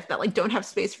first shift that like don't have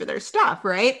space for their stuff,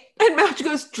 right? And Mouch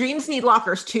goes, dreams need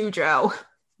lockers too, Joe.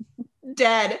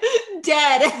 Dead.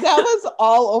 That was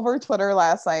all over Twitter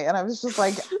last night, and I was just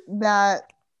like, that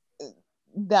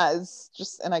is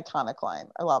just an iconic line.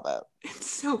 I love it. It's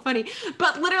so funny.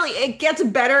 But literally it gets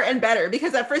better and better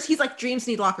because at first he's like, dreams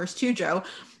need lockers too, Joe.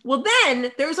 Well,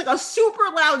 then there's like a super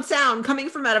loud sound coming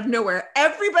from out of nowhere.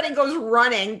 Everybody goes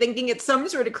running thinking it's some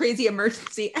sort of crazy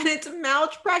emergency. And it's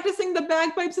Mouch practicing the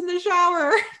bagpipes in the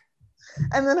shower.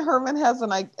 And then Herman has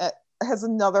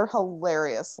another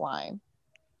hilarious line.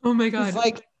 Oh my God. He's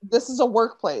like, this is a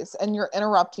workplace and you're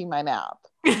interrupting my nap.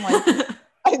 I'm like,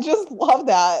 I just love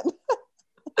that.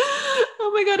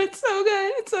 Oh my God, it's so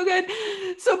good.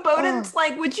 So Bowden's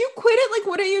like, would you quit it? Like,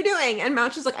 what are you doing? And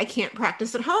Mouch is like, I can't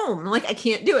practice at home. Like, I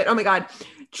can't do it. Oh my God.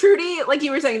 Trudy, like you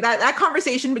were saying, that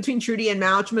conversation between Trudy and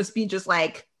Mouch must be just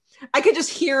like I could just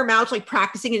hear Mouch like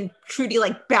practicing and Trudy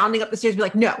like bounding up the stairs, be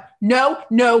like, no,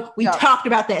 we talked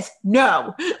about this.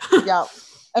 No. Yeah.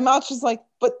 And Mouch is like,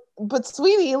 but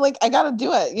sweetie, like I gotta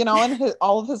do it, you know, and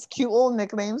all of his cute little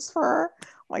nicknames for her.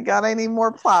 Oh my God, I need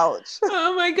more Plouch.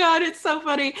 Oh my God, it's so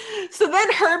funny. So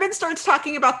then Herman starts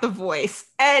talking about The Voice,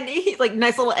 and he like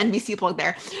nice little NBC plug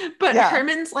there. But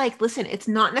Herman's like, listen, it's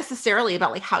not necessarily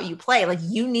about like how you play. Like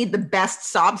you need the best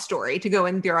sob story to go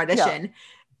in your audition. Yeah.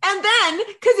 And then,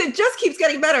 because it just keeps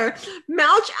getting better,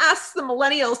 Mouch asks the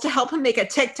millennials to help him make a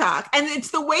TikTok. And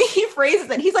it's the way he phrases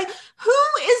it. He's like,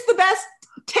 who is the best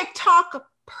TikTok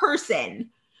person?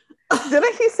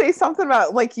 Didn't he say something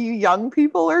about like you young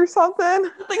people or something?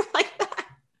 Something like that.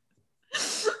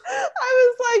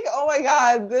 I was like, oh my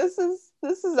God, this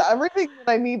is everything that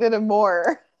I needed and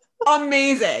more.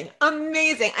 Amazing.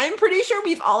 I'm pretty sure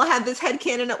we've all had this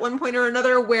headcanon at one point or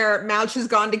another where Mouch has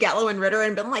gone to Gallo and Ritter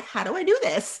and been like, how do I do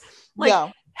this? Like,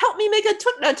 help me make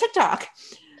a TikTok.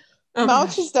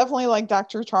 Mouch is definitely like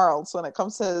Dr. Charles when it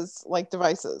comes to his like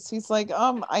devices. He's like,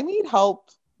 I need help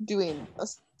doing a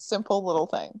simple little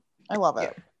thing. I love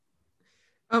it. Yeah.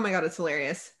 Oh my God, it's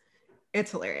hilarious.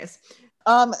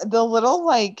 The little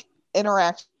like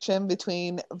interaction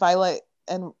between Violet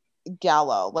and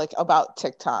Gallo, like about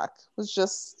TikTok, was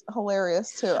just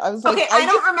hilarious too. I was like, okay, I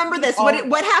don't remember this.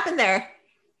 What happened there?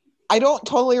 I don't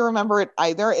totally remember it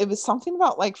either. It was something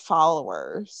about like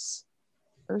followers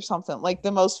or something, like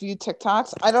the most viewed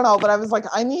TikToks. I don't know, but I was like,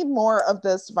 I need more of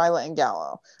this Violet and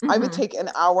Gallo. I would take an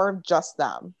hour of just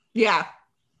them. Yeah.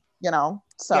 You know,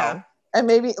 so and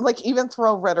maybe like even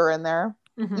throw Ritter in there,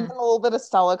 even a little bit of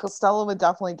Stella, because Stella would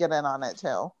definitely get in on it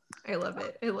too. I love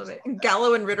it.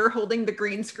 Gallo and Ritter holding the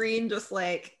green screen, just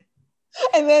like.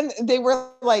 And then they were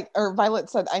like, or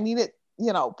Violet said, I need it,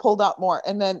 you know, pulled up more.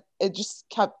 And then it just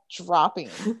kept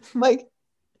dropping. Like,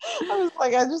 I was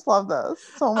like, I just love this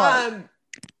so much.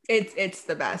 It's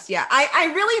the best. Yeah.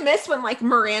 I really miss when like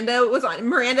Miranda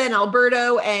and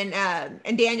Alberto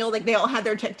and Daniel, like they all had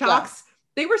their TikToks. Yeah.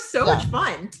 They were so much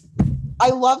fun. I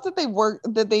love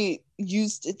that they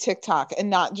used TikTok and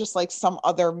not just like some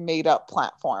other made up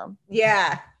platform.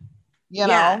 Yeah. You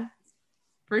know?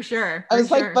 For sure. I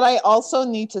was like, but I also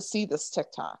need to see this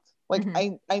TikTok. Like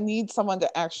I need someone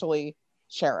to actually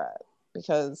share it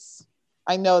because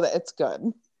I know that it's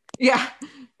good. Yeah,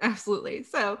 absolutely.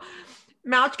 So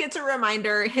Mouch gets a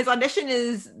reminder. His audition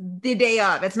is the day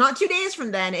of. It's not 2 days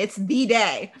from then. It's the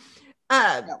day.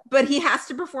 But he has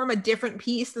to perform a different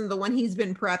piece than the one he's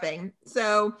been prepping.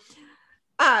 So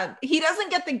he doesn't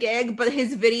get the gig, but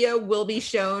his video will be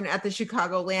shown at the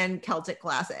Chicagoland Celtic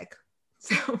Classic.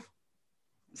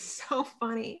 So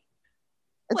funny.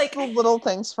 It's like the little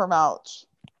things for Mouch.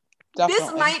 Definitely.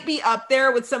 This might be up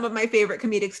there with some of my favorite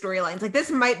comedic storylines. Like this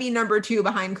might be number 2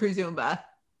 behind Cruzumba.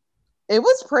 It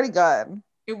was pretty good.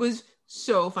 It was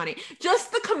so funny.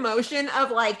 Just the commotion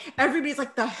of like, everybody's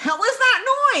like, the hell is that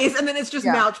noise? And then it's just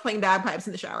Mouch playing bagpipes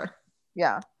in the shower.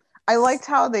 Yeah. I liked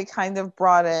how they kind of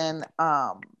brought in,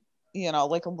 you know,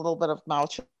 like a little bit of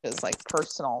Mouch's like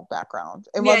personal background.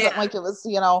 It wasn't like it was,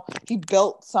 you know, he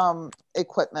built some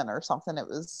equipment or something. It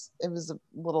was a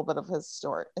little bit of his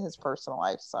story, his personal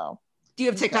life. So do you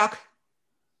have TikTok?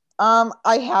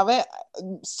 I have it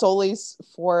solely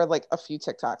for like a few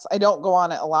TikToks. I don't go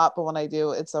on it a lot, but when I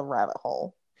do, it's a rabbit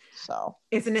hole. So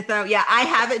isn't it though? Yeah, I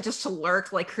have it just to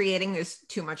lurk. Like creating is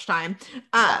too much time.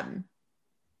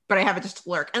 But I have it just to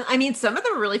lurk. And I mean, some of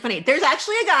them are really funny. There's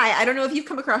actually a guy, I don't know if you've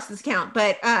come across this account,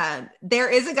 but there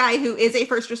is a guy who is a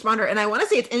first responder, and I want to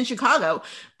say it's in Chicago,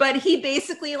 but he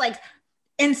basically like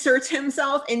inserts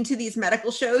himself into these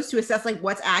medical shows to assess like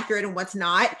what's accurate and what's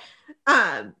not.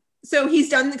 So he's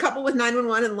done a couple with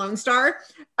 911 and Lone Star.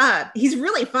 He's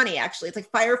really funny, actually. It's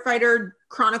like Firefighter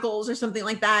Chronicles or something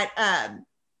like that.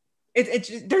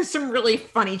 There's some really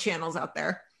funny channels out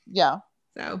there. Yeah.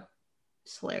 So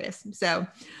it's hilarious. So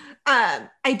I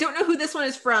don't know who this one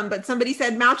is from, but somebody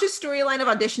said Mouch's storyline of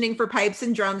auditioning for pipes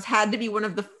and drums had to be one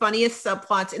of the funniest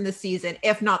subplots in the season,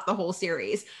 if not the whole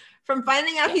series. From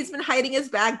finding out he's been hiding his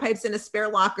bagpipes in a spare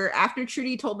locker after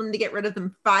Trudy told him to get rid of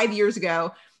them 5 years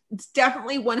ago, it's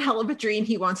definitely one hell of a dream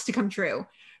he wants to come true.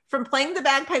 From playing the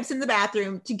bagpipes in the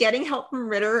bathroom to getting help from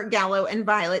Ritter, Gallo, and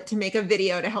Violet to make a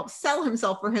video to help sell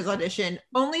himself for his audition,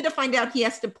 only to find out he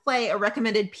has to play a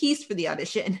recommended piece for the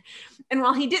audition. And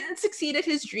while he didn't succeed at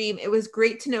his dream, it was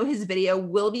great to know his video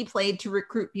will be played to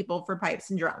recruit people for pipes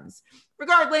and drums.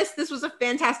 Regardless, this was a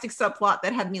fantastic subplot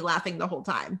that had me laughing the whole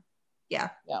time. Yeah.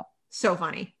 So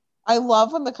funny. I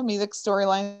love when the comedic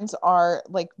storylines are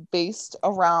like based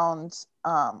around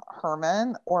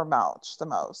Herman or Mouch the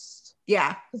most.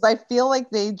 Yeah. Because I feel like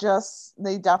they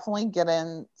definitely get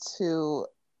into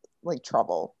like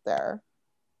trouble there.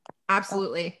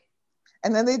 Absolutely.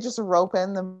 And then they just rope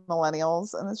in the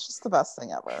millennials, and it's just the best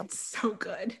thing ever. It's so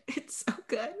good. It's so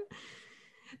good.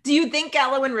 Do you think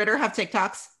Gallo and Ritter have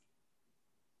TikToks?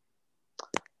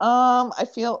 I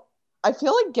feel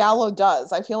like Gallo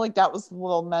does. I feel like that was the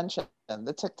little mention,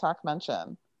 the TikTok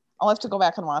mention. I'll have to go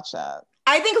back and watch that.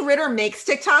 I think Ritter makes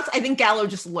TikToks. I think Gallo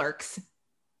just lurks.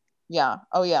 Yeah.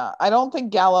 Oh yeah. I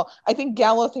think Gallo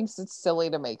thinks it's silly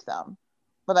to make them,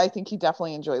 but I think he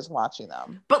definitely enjoys watching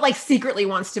them. But like secretly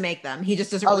wants to make them. He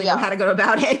just doesn't really know how to go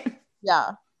about it.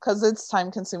 Yeah. Because it's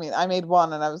time consuming. I made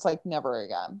one and I was like, never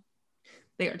again.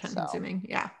 They are time consuming.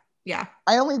 Yeah. Yeah.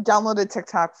 I only downloaded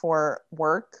TikTok for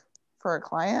work for a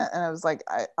client, and I was like,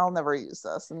 I'll never use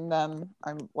this. And then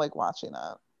I'm like watching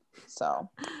it. So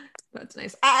that's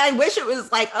nice. I wish it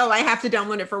was like, oh, I have to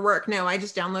download it for work. No, I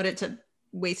just download it to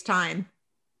waste time.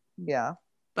 Yeah.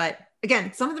 But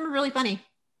again, some of them are really funny.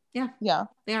 Yeah. Yeah.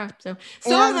 They are. So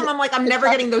some of them I'm like, I'm never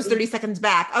getting those 30 seconds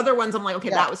back. Other ones I'm like, okay,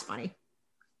 that was funny.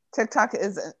 TikTok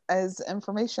is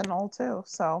informational too.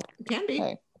 So it can be.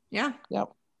 Hey. Yeah. Yep.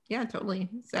 Yeah, totally.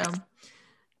 So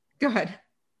go ahead.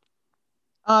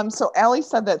 So Allie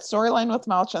said that storyline with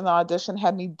Mouch in the audition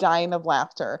had me dying of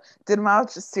laughter. Did Mouch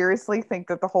seriously think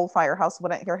that the whole firehouse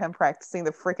wouldn't hear him practicing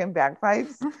the freaking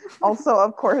bagpipes? Also,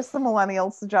 of course, the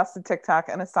millennials suggested TikTok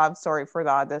and a sob story for the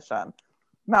audition.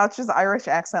 Mouch's Irish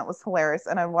accent was hilarious,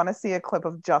 and I want to see a clip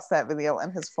of just that video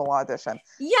and his full audition.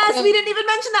 Yes, we didn't even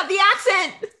mention that, the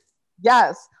accent.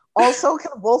 Yes. Also,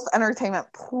 can Wolf Entertainment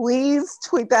please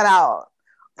tweet that out?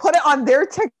 Put it on their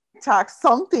TikTok,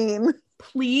 something.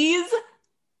 Please.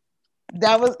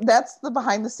 That's the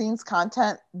behind the scenes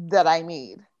content that I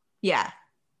need. Yeah.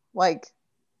 Like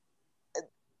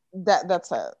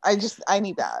that's it. I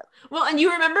need that. Well, and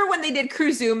you remember when they did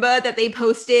Crew Zumba that they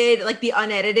posted like the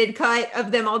unedited cut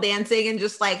of them all dancing and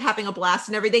just like having a blast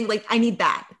and everything? Like I need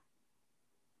that.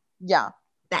 Yeah.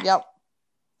 That. Yep.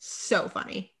 So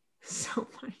funny. So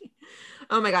funny.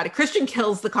 Oh my God. Christian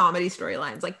kills the comedy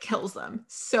storylines, like kills them.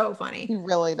 So funny. He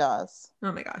really does.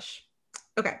 Oh my gosh.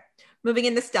 Okay. Moving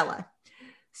into Stella.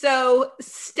 So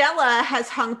Stella has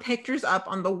hung pictures up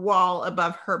on the wall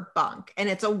above her bunk, and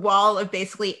it's a wall of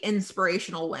basically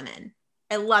inspirational women.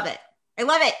 I love it. I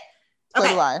love it. Okay.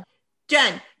 So do I.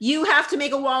 Jen, you have to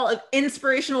make a wall of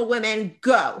inspirational women.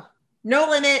 Go. No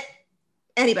limit.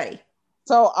 Anybody.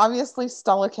 So obviously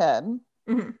Stella Kidd.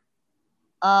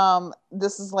 Mm-hmm.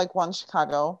 This is like one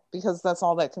Chicago because that's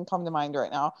all that can come to mind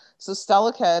right now. So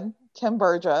Stella Kidd, Kim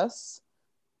Burgess,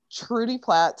 Trudy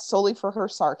Platt, solely for her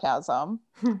sarcasm.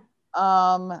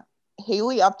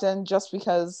 Haley Upton, just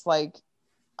because like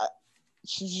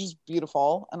she's just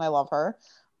beautiful and I love her.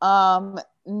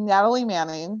 Natalie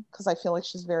Manning, because I feel like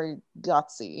she's very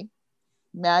gutsy.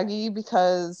 Maggie,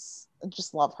 because I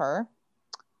just love her.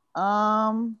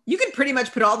 You could pretty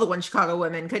much put all the One Chicago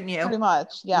women, couldn't you? Pretty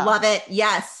much, yeah. Love it.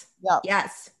 Yes. Yep.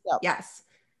 Yes. Yep. Yes.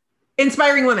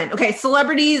 Inspiring women. Okay,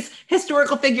 celebrities,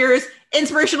 historical figures,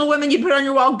 inspirational women you'd put on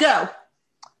your wall. Go.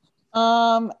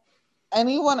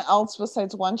 Anyone else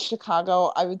besides One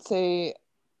Chicago, I would say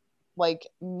like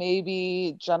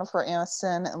maybe Jennifer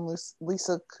Aniston and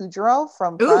Lisa Kudrow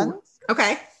from Friends.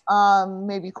 Okay.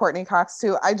 Maybe Courtney Cox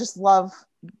too. I just love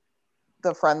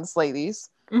the Friends ladies.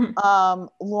 Mm-hmm.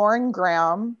 Lauren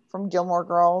Graham from Gilmore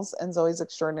Girls and Zoe's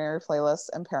Extraordinary Playlist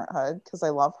and Parenthood, because I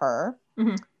love her.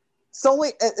 Mm-hmm.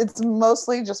 Solely, it's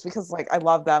mostly just because like I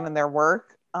love them and their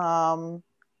work.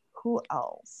 Who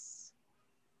else?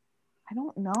 I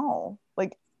don't know.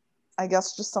 Like, I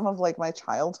guess just some of like my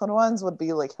childhood ones would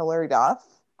be like Hilary Duff.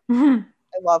 Mm-hmm.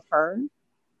 I love her.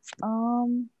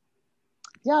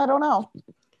 Yeah, I don't know.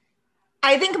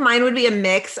 I think mine would be a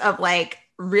mix of like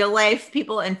real life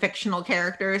people and fictional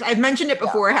characters. I've mentioned it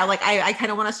before, how like I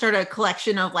kind of want to start a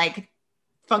collection of like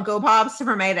Funko Pops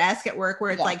for my desk at work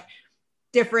where it's like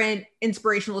different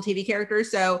inspirational TV characters.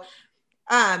 So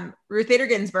Ruth Bader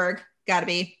Ginsburg, gotta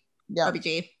be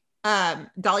RBG.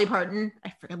 Dolly Parton,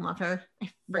 I freaking love her. I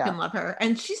freaking love her.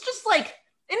 And she's just like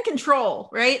in control,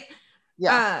 right?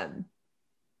 Yeah.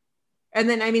 And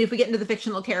then, I mean, if we get into the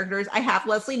fictional characters, I have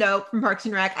Leslie Knope from Parks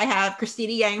and Rec. I have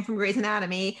Christina Yang from Grey's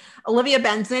Anatomy. Olivia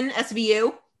Benson,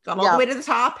 SVU. Got all the way to the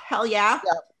top. Hell yeah.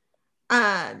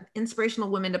 Inspirational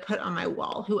women to put on my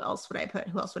wall. Who else would I put?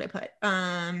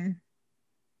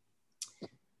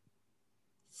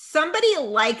 Somebody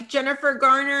like Jennifer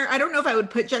Garner. I don't know if I would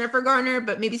put Jennifer Garner,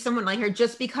 but maybe someone like her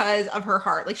just because of her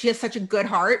heart. Like she has such a good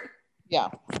heart. Yeah.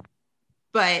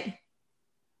 But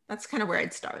that's kind of where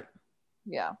I'd start.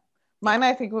 Yeah. Mine,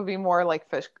 I think, would be more like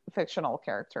fictional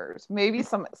characters. Maybe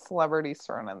some celebrities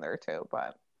thrown in there too,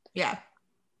 but yeah.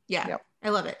 I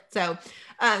love it. So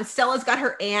Stella's got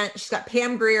her aunt. She's got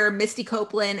Pam Grier, Misty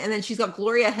Copeland, and then she's got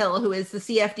Gloria Hill, who is the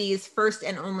CFD's first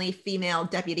and only female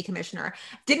deputy commissioner.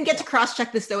 Didn't get to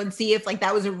cross-check this, though, and see if like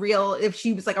that was if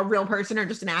she was like a real person or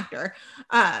just an actor.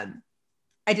 I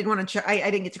did want to check. I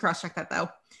didn't get to cross-check that, though.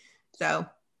 So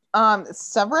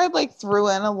Severide like threw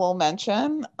in a little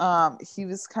mention. He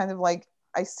was kind of like,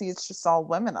 I see it's just all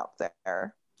women up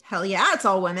there. Hell yeah, it's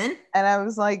all women. And I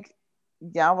was like,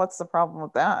 yeah, what's the problem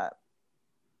with that?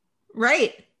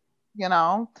 Right. You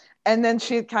know? And then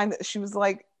she was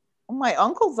like, oh, my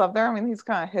uncle's up there. I mean, he's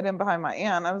kind of hidden behind my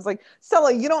aunt. I was like,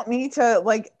 Stella, you don't need to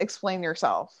like explain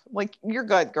yourself. Like, you're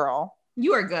good, girl.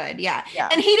 You are good. Yeah.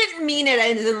 And he didn't mean it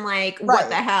as in like, what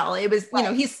the hell? It was, you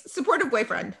know, he's supportive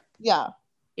boyfriend. Yeah.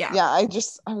 Yeah. Yeah.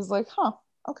 I was like, huh,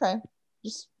 okay.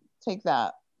 Just take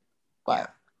that.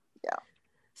 But yeah.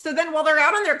 So then while they're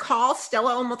out on their call,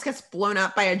 Stella almost gets blown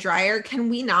up by a dryer. Can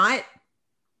we not?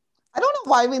 I don't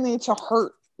know why we need to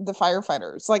hurt the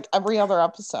firefighters like every other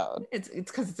episode. It's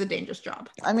because it's a dangerous job.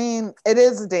 I mean, it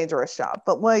is a dangerous job,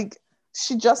 but like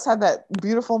she just had that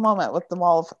beautiful moment with the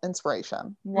wall of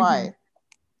inspiration. Why?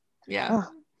 Mm-hmm. Yeah.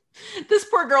 This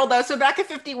poor girl, though. So back at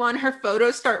 51, her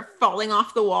photos start falling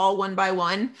off the wall one by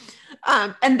one.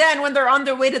 And then when they're on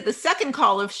their way to the second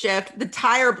call of shift, the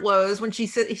tire blows when she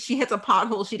hits a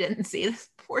pothole she didn't see. This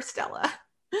poor Stella.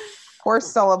 Poor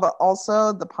Stella, but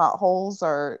also the potholes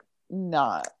are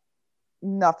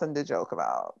nothing to joke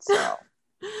about. So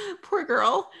poor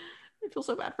girl. I feel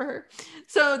so bad for her.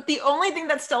 So the only thing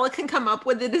that Stella can come up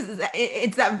with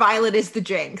is that Violet is the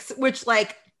Jinx, which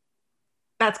like,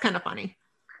 that's kind of funny.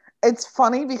 It's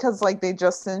funny because like they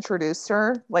just introduced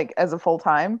her like as a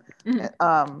full-time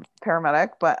paramedic,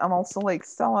 but I'm also like,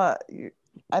 Stella,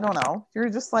 I don't know. You're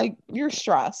just like, you're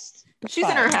stressed. She's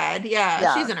in her head.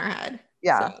 Yeah, she's in her head.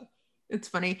 Yeah. So it's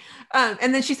funny.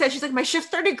 And then she said, she's like, my shift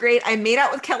started great. I made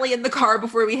out with Kelly in the car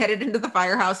before we headed into the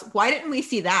firehouse. Why didn't we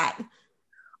see that?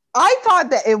 I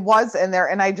thought that it was in there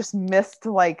and I just missed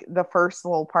like the first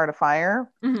little part of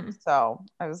fire. Mm-hmm. So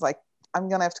I was like, I'm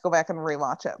going to have to go back and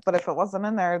rewatch it. But if it wasn't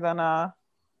in there, then I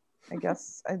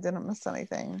guess I didn't miss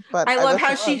anything. But I love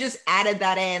how she just added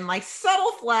that in, like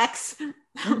subtle flex.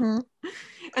 Mm-hmm.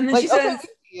 And then like, she says,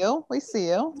 we see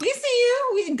you.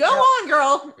 We go on,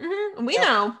 girl. Mm-hmm.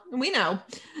 We know.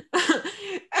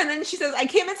 And then she says, I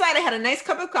came inside. I had a nice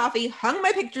cup of coffee, hung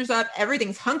my pictures up.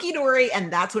 Everything's hunky dory.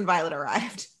 And that's when Violet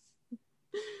arrived.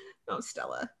 Oh,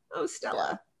 Stella.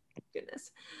 Yeah.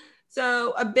 Goodness.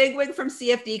 So a bigwig from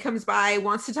CFD comes by,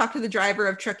 wants to talk to the driver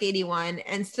of Truck 81,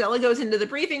 and Stella goes into the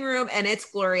briefing room, and it's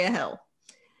Gloria Hill.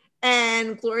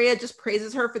 And Gloria just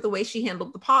praises her for the way she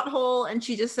handled the pothole, and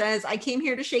she just says, I came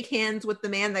here to shake hands with the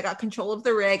man that got control of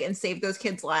the rig and saved those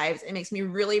kids' lives. It makes me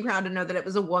really proud to know that it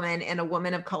was a woman, and a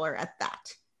woman of color at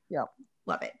that. Yep.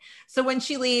 Love it. So when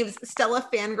she leaves, Stella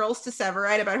fangirls to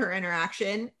Severide about her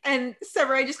interaction, and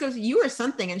Severide just goes, you are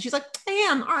something. And she's like, I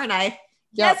am, aren't I?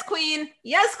 Yep. Yes, queen.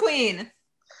 Yes, queen.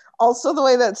 Also, the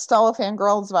way that Stella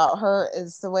fangirls about her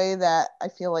is the way that I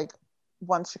feel like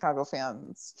One Chicago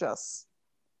fans just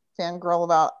fangirl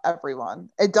about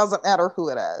everyone. It doesn't matter who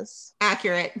it is.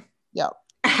 Accurate. Yep.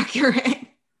 Accurate.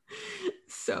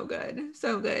 So good.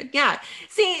 So good. Yeah.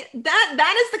 See,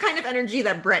 that is the kind of energy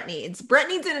that Brett needs. Brett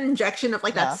needs an injection of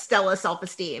like that Stella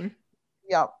self-esteem.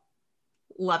 Yep.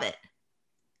 Love it.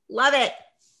 Love it.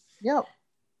 Yep.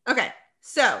 Okay.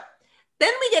 So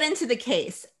then we get into the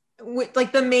case, with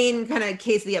like the main kind of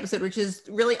case of the episode, which is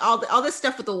really all this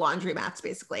stuff with the laundromats,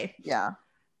 basically. Yeah.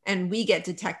 And we get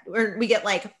we get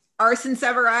like arson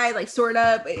Severide, like sort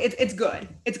of. It's good.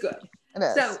 It's good. It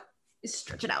is. So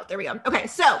stretch it out. There we go. Okay,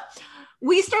 so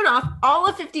we start off. All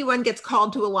of 51 gets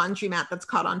called to a laundromat that's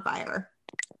caught on fire.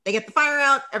 They get the fire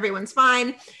out. Everyone's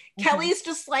fine. Mm-hmm. Kelly's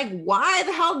just like, why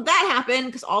the hell did that happen?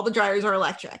 Because all the dryers are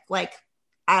electric. Like,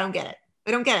 I don't get it.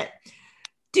 I don't get it.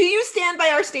 Do you stand by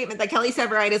our statement that Kelly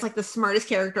Severide is like the smartest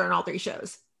character in all three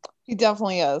shows? He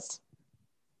definitely is.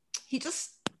 He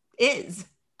just is.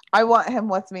 I want him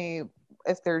with me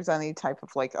if there's any type of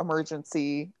like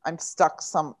emergency. I'm stuck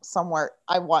somewhere.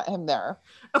 I want him there.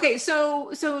 Okay,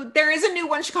 so there is a new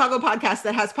One Chicago podcast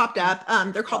that has popped up.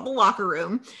 They're called The Locker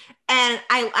Room. And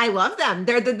I love them.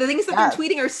 They're the things that they're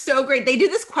tweeting are so great. They do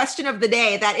this question of the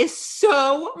day that is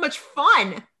so much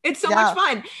fun. It's so much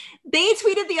fun. They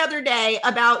tweeted the other day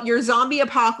about your zombie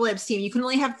apocalypse team. You can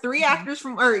only have three characters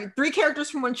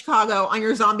from One Chicago on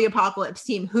your zombie apocalypse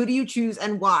team. Who do you choose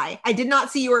and why? I did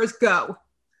not see yours. Go.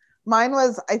 Mine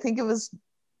was, I think it was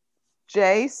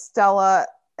Jay, Stella,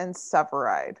 and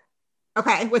Severide.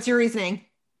 Okay. What's your reasoning?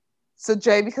 So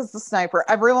Jay, because the sniper,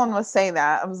 everyone was saying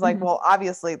that. I was like, well,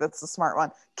 obviously that's the smart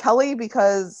one. Kelly,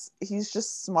 because he's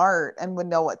just smart and would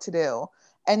know what to do.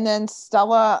 And then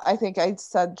Stella, I think I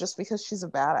said just because she's a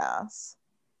badass.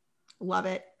 Love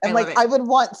it. And love it. I would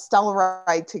want Stella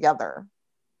ride together.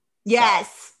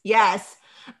 Yes. Yes.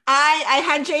 I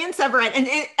had Jay and Severide, and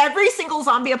every single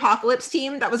zombie apocalypse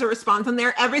team that was a response on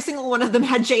there, every single one of them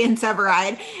had Jay and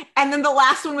Severide. And then the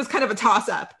last one was kind of a toss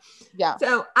up. Yeah.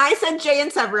 So I said Jay and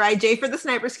Severide, Jay for the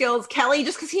sniper skills, Kelly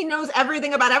just because he knows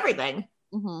everything about everything.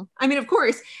 I mean, of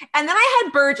course. And then I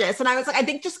had Burgess, and I was like, I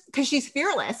think just because she's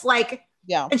fearless, like,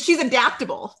 and she's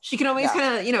adaptable. She can always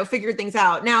kind of, figure things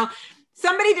out. Now,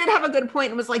 somebody did have a good point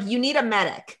and was like, you need a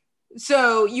medic.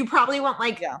 So you probably want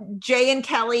like Jay and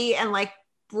Kelly and like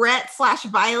Brett /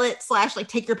 Violet / like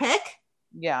take your pick.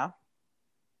 Yeah.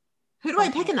 Who do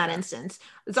I pick in that instance?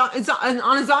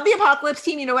 On a zombie apocalypse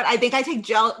team, you know what? I think I take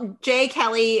Jay,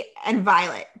 Kelly, and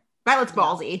Violet. Violet's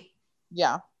ballsy.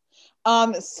 Yeah.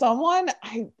 Someone,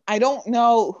 I don't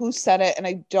know who said it, and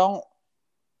I don't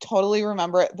totally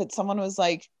remember it, but someone was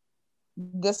like,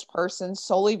 this person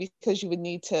solely because you would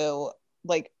need to,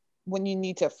 like, when you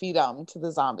need to feed them to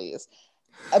the zombies.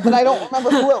 But I don't remember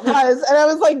who it was. And I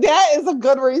was like, that is a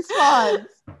good response.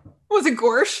 Was it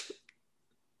Gorsh?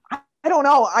 I don't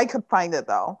know. I could find it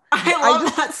though. I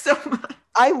love that so much.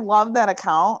 I love that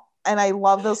account, and I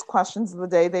love those questions of the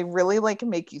day. They really like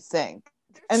make you think.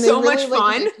 And so they really, much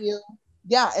fun.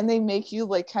 And they make you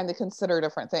like kind of consider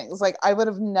different things. Like I would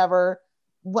have never,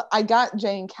 I got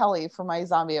Jay and Kelly for my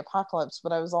zombie apocalypse,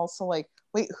 but I was also like,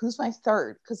 wait, who's my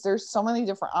third? Because there's so many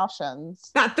different options.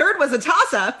 That third was a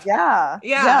toss-up.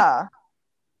 Yeah.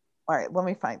 All right, let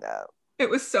me find out. It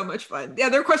was so much fun. Yeah,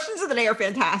 their questions of the day are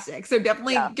fantastic. So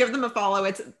definitely give them a follow.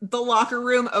 It's The Locker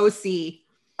Room OC.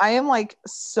 I am like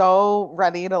so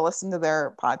ready to listen to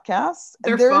their podcast.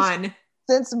 They're fun.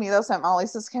 Since Meet Us at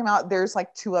Molly's came out, there's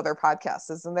like 2 other podcasts,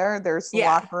 isn't there? There's The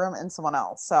Locker Room and someone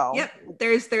else. So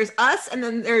there's us, and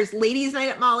then there's Ladies Night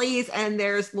at Molly's, and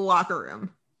there's The Locker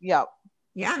Room. Yep.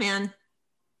 Yeah, man.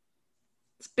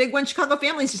 It's big when Chicago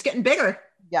family is just getting bigger.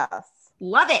 Yes.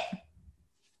 Love it.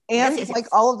 And yes.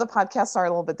 All of the podcasts are a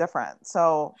little bit different.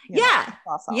 So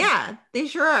awesome. Yeah, they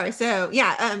sure are. So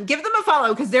give them a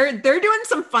follow because they're doing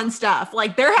some fun stuff.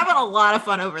 Like they're having a lot of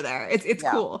fun over there. It's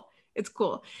cool. It's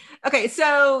cool. Okay,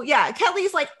 so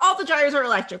Kelly's like, all the dryers are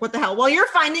electric. What the hell? While you're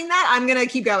finding that, I'm gonna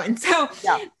keep going. So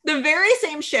the very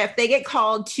same shift, they get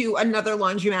called to another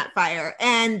laundromat fire,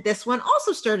 and this one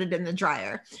also started in the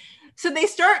dryer. So they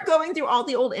start going through all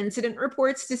the old incident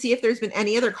reports to see if there's been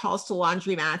any other calls to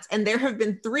laundromats, and there have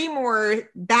been 3 more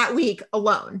that week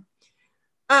alone.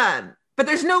 But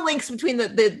there's no links between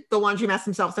the laundromats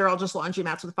themselves. They're all just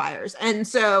laundromats with fires. And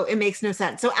so it makes no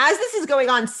sense. So as this is going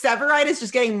on, Severide is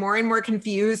just getting more and more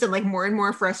confused and like more and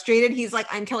more frustrated. He's like,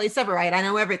 I'm Kelly Severide. I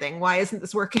know everything. Why isn't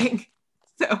this working?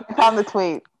 So I found the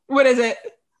tweet. What is it?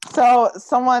 So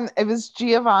it was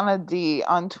Giovanna D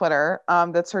on Twitter.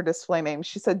 That's her display name.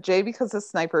 She said, Jay, because his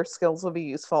sniper skills will be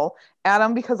useful.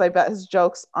 Adam, because I bet his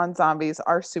jokes on zombies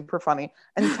are super funny.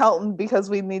 And Kelton, because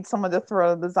we need someone to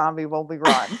throw the zombie while we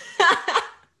run.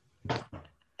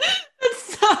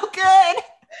 That's so good.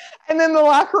 And then the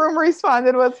locker room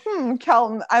responded with,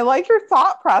 Kelton, I like your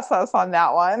thought process on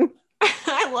that one.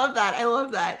 I love that.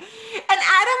 And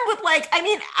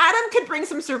Adam could bring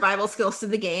some survival skills to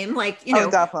the game. Like,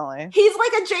 definitely. He's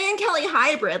like a Jay and Kelly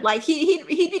hybrid. Like he'd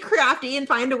be crafty and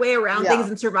find a way around things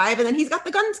and survive. And then he's got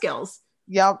the gun skills.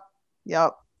 Yep.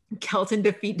 Kelton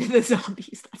defeated the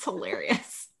zombies. That's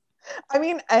hilarious. I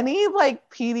mean, any like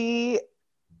PD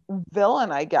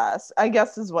villain, I guess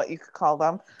is what you could call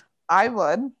them. I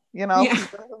would,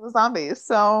 the zombies.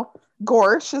 So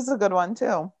Gorsh is a good one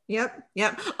too.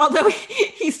 Yep. Although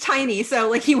he's tiny, so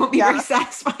like he won't be very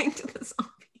satisfying to the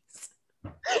zombies.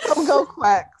 He'll go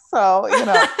quick, so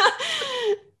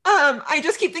I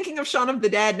just keep thinking of Shaun of the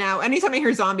Dead now. Anytime I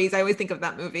hear zombies, I always think of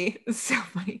that movie. It's so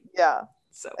funny. Yeah,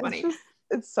 so funny.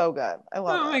 It's so good. I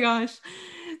love it. Oh my gosh.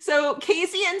 So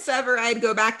Casey and Severide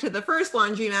go back to the first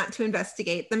laundromat to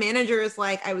investigate. The manager is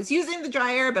like, I was using the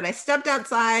dryer, but I stepped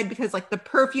outside because like the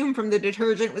perfume from the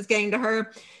detergent was getting to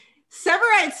her.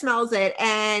 Severide smells it,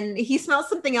 and he smells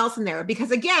something else in there because,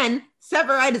 again,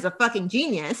 Severide is a fucking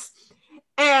genius.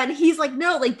 And he's like,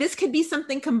 no, like, this could be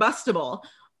something combustible.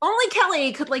 Only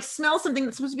Kelly could, like, smell something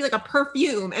that's supposed to be like a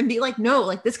perfume and be like, no,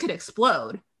 like, this could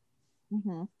explode.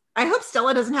 Mm-hmm. I hope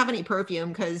Stella doesn't have any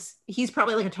perfume because he's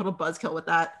probably, like, a total buzzkill with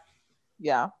that.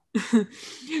 Yeah.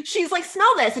 She's like,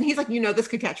 smell this. And he's like, this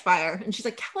could catch fire. And she's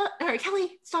like,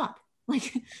 Kelly, stop.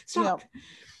 Like, stop. Yep.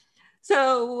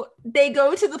 So they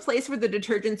go to the place where the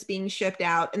detergent's being shipped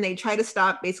out and they try to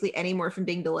stop basically any more from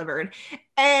being delivered.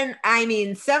 And I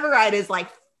mean, Severide is like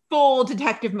full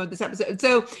detective mode this episode.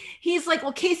 So he's like,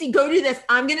 well, Casey, go do this.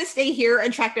 I'm going to stay here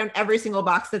and track down every single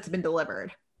box that's been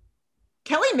delivered.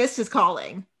 Kelly missed his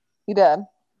calling. He did.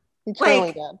 He truly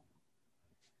Like, did.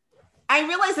 I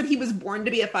realized that he was born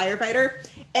to be a firefighter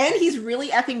and he's really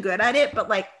effing good at it. But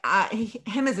like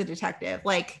him as a detective,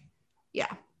 like,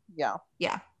 yeah.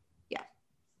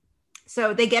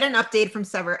 So they get an update from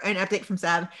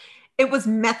Sev. It was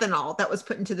methanol that was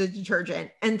put into the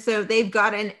detergent. And so they've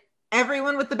gotten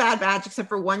everyone with the bad badge except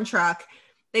for one truck.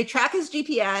 They track his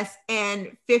GPS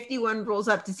and 51 rolls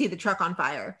up to see the truck on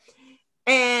fire.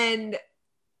 And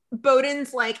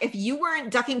Bowden's like, if you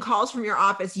weren't ducking calls from your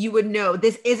office, you would know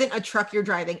this isn't a truck you're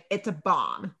driving. It's a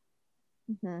bomb.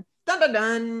 Mm-hmm. Dun, dun,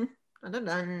 dun. Dun,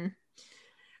 dun,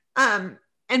 dun.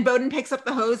 And Bowden picks up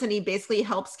the hose and he basically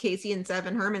helps Casey and Sev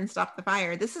and Herman stop the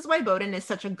fire. This is why Bowden is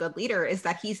such a good leader, is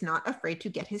that he's not afraid to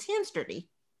get his hands dirty.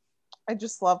 I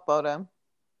just love Bowden.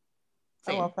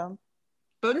 Same. I love him.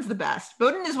 Bowden's the best.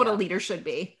 Bowden is what a leader should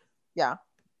be. Yeah.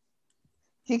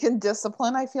 He can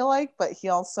discipline, I feel like, but he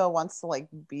also wants to like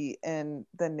be in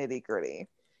the nitty gritty.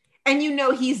 And you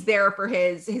know he's there for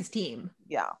his team.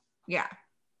 Yeah.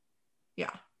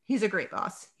 He's a great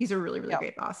boss. He's a really, really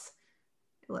great boss.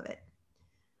 I love it.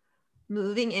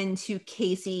 Moving into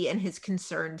Casey and his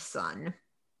concerned son.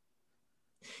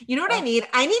 You know what I need?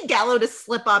 I need Gallo to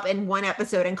slip up in one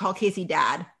episode and call Casey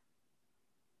dad.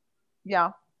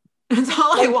 Yeah. That's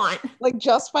all I want. Like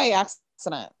just by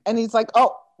accident. And he's like,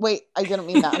 oh, wait, I didn't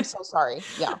mean that. I'm so sorry.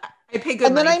 Yeah. I pay good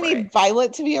and then money I for need it.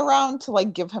 Violet to be around to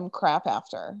like give him crap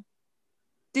after.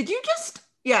 Did you just?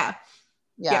 Yeah.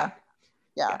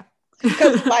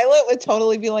 Because Violet would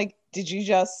totally be like, did you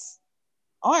just,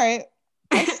 all right.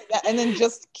 And then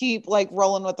just keep like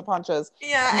rolling with the punches.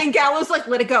 Yeah. And Gallo's like,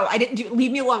 let it go. I didn't do,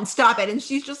 leave me alone. Stop it. And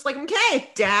she's just like, okay,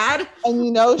 dad. And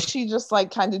you know, she just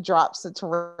like kind of drops it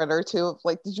to Ritter too.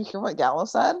 Like, did you hear what Gallo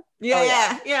said? Yeah.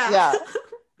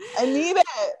 I need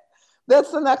it.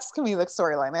 That's the next comedic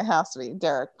storyline. It has to be.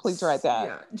 Derek, please write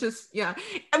that. Yeah.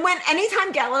 And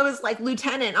anytime Gallo is like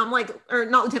lieutenant, I'm like, or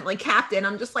not lieutenant, like captain,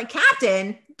 I'm just like,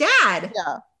 captain, dad.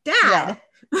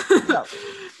 Yeah.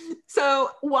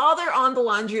 So while they're on the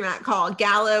laundromat call,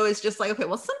 Gallo is just like, okay,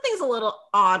 well, something's a little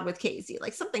odd with Casey.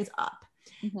 Like something's up.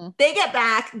 Mm-hmm. They get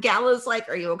back. Gallo's like,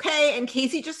 are you okay? And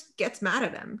Casey just gets mad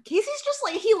at him. Casey's just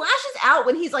like, he lashes out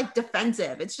when he's like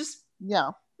defensive. It's just,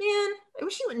 man, I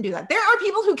wish he wouldn't do that. There are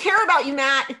people who care about you,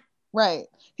 Matt. Right.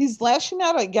 He's lashing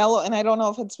out at Gallo, and I don't know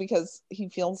if it's because he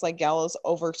feels like Gallo's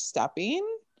overstepping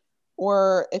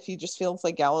or if he just feels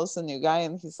like Gallo's the new guy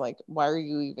and he's like, why are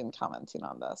you even commenting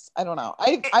on this? I don't know.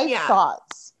 I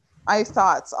have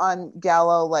thoughts on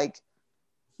Gallo, like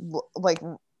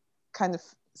kind of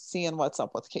seeing what's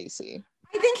up with Casey.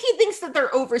 I think he thinks that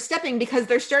they're overstepping because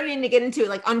they're starting to get into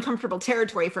like uncomfortable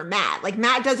territory for Matt. Like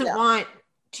Matt doesn't want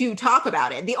to talk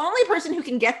about it. The only person who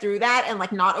can get through that and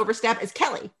like not overstep is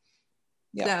Kelly.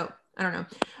 Yeah. So I don't know.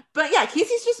 But yeah,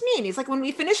 Casey's just mean. He's like, when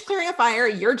we finish clearing a fire,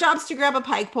 your job's to grab a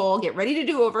pike pole, get ready to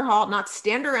do overhaul, not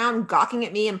stand around gawking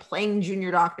at me and playing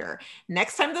junior doctor.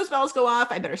 Next time those bells go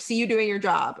off, I better see you doing your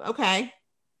job. Okay.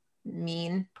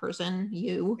 Mean person,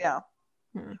 you. Yeah.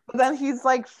 But then he's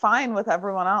like fine with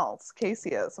everyone else. Casey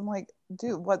is. I'm like,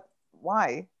 dude,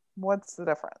 why? What's the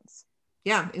difference?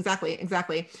 Yeah,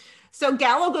 exactly. So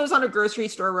Gallo goes on a grocery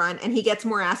store run and he gets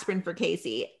more aspirin for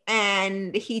Casey.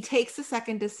 And he takes a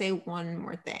second to say one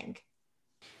more thing.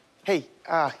 Hey,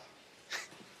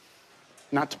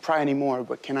 not to pry anymore,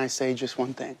 but can I say just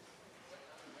one thing?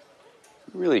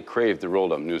 You really crave the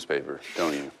rolled up newspaper,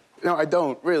 don't you? No, I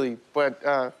don't, really,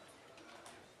 but,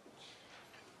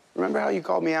 remember how you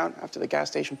called me out after the gas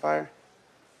station fire?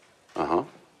 Uh-huh.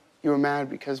 You were mad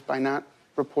because by not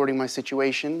reporting my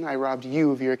situation, I robbed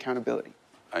you of your accountability.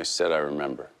 I said I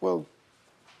remember. Well,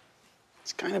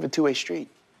 it's kind of a two-way street,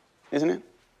 isn't it?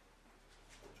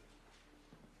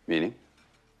 Meaning?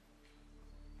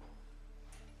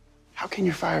 How can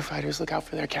your firefighters look out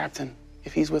for their captain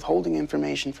if he's withholding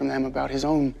information from them about his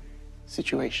own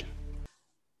situation?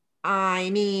 I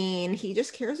mean, he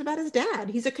just cares about his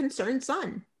dad. He's a concerned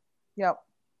son. Yep.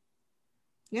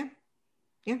 Yeah.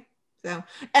 So,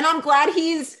 and I'm glad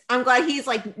he's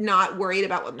like not worried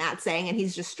about what Matt's saying. And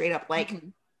he's just straight up like,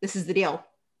 this is the deal.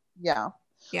 Yeah.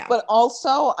 Yeah. But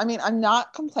also, I mean, I'm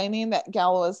not complaining that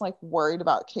Gallo is like worried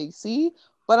about Casey,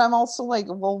 but I'm also like,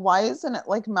 well, why isn't it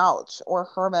like Mouch or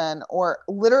Herman or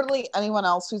literally anyone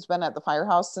else who's been at the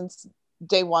firehouse since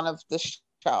day one of the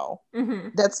show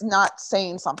that's not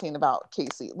saying something about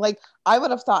Casey? Like, I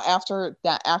would have thought after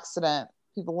that accident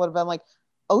people would have been like,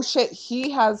 oh shit,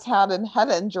 he has had a head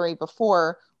injury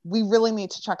before. We really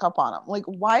need to check up on him. Like,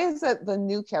 why is it the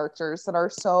new characters that are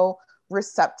so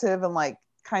receptive and like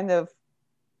kind of,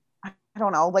 I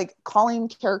don't know, like calling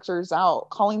characters out,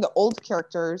 calling the old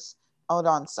characters out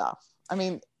on stuff? I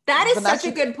mean, that is such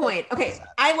a good point. Okay,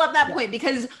 I love that point,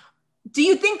 because do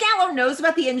you think Gallo knows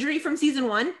about the injury from season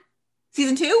 1?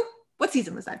 Season 2? What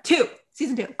season was that? 2.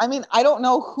 Season 2. I mean, I don't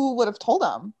know who would have told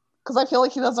him, because I feel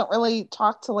like he doesn't really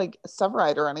talk to like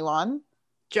Severide or anyone.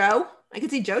 Joe? I could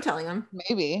see Joe telling him.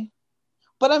 Maybe.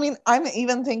 But I mean, I'm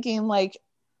even thinking like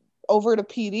over to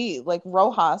PD, like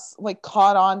Rojas, like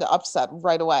caught on to Upset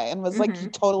right away and was like, you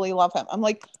totally love him. I'm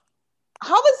like,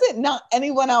 how is it not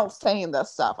anyone else saying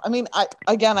this stuff? I mean,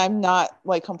 I'm not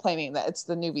like complaining that it's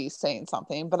the newbies saying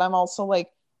something, but I'm also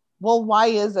like, well, why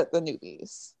is it the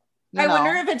newbies? I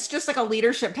wonder if it's just like a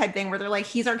leadership type thing where they're like,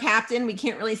 he's our captain, we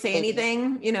can't really say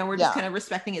anything. You know, we're just kind of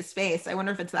respecting his space. I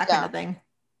wonder if it's that kind of thing.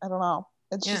 I don't know.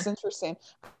 It's just interesting.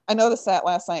 I noticed that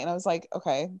last night and I was like,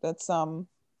 okay, that's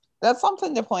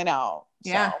something to point out.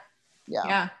 Yeah. So,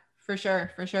 yeah, for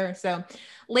sure. So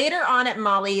later on at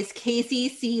Molly's, Casey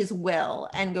sees Will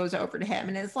and goes over to him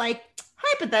and is like,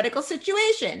 hypothetical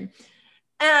situation.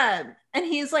 And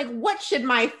he's like, what should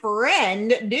my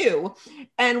friend do?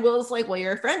 And Will's like, well,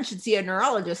 your friend should see a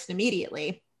neurologist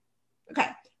immediately. Okay,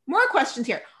 more questions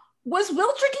here. Was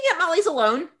Will drinking at Molly's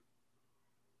alone?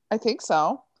 I think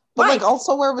so. But like,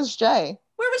 also, where was Jay?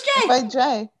 Where was Jay? By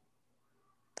Jay.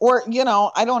 Or, you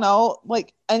know, I don't know,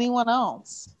 like anyone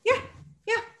else. Yeah.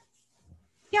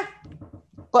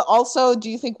 But also, do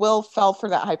you think Will fell for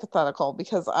that hypothetical?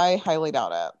 Because I highly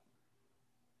doubt it.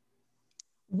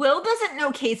 Will doesn't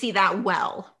know Casey that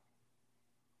well.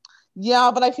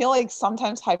 Yeah, but I feel like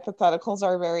sometimes hypotheticals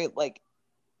are very, like,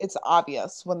 it's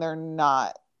obvious when they're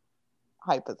not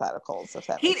hypotheticals. If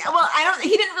that makes sense. He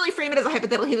didn't really frame it as a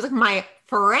hypothetical. He was like, my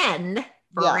friend.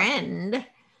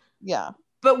 Yeah.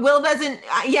 But Will doesn't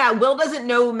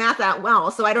know Matt that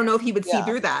well, so I don't know if he would see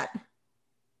through that.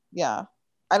 Yeah.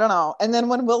 I don't know. And then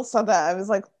when Will said that, I was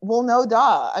like, well, no,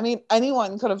 duh. I mean,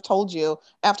 anyone could have told you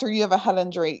after you have a head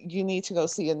injury, you need to go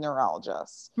see a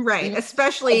neurologist. Right.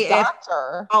 Especially if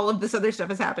all of this other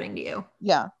stuff is happening to you.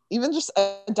 Yeah. Even just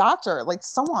a doctor, like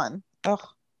someone. Ugh.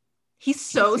 He's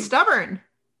so stubborn.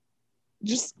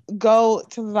 Just go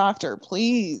to the doctor,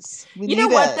 please. You know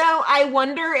what, though? I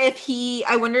wonder if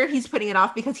he's putting it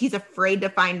off because he's afraid to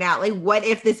find out. Like, what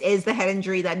if this is the head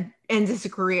injury that ends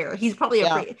his career? He's probably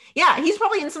afraid. Yeah, he's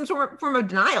probably in some form of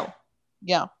denial.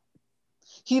 Yeah.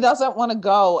 He doesn't want to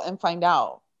go and find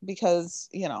out because,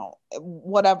 you know,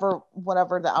 whatever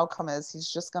the outcome is,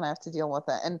 he's just going to have to deal with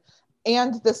it.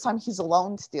 And this time he's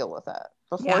alone to deal with it.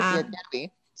 Before he had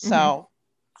Gabby. So,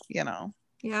 you know.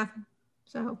 Yeah.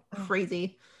 So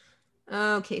crazy.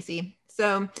 Oh, Casey.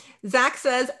 So Zach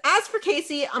says, as for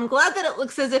Casey, I'm glad that it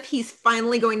looks as if he's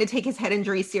finally going to take his head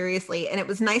injury seriously. And it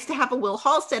was nice to have a Will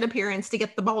Halstead appearance to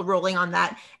get the ball rolling on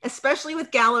that, especially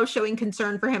with Gallo showing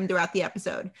concern for him throughout the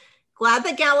episode. Glad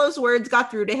that Gallo's words got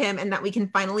through to him and that we can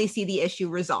finally see the issue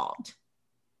resolved.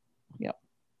 Yep.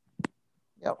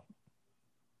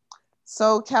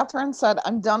 So Catherine said,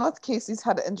 I'm done with Casey's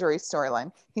head injury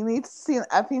storyline. He needs to see an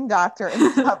effing doctor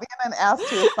and stop being an ass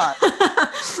to his son.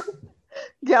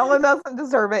 Gallo doesn't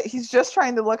deserve it. He's just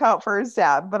trying to look out for his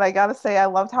dad. But I got to say, I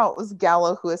loved how it was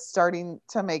Gallo who is starting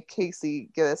to make Casey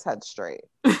get his head straight.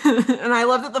 And I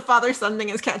love that the father-son thing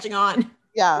is catching on.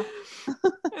 Yeah.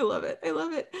 I love it.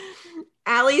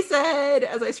 Allie said,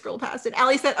 as I scroll past it,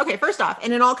 Allie said, okay, first off,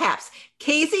 and in all caps,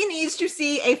 Casey needs to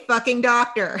see a fucking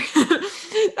doctor.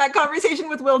 That conversation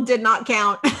with Will did not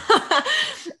count.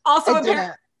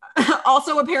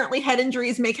 Also, apparently head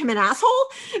injuries make him an asshole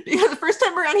because the first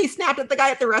time around he snapped at the guy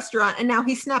at the restaurant and now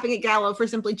he's snapping at Gallo for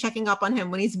simply checking up on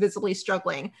him when he's visibly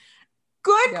struggling.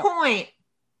 Good point.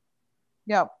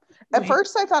 Yep. At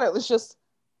first I thought it was just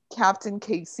Captain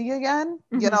Casey again,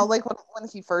 you know, like when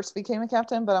he first became a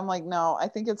captain, but I'm like, no, I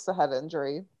think it's the head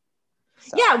injury.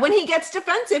 So. Yeah, when he gets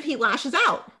defensive, he lashes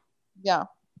out. Yeah.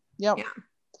 Yep.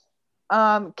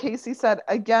 Yeah. Casey said,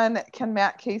 again, can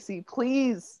Matt Casey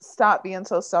please stop being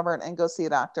so stubborn and go see a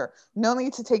doctor? No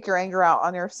need to take your anger out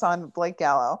on your son, Blake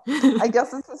Gallo. I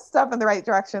guess it's a step in the right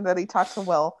direction that he talked to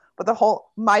Will, but the whole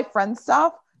my friend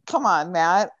stuff, come on,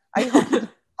 Matt. I hope he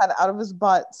head out of his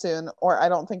butt soon, or I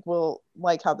don't think we'll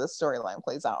like how this storyline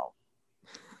plays out.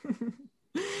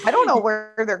 I don't know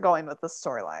where they're going with this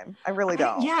storyline. I really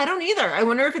don't. I don't either. I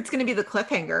wonder if it's going to be the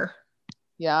cliffhanger.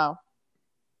 Yeah.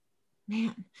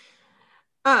 Man.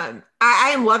 I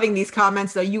am loving these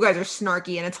comments though. You guys are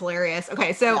snarky and it's hilarious.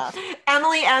 Okay, so Yeah.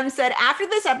 Emily M said, after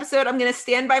this episode, I'm going to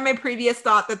stand by my previous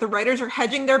thought that the writers are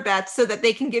hedging their bets so that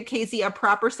they can give Casey a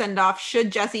proper send-off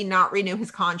should Jesse not renew his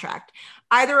contract.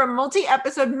 Either a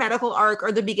multi-episode medical arc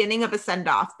or the beginning of a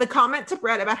send-off. The comment to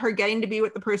Brett about her getting to be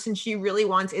with the person she really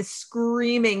wants is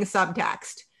screaming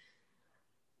subtext.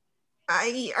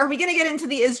 Are we going to get into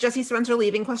the is Jesse Spencer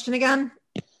leaving question again?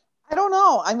 I don't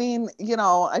know. I mean,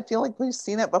 I feel like we've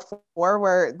seen it before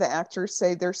where the actors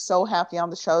say they're so happy on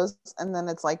the shows and then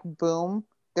it's like, boom,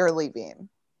 they're leaving.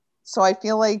 So I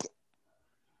feel like,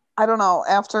 I don't know,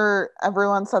 after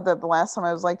everyone said that the last time,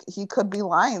 I was like, he could be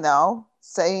lying though,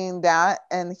 saying that,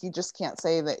 and he just can't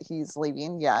say that he's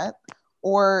leaving yet.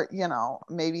 Or,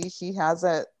 maybe he has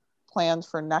it planned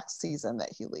for next season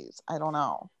that he leaves. I don't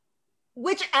know.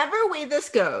 Whichever way this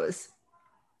goes,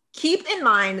 keep in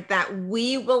mind that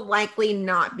we will likely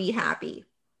not be happy,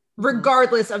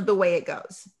 regardless of the way it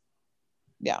goes.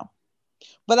 Yeah.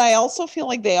 But I also feel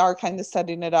like they are kind of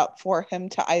setting it up for him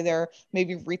to either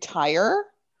maybe retire.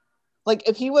 Like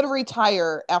if he would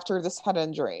retire after this head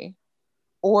injury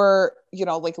or,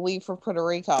 like leave for Puerto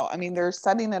Rico. I mean, they're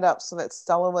setting it up so that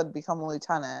Stella would become a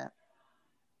lieutenant.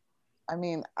 I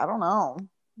mean, I don't know.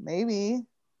 Maybe.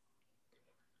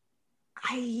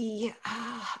 I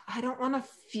don't want to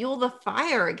fuel the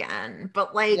fire again,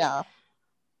 but like, yeah.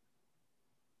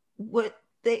 would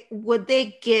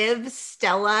they give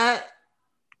Stella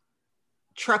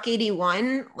Truck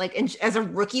 81 like as a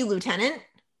rookie lieutenant?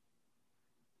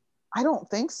 I don't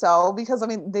think so, because I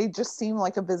mean they just seem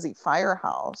like a busy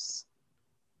firehouse.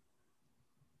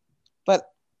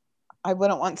 But I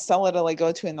wouldn't want Stella to like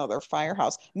go to another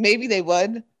firehouse. Maybe they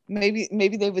would. Maybe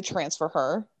they would transfer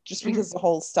her just because the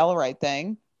whole Stellarite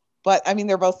thing. But I mean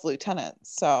they're both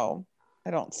lieutenants, so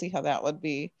I don't see how that would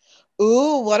be.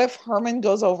 Ooh, what if Herman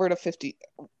goes over to 50?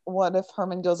 What if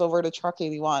Herman goes over to Truck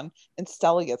 81 and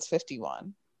Stella gets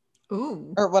 51?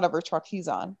 Ooh. Or whatever truck he's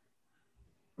on.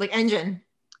 Like engine.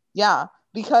 Yeah,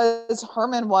 because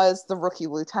Herman was the rookie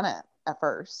lieutenant at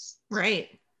first.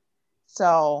 Right.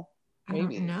 So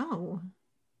maybe. I don't know.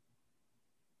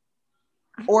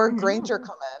 Or Granger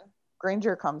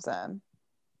Granger comes in.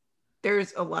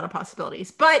 There's a lot of possibilities,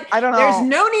 but I don't know. There's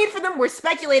no need for them. We're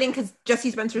speculating because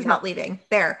Jesse Spencer's not leaving.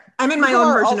 There. I'm in my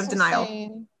own version of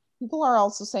denial. People are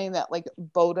also saying that like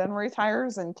Bowden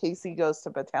retires and Casey goes to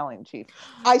battalion chief.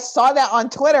 I saw that on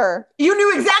Twitter. You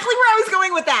knew exactly where I was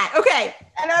going with that. Okay.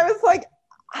 And I was like,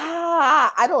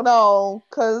 I don't know.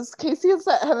 Because Casey has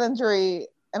that head injury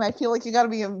and I feel like you got to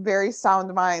be in very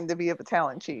sound mind to be a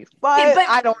battalion chief. But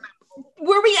I don't know.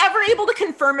 Were we ever able to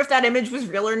confirm if that image was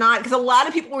real or not? Because a lot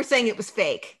of people were saying it was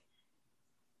fake.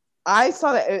 I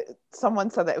saw that someone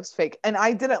said that it was fake. And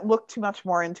I didn't look too much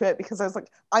more into it because I was like,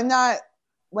 I'm not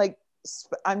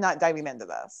diving into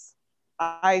this.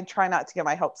 I try not to get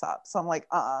my hopes up. So I'm like,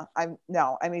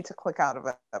 I need to click out of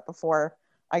it before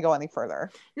I go any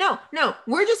further. No,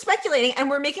 we're just speculating and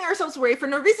we're making ourselves worry for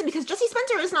no reason because Jesse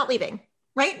Spencer is not leaving.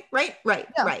 Right.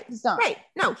 No, right. He's not. Right.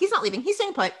 No, he's not leaving. He's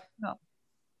staying put. No.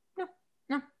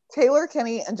 No. Taylor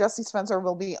Kinney and Jesse Spencer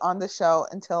will be on the show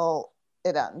until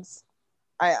it ends.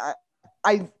 I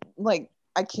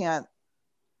can't.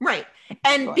 Right.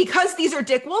 And because these are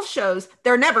Dick Wolf shows,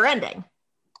 they're never ending.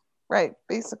 Right,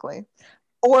 basically.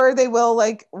 Or they will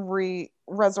like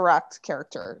resurrect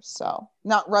characters. So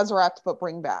not resurrect, but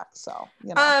bring back. So,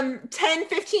 10,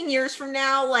 15 years from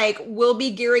now, like we'll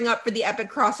be gearing up for the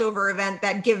epic crossover event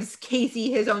that gives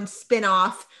Casey his own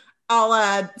spin-off a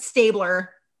la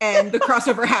Stabler and the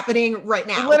crossover happening right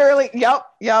now. Literally. Yep.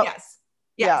 Yes.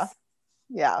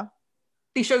 Yeah.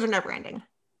 These shows are never ending.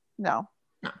 No.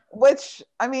 Which,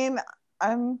 I mean,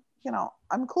 I'm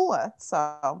cool with.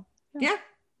 So. Yeah.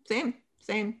 Same.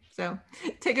 So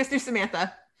take us through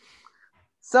Samantha.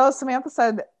 So Samantha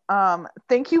said,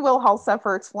 thank you, Will Halstead,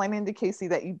 for explaining to Casey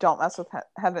that you don't mess with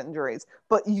head injuries.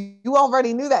 But you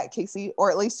already knew that, Casey,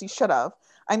 or at least you should have.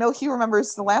 I know he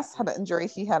remembers the last head injury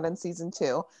he had in season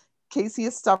 2. Casey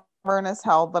is stubborn as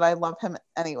hell, but I love him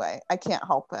anyway. I can't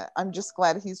help it. I'm just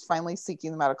glad he's finally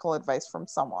seeking medical advice from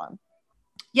someone.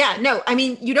 Yeah, no, I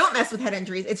mean, you don't mess with head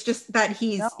injuries. It's just that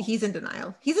he's in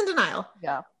denial. He's in denial.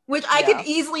 Yeah. Which I could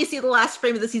easily see the last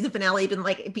frame of the season finale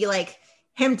be like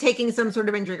him taking some sort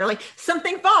of injury or like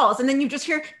something falls and then you just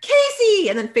hear Casey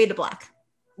and then fade to black.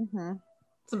 Mm-hmm.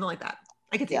 Something like that.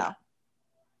 I could see that.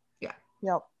 Yeah.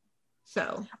 Yep.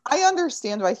 So I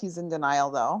understand why he's in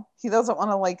denial though. He doesn't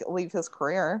want to like leave his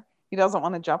career. He doesn't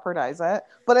want to jeopardize it.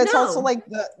 But it's also like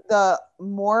the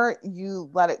more you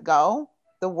let it go,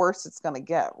 the worse it's going to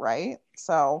get, right?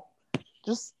 So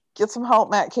just get some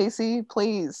help, Matt Casey,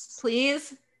 please.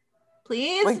 Please.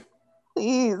 Please? Like,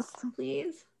 please.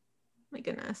 Please? My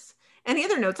goodness. Any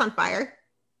other notes on Fire?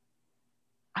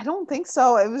 I don't think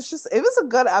so. It was a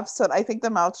good episode. I think the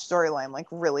Mouch storyline like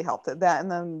really helped it. That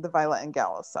and then the Violet and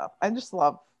Gallo stuff. I just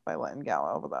love Violet and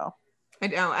Gallo though. I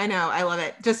know. I love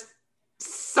it. Just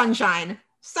sunshine.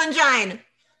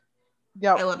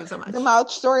 Yep. I love it so much. The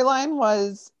Mouch storyline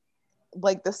was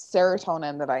like the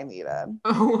serotonin that I needed.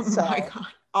 Oh my God.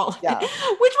 Which one of Yeah.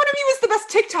 you is the best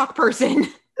TikTok person?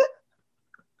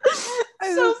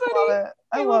 I So just funny. love it.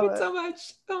 I love it so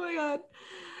much. Oh my God.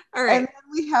 All right. And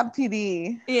then we have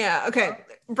PD. Yeah. Okay.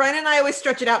 Brian and I always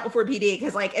stretch it out before PD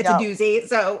because like it's a doozy.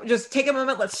 So just take a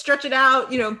moment. Let's stretch it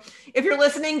out. You know, if you're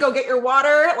listening, go get your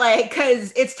water, like,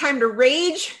 because it's time to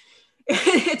rage.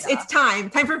 It's time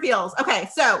for feels. Okay.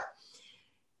 So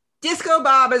Disco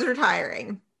Bob is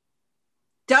retiring.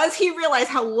 Does he realize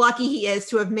how lucky he is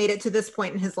to have made it to this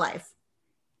point in his life?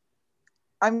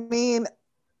 I mean,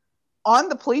 on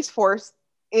the police force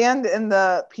and in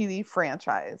the PD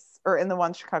franchise or in the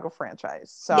One Chicago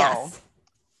franchise. So yes.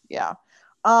 Yeah.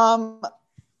 I'm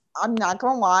not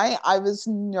gonna lie, I was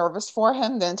nervous for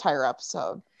him the entire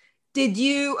episode.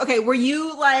 Were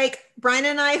you like Brian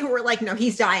and I who were like, no,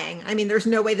 he's dying. I mean, there's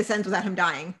no way this ends without him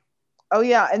dying. Oh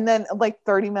yeah. And then like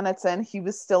 30 minutes in, he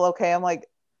was still okay. I'm like,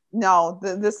 no,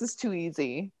 this is too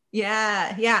easy.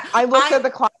 Yeah. I looked at the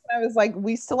clock and I was like,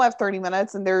 we still have 30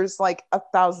 minutes and there's like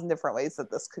 1,000 different ways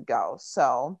that this could go.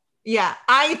 So yeah,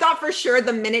 I thought for sure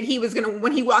the minute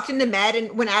when he walked into med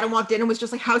and when Adam walked in and was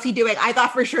just like, how's he doing? I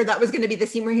thought for sure that was going to be the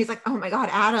scene where he's like, oh my God,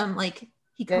 Adam, like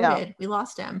he coded, yeah. We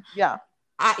lost him. Yeah.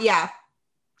 Yeah.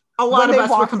 A lot of us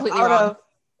were completely wrong.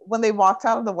 When they walked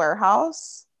out of the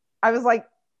warehouse, I was like,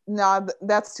 no,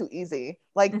 that's too easy.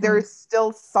 Like there's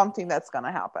still something that's going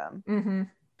to happen. Mm-hmm.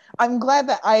 I'm glad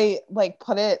that I like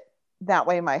put it that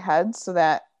way in my head so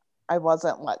that I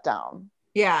wasn't let down.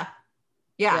 Yeah.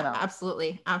 Yeah, you know?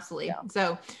 Absolutely. Yeah.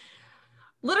 So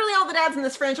literally all the dads in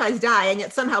this franchise die, and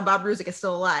yet somehow Bob Ruzick is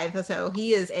still alive. So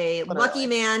he is a lucky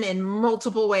man in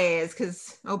multiple ways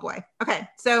because, oh boy. Okay.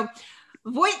 So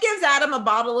Voight gives Adam a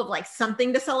bottle of like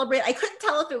something to celebrate. I couldn't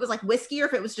tell if it was like whiskey or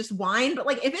if it was just wine, but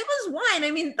like if it was wine,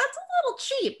 I mean, that's a little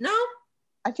cheap, no?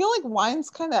 I feel like wine's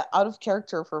kind of out of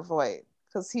character for Voight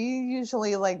because he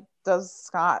usually like does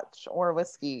scotch or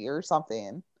whiskey or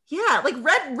something. Yeah, like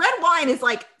red wine is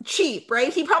like cheap,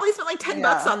 right? He probably spent like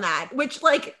 $10 on that, which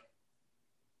like,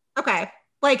 okay,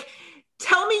 like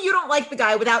tell me you don't like the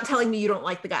guy without telling me you don't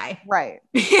like the guy. Right.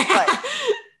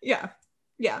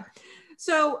 Yeah.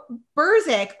 So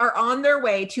Burzek are on their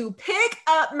way to pick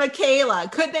up Michaela.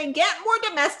 Could they get more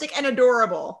domestic and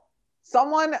adorable?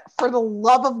 Someone, for the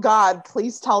love of God,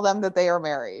 please tell them that they are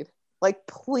married. Like,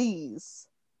 please.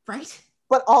 Right.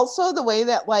 But also the way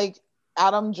that like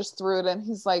Adam just threw it in.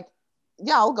 He's like,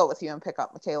 yeah, I'll go with you and pick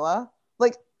up Michaela.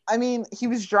 Like, I mean, he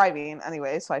was driving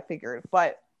anyway, so I figured.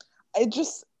 But I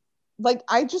just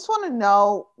want to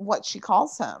know what she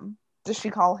calls him. Does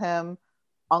she call him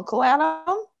Uncle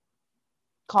Adam?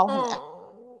 Call him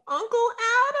Uncle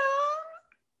Adam?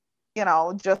 You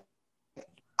know, just,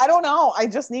 I don't know. I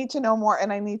just need to know more,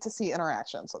 and I need to see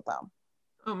interactions with them.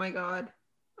 Oh my God.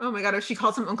 If she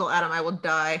calls him Uncle Adam, I will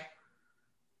die.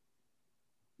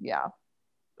 Yeah.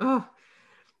 Oh,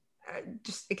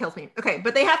 it kills me. Okay,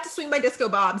 but they have to swing by Disco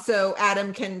Bob so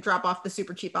Adam can drop off the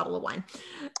super cheap bottle of wine.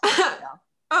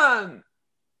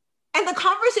 And the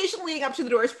conversation leading up to the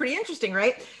door is pretty interesting,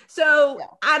 right? So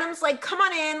Adam's like, come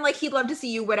on in, like he'd love to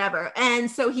see you, whatever.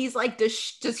 And so he's like,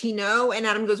 does he know? And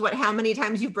Adam goes, what, how many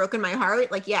times you've broken my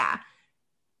heart? Like, yeah.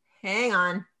 Hang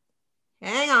on.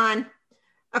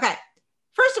 Okay.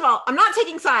 First of all, I'm not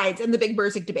taking sides in the big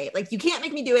Burzek debate. Like, you can't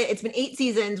make me do it. It's been 8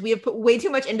 seasons. We have put way too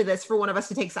much into this for one of us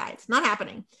to take sides. Not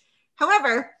happening.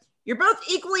 However, you're both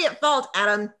equally at fault,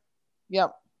 Adam.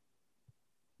 Yep.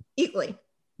 Equally.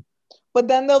 But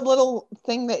then the little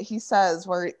thing that he says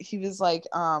where he was like,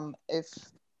 if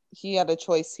he had a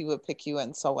choice, he would pick you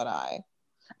and so would I.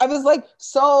 I was like,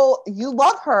 so you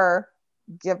love her.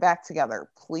 Get back together,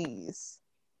 please.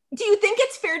 Do you think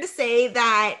it's fair to say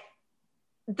that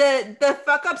the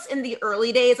fuck ups in the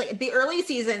early days, like the early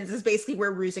seasons is basically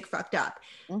where Ruzick fucked up.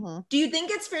 Mm-hmm. Do you think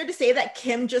it's fair to say that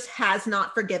Kim just has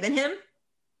not forgiven him?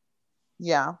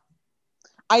 Yeah.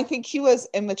 I think he was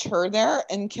immature there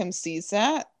and Kim sees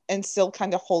that and still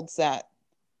kind of holds that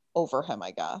over him,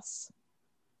 I guess.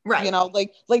 Right. You know,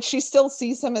 like she still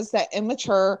sees him as that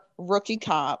immature rookie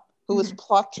cop who was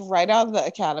plucked right out of the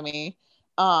academy.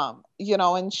 You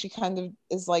know, and she kind of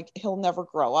is like, he'll never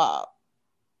grow up.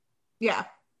 Yeah.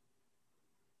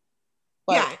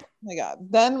 But, oh my God.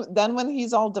 Then when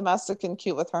he's all domestic and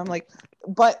cute with her, I'm like,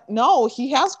 but no,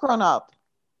 he has grown up.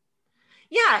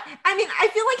 Yeah, I mean, I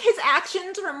feel like his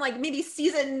actions from like maybe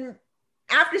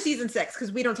after season 6,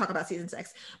 because we don't talk about season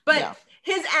 6, but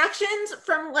his actions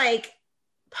from like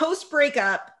post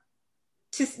breakup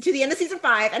to the end of season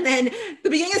 5, and then the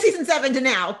beginning of season 7 to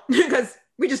now, because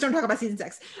we just don't talk about season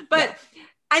 6. But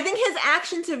I think his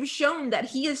actions have shown that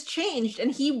he has changed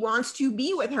and he wants to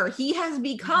be with her. He has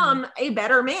become a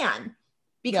better man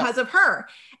because of her.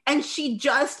 And she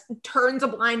just turns a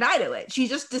blind eye to it. She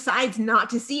just decides not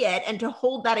to see it and to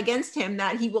hold that against him,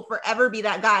 that he will forever be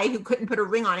that guy who couldn't put a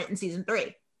ring on it in season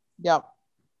 3. Yep.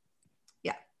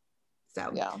 Yeah.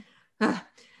 So,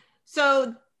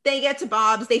 so they get to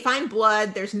Bob's, they find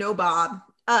blood. There's no Bob.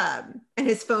 And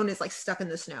his phone is like stuck in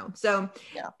the snow. So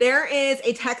there is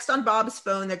a text on Bob's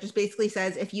phone that just basically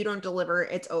says, if you don't deliver,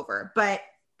 it's over. But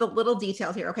the little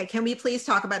details here. Okay. Can we please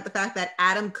talk about the fact that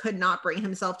Adam could not bring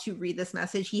himself to read this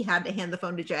message? He had to hand the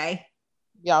phone to Jay.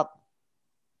 Yep.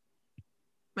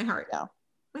 My heart. Yeah.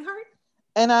 My heart.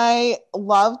 And I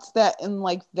loved that in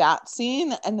like that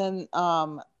scene. And then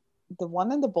the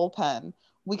one in the bullpen,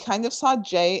 we kind of saw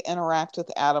Jay interact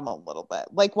with Adam a little bit.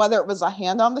 Like whether it was a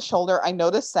hand on the shoulder, I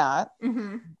noticed that.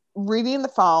 Reading the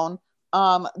phone,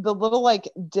 the little like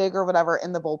dig or whatever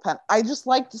in the bullpen. I just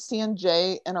liked seeing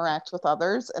Jay interact with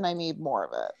others, and I need more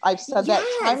of it. I've said that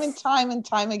time and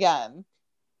time again.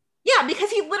 Yeah,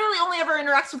 because he literally only ever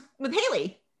interacts with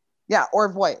Haley. Yeah,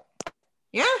 or Voight.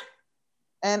 Yeah.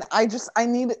 And I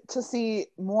need to see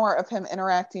more of him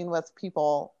interacting with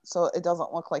people so it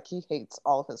doesn't look like he hates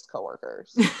all of his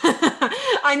coworkers.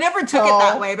 I never took it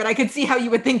that way, but I could see how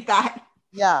you would think that.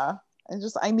 Yeah.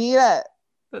 I need it.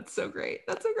 That's so great.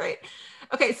 That's so great.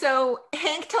 Okay, so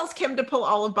Hank tells Kim to pull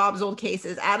all of Bob's old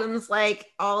cases. Adam's like,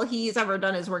 all he's ever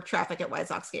done is work traffic at White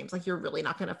Sox games. Like, you're really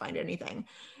not going to find anything.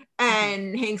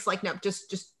 And Hank's like, no,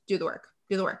 just do the work.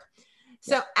 Do the work.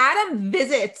 So Adam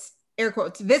visits, air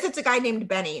quotes, visits a guy named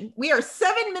Benny. We are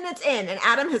 7 minutes in and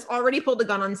Adam has already pulled a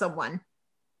gun on someone.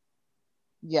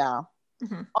 Yeah.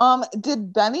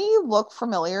 Did Benny look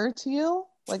familiar to you?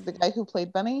 Like the guy who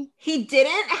played Benny? He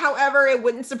didn't. However, it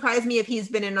wouldn't surprise me if he's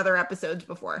been in other episodes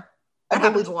before. That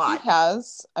happens a lot. He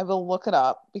has. I will look it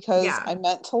up because I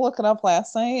meant to look it up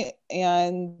last night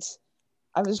and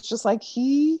I was just like,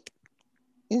 he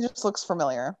just looks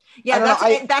familiar. Yeah,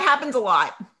 that happens a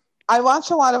lot. I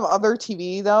watch a lot of other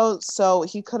TV though, so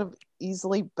he could have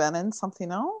easily been in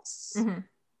something else.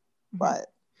 But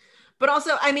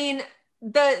also, I mean,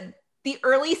 the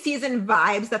early season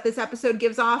vibes that this episode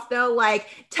gives off though, like,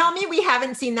 tell me we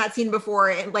haven't seen that scene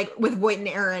before, like with Voight and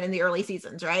Aaron in the early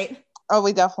seasons, right? Oh,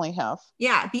 we definitely have.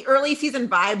 Yeah, the early season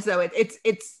vibes though, it's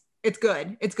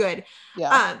good. It's good.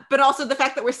 Yeah. But also the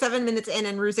fact that we're 7 minutes in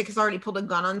and Ruzek has already pulled a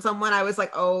gun on someone, I was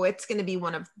like, oh, it's going to be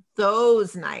one of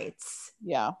those nights.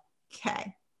 Yeah.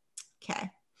 Okay.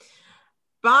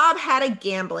 Bob had a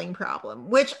gambling problem,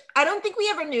 which I don't think we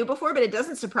ever knew before, but it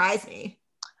doesn't surprise me.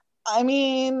 I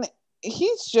mean,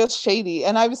 he's just shady.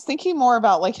 And I was thinking more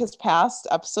about like his past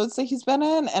episodes that he's been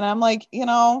in. And I'm like,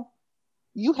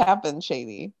 you have been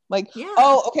shady. Like,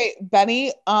 oh, okay.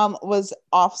 Benny was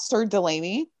Officer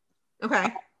Delaney.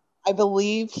 Okay. I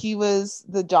believe he was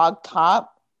the dog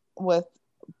cop with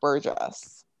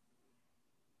Burgess.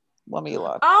 Let me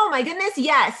look. Oh my goodness.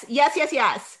 Yes.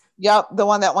 Yep. The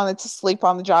one that wanted to sleep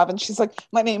on the job. And she's like,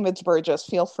 my name is Burgess.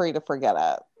 Feel free to forget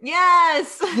it.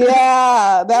 Yes.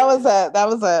 Yeah. That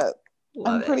was it.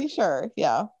 I'm pretty sure.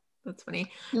 Yeah. That's funny.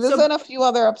 He was in a few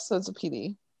other episodes of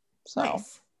PD. So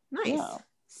nice. Yeah.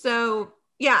 So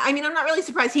yeah, I mean, I'm not really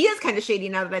surprised. He is kind of shady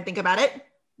now that I think about it.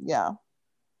 Yeah.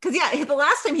 Because the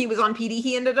last time he was on PD,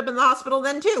 he ended up in the hospital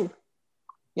then too.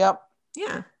 Yep.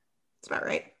 Yeah. It's about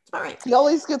right. He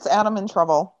always gets Adam in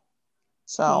trouble.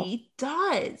 So he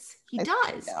does. Yeah.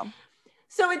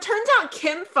 So it turns out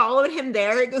Kim followed him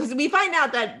there because we find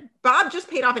out that Bob just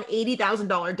paid off an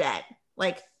 $80,000 debt.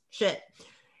 Like shit.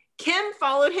 Kim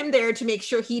followed him there to make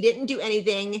sure he didn't do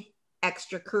anything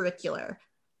extracurricular.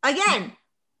 Again,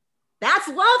 that's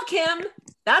love, Kim.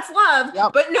 That's love.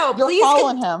 Yep. But no, you're please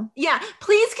following him. Yeah,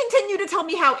 please continue to tell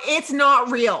me how it's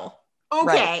not real. Okay.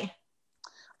 Right.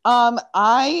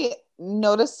 I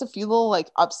noticed a few little like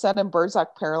upset and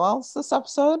Berserk parallels this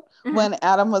episode when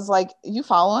Adam was like, you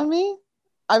following me?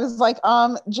 I was like,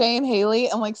 Jay and Haley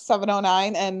and like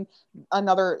 709 and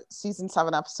another season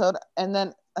 7 episode. And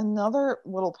then another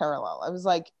little parallel. I was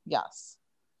like, yes,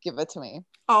 give it to me.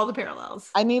 All the parallels.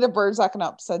 I need a Berserk and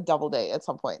Upset double date at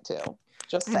some point too.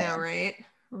 Just saying. I know,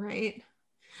 right.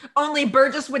 Only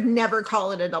Burgess would never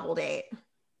call it a double date.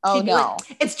 Oh no.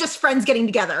 Like, it's just friends getting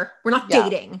together. We're not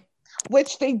dating.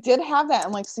 Which they did have that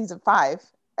in like season 5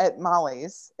 at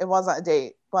Molly's. It wasn't a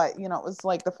date, but it was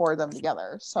like the 4 of them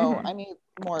together. So I need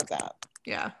more of that.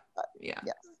 Yeah. Yeah.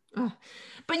 Yes. Ugh.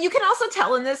 But you can also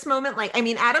tell in this moment, like, I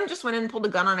mean, Adam just went in and pulled a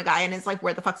gun on a guy and is like,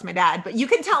 where the fuck's my dad? But you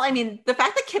can tell, I mean, the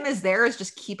fact that Kim is there is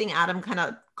just keeping Adam kind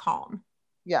of calm.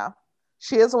 Yeah.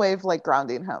 She has a way of like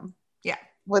grounding him. Yeah.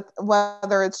 With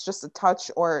whether it's just a touch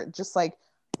or just like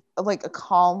a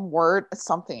calm word,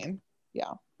 something.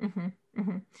 Yeah. Mm-hmm.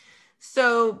 Mm-hmm.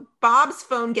 So Bob's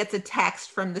phone gets a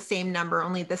text from the same number,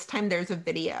 only this time there's a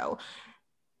video.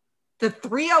 The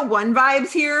 301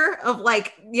 vibes here of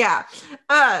like, yeah.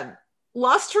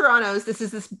 Los Torontos, this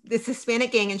is this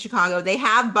Hispanic gang in Chicago. They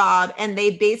have Bob and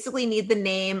they basically need the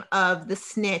name of the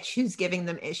snitch who's giving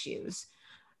them issues.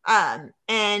 And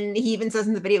he even says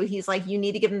in the video, he's like, you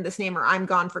need to give him this name or I'm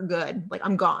gone for good. Like,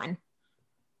 I'm gone.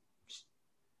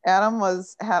 Adam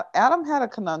had a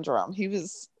conundrum. He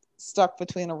was stuck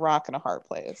between a rock and a hard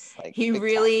place. Like he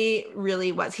really,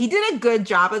 really was. He did a good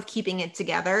job of keeping it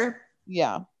together.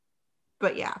 Yeah.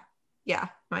 But yeah,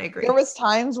 I agree. There was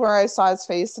times where I saw his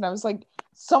face and I was like,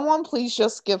 someone please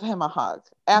just give him a hug.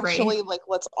 Actually, right. Like,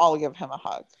 let's all give him a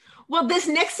hug. Well, this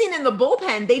next scene in the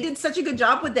bullpen, they did such a good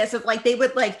job with this of like, they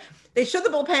would like, they show the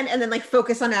bullpen and then like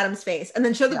focus on Adam's face and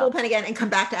then show the bullpen again and come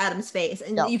back to Adam's face.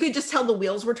 And you could just tell the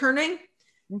wheels were turning.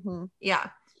 Mm-hmm. Yeah.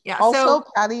 Yeah. Also,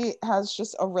 Patty has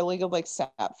just a really good like sad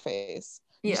face.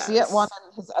 You see it one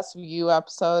on his SVU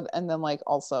episode and then like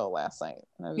also last night.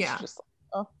 And it was just like,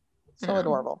 oh, so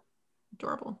adorable.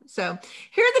 Adorable. So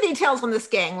here are the details on this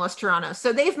gang, Los Torontos.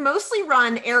 So they've mostly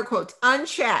run, air quotes,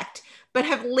 unchecked, but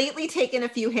have lately taken a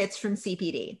few hits from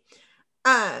CPD.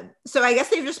 So I guess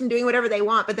they've just been doing whatever they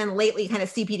want, but then lately kind of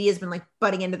CPD has been like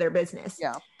butting into their business.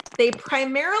 Yeah. They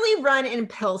primarily run in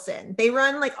Pilsen. They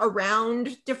run like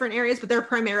around different areas, but they're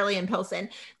primarily in Pilsen.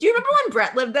 Do you remember when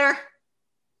Brett lived there?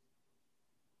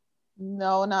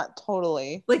 No, not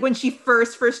totally. Like when she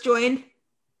first joined?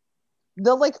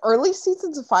 The like early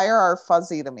seasons of Fire are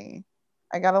fuzzy to me.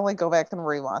 I gotta like go back and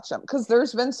rewatch them because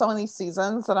there's been so many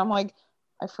seasons that I'm like,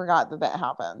 I forgot that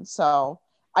happened. So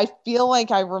I feel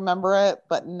like I remember it,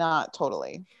 but not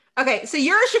totally. Okay, so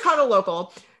you're a Chicago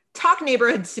local. Talk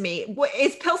neighborhoods to me.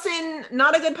 Is Pilsen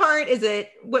not a good part? Is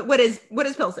it what is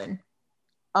Pilsen?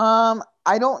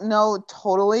 I don't know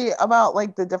totally about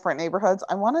like the different neighborhoods.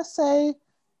 I want to say,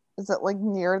 is it like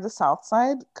near the south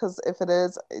side? Because if it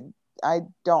is, I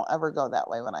don't ever go that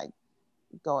way when I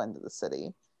go into the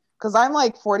city. Because I'm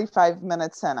like 45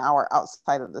 minutes to an hour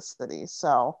outside of the city.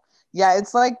 So yeah,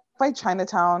 it's like by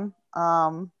Chinatown.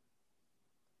 Yeah,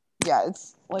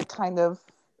 it's like kind of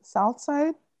south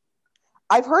side.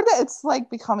 I've heard that it's like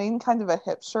becoming kind of a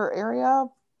hipster area,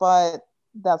 but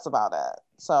that's about it.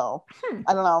 So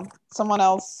I don't know. Someone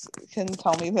else can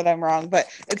tell me that I'm wrong, but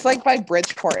it's like by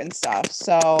Bridgeport and stuff.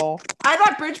 So I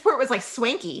thought Bridgeport was like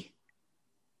swanky.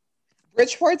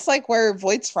 Bridgeport's like where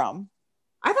Voight's from.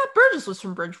 I thought Burgess was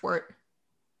from Bridgeport.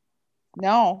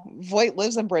 No, Voight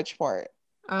lives in Bridgeport.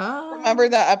 Oh. Remember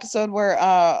the episode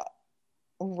where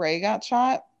Ray got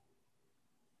shot?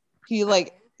 He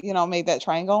like, made that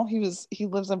triangle. He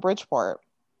lives in Bridgeport.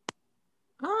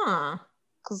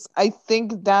 Because I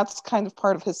think that's kind of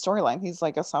part of his storyline. He's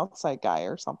like a South Side guy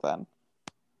or something.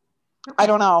 Okay. I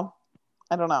don't know.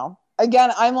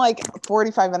 Again, I'm like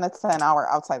 45 minutes to an hour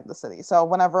outside of the city. So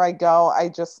whenever I go, I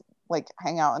just like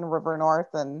hang out in River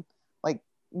North and like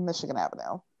Michigan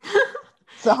Avenue.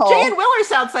 So Jay and Will are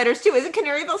Southsiders too. Isn't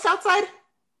Canaryville Southside?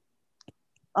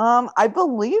 I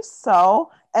believe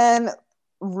so. And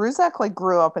Ruzek like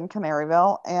grew up in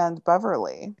Canaryville and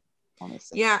Beverly.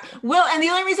 Yeah. Will, and the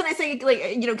only reason I say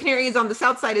like Canary is on the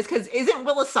south side is because isn't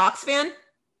Will a Sox fan?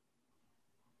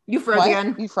 You froze what?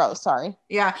 Again. You froze, sorry.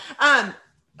 Yeah.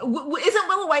 Isn't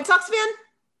Will a White Sox fan?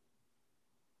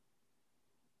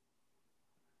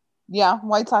 Yeah,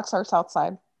 White Sox are south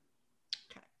side.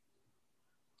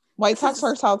 White Sox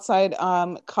are south side.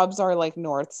 Cubs are like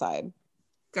north side.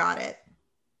 Got it.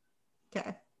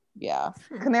 Okay. Yeah.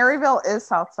 Canaryville is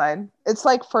south side. It's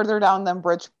like further down than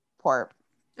Bridgeport.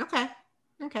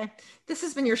 Okay. This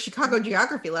has been your Chicago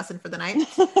geography lesson for the night.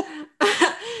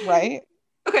 Right?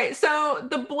 Okay, so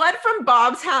the blood from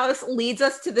Bob's house leads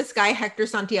us to this guy, Hector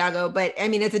Santiago, but I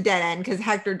mean, it's a dead end because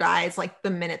Hector dies like the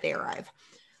minute they arrive.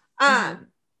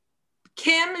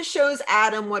 Kim shows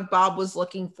Adam what Bob was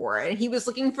looking for, and he was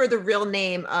looking for the real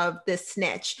name of this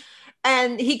snitch.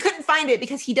 And he couldn't find it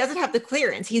because he doesn't have the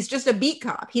clearance. He's just a beat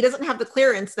cop. He doesn't have the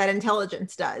clearance that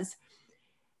intelligence does.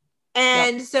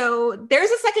 And so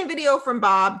there's a second video from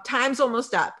Bob. Time's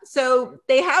almost up. So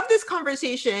they have this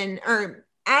conversation, or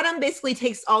Adam basically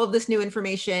takes all of this new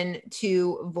information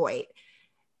to Voight.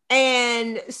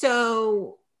 And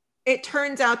so it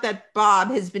turns out that Bob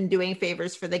has been doing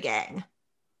favors for the gang.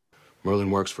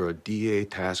 Merlin works for a DA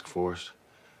task force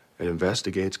It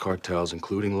investigates cartels,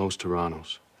 including Los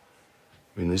Terranos.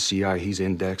 I mean, this CI, he's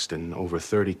indexed in over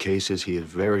 30 cases. He is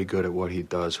very good at what he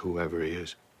does, whoever he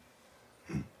is.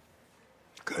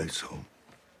 Okay, so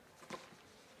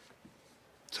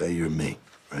say you're me,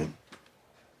 right?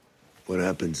 What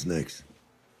happens next?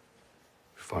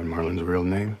 Find Merlin's real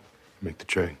name, make the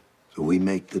trade. So we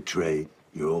make the trade,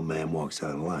 your old man walks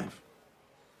out alive.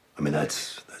 I mean,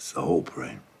 that's the hope,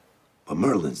 right? But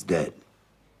Merlin's dead.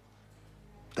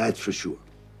 That's for sure.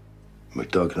 We're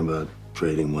talking about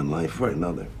trading one life for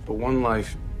another. But one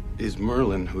life is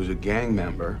Merlin, who's a gang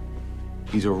member.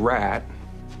 He's a rat.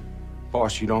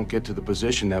 Boss, you don't get to the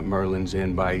position that Merlin's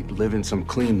in by living some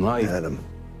clean life. Adam,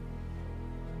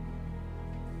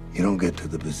 you don't get to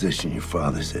the position your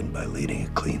father's in by leading a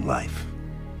clean life,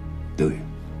 do you?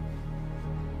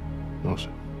 No, sir.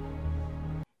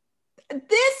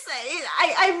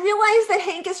 I realize that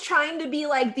Hank is trying to be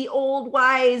like the old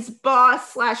wise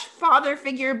boss / father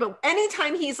figure, but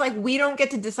anytime he's like, we don't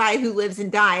get to decide who lives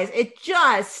and dies, it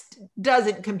just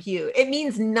doesn't compute. It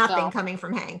means nothing coming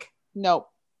from Hank. Nope.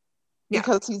 Yeah.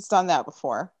 Because he's done that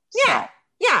before. Yeah. So.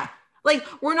 Yeah. Like,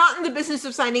 we're not in the business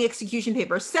of signing execution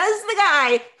papers, says the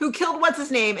guy who killed what's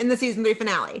his name in the season 3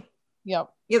 finale. Yep.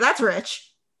 Yeah, that's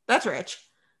rich. That's rich.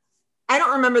 I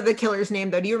don't remember the killer's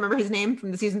name, though. Do you remember his name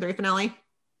from the season 3 finale?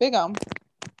 Bingo.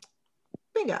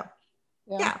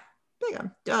 Yeah.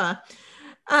 Bingo. Duh.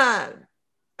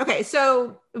 Okay,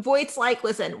 so Voight's like,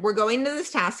 listen, we're going to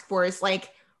this task force. Like,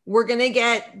 we're going to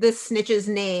get the snitch's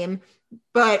name,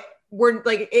 but we're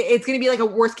like, it's going to be like a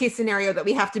worst case scenario that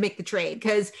we have to make the trade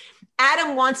because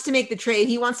Adam wants to make the trade.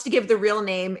 He wants to give the real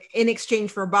name in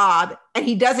exchange for Bob. And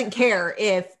he doesn't care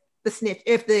if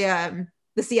the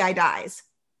CI dies.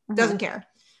 Doesn't care.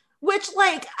 Which,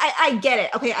 like, I get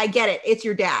it. Okay, I get it. It's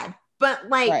your dad. But,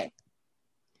 like,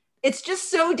 It's just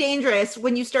so dangerous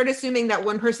when you start assuming that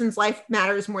one person's life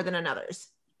matters more than another's.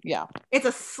 Yeah. It's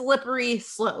a slippery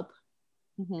slope.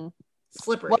 Mm-hmm.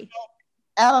 Slippery. Well,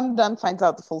 Adam Dunn finds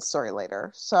out the full story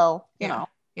later. So, you know.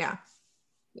 Yeah.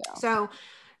 So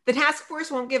the task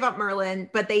force won't give up Merlin,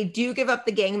 but they do give up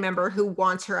the gang member who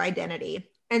wants her identity.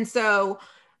 And so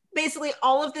basically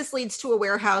all of this leads to a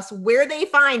warehouse where they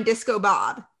find Disco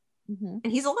Bob. Mm-hmm.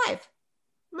 And he's alive.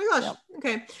 Oh my gosh. Yep.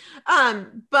 Okay.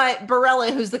 But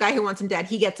Barella, who's the guy who wants him dead,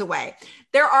 he gets away.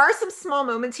 There are some small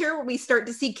moments here where we start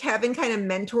to see Kevin kind of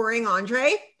mentoring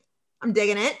Andre. I'm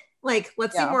digging it. Like,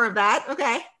 let's see more of that.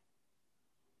 Okay.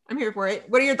 I'm here for it.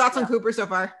 What are your thoughts on Cooper so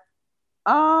far?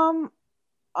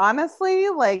 Honestly,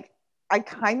 like, I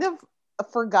kind of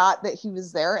forgot that he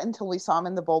was there until we saw him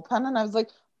in the bullpen. And I was like,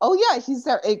 oh yeah, he's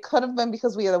there. It could have been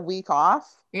because we had a week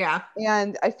off. Yeah.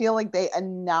 And I feel like they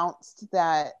announced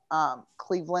that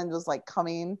Cleveland was like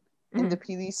coming into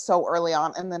PD so early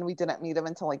on, and then we didn't meet him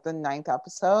until like the 9th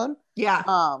episode. Yeah.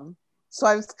 So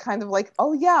I was kind of like,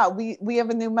 oh yeah, we have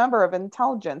a new member of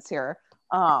intelligence here.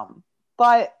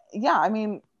 But yeah, I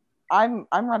mean, I'm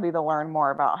ready to learn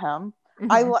more about him.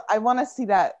 Mm-hmm. I want to see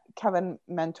that Kevin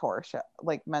mentor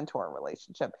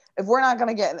relationship. If we're not going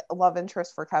to get a love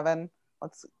interest for Kevin,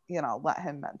 let's, let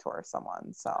him mentor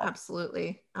someone. So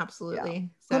absolutely. Yeah.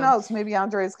 So, who knows? Maybe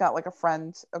Andre's got like a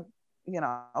friend,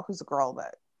 who's a girl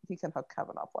that he can hook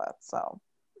Kevin up with. So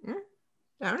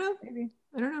I don't know. Maybe.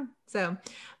 I don't know. So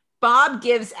Bob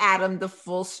gives Adam the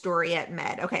full story at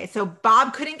Med. Okay. So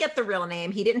Bob couldn't get the real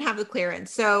name. He didn't have the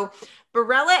clearance. So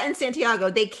Barella and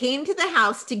Santiago, they came to the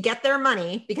house to get their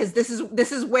money because this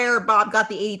is where Bob got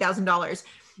the $80,000.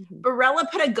 Mm-hmm.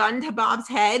 Barella put a gun to Bob's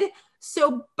head.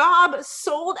 So Bob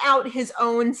sold out his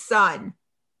own son.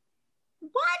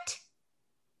 What?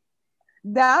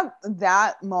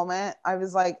 That moment, I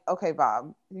was like, okay,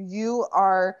 Bob, you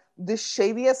are the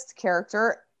shadiest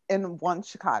character in One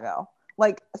Chicago,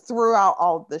 like throughout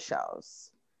all of the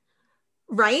shows.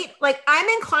 Right? Like, I'm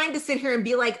inclined to sit here and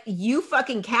be like, you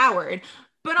fucking coward.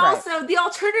 But also the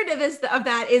alternative of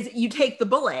that is you take the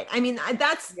bullet. I mean,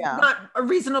 that's not a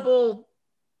reasonable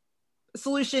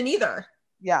solution either.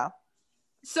 Yeah.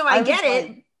 So I get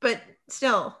it, but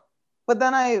still. But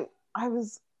then I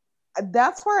was,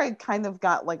 that's where I kind of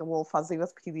got like a little fuzzy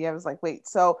with PD. I was like, wait,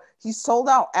 so he sold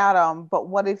out Adam, but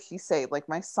what did he say? Like,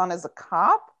 my son is a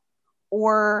cop,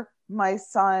 or my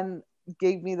son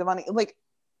gave me the money? Like,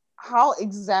 how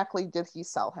exactly did he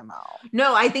sell him out?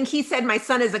 No, I think he said my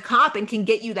son is a cop and can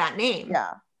get you that name.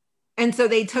 Yeah. And so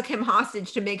they took him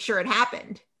hostage to make sure it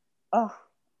happened. Oh,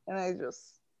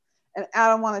 and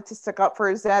Adam wanted to stick up for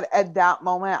his dad. At that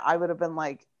moment, I would have been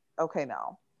like, okay,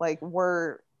 no, like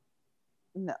we're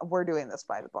doing this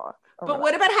by the book. But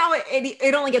what about how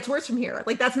it only gets worse from here?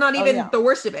 Like, that's not even the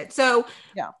worst of it. So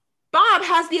yeah. Bob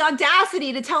has the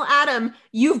audacity to tell Adam,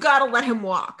 you've got to let him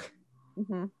walk.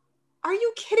 Mm-hmm. Are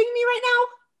you kidding me right now?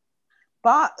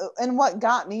 Bob, and what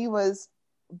got me was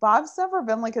Bob's never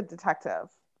been like a detective,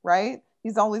 right?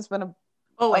 He's always been a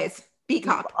beat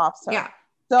cop officer. Yeah.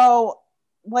 So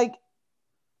like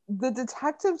the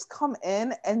detectives come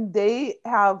in and they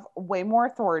have way more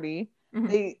authority.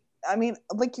 Mm-hmm. I mean,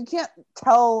 like you can't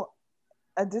tell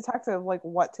a detective like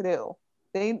what to do.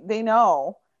 They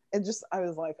know. It just, I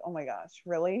was like, oh my gosh,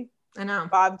 really? I know.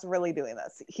 Bob's really doing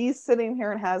this. He's sitting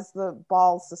here and has the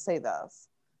balls to say this.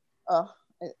 I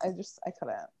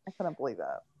couldn't believe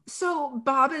that. So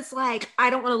Bob is like, I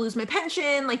don't want to lose my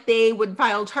pension. Like they would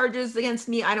file charges against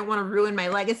me. I don't want to ruin my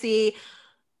legacy.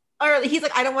 Or he's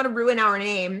like, I don't want to ruin our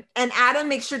name. And Adam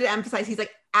makes sure to emphasize, he's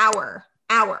like, our.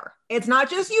 It's not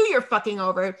just you you're fucking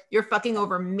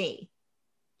over me.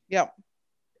 Yep.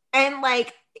 And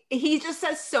like, he just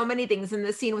says so many things in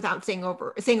this scene without saying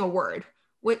a word.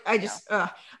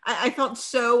 I felt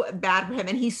so bad for him.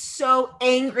 And he's so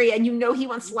angry and he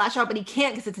wants to lash out, but he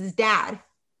can't because it's his dad.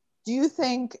 Do you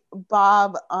think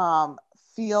Bob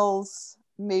feels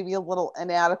maybe a little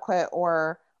inadequate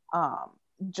or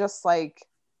just like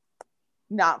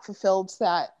not fulfilled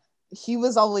that he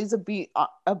was always a beat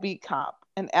cop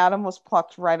and Adam was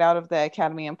plucked right out of the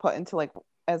academy and put into, like,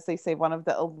 as they say, one of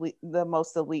the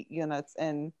most elite units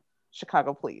in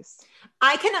Chicago police?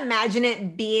 I can imagine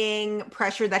it being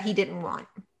pressure that he didn't want.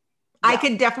 Yeah. I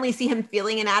could definitely see him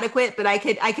feeling inadequate, but I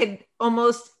could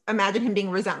almost imagine him being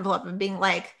resentful of him, being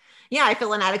like, yeah, I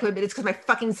feel inadequate, but it's because my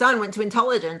fucking son went to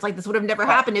intelligence. Like, this would have never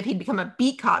happened if he'd become a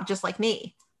beat cop just like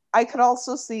me. I could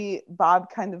also see Bob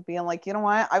kind of being like, you know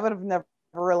what? I would have never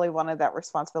really wanted that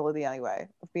responsibility anyway,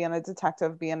 of being a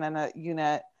detective, being in a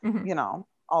unit,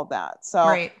 all that. So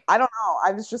I don't know.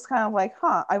 I was just kind of like,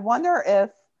 I wonder if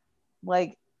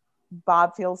like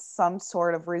Bob feels some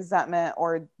sort of resentment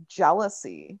or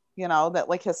jealousy, that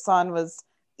like his son was,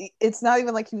 it's not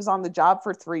even like he was on the job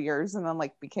for 3 years and then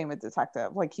like became a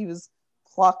detective. Like he was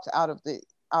plucked out of the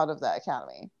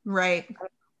academy. Right.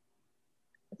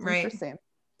 It's interesting.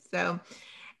 So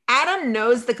Adam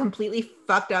knows the completely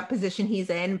fucked up position he's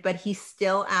in, but he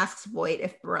still asks Voight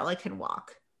if Barella can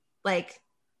walk. Like,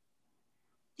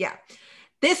 yeah.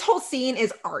 This whole scene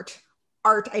is art,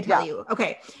 I tell you.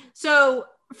 Okay. So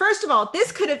first of all,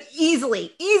 this could have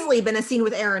easily been a scene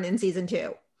with Aaron in season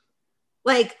 2.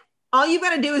 Like, all you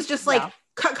got to do is just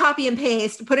cut, copy, and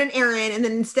paste, put in Aaron, and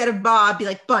then instead of Bob, be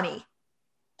like Bunny.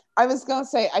 I was going to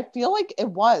say, I feel like it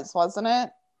wasn't it?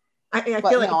 I feel like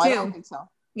it too. I don't think so.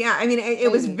 Yeah, I mean,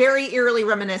 it was very eerily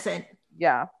reminiscent.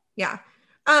 Yeah. Yeah.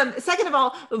 Second of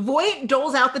all, Voight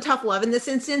doles out the tough love in this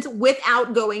instance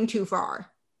without going too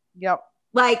far. Yep.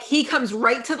 Like, he comes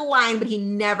right to the line, but he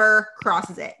never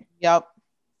crosses it. Yep.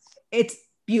 It's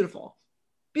beautiful.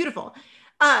 Beautiful.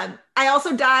 I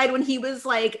also died when he was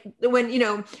like, when,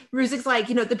 Ruzek's like,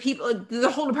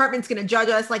 the whole department's going to judge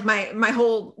us. Like my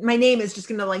name is just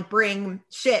going to like bring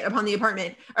shit upon the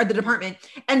apartment or the department.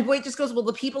 And Voight just goes, well,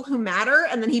 the people who matter.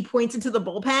 And then he points into the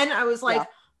bullpen. I was like,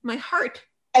 my heart.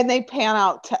 And they pan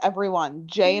out to everyone,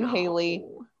 Jay and Haley,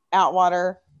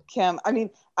 Atwater, Kim. I mean,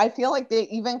 I feel like they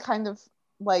even kind of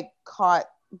like caught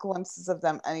glimpses of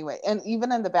them anyway. And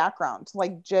even in the background,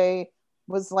 like Jay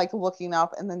was like looking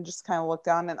up and then just kind of looked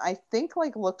down and I think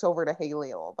like looked over to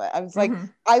Haley a little bit. I was like,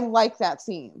 I like that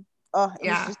scene. Oh, it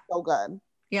was just so good.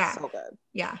 Yeah. So good.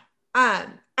 Yeah.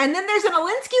 And then there's an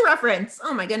Alinsky reference.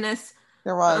 Oh my goodness.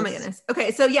 There was. Oh my goodness.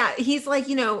 Okay. So yeah, he's like,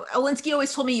 Alinsky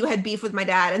always told me you had beef with my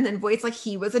dad. And then Voight's like,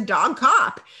 he was a dog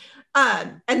cop.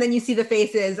 And then you see the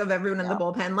faces of everyone in the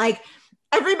bullpen. Like,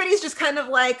 everybody's just kind of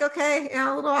like, okay,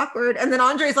 yeah, a little awkward. And then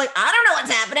Andre's like, I don't know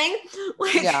what's happening.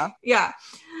 Like, yeah.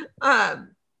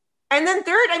 And then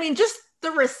third, I mean, just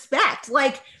the respect,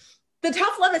 like the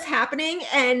tough love is happening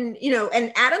and,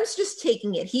 and Adam's just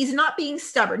taking it. He's not being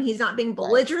stubborn. He's not being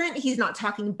belligerent. He's not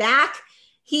talking back.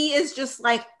 He is just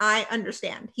like, I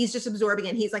understand. He's just absorbing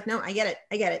it. He's like, no, I get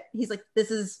it. He's like,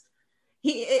 and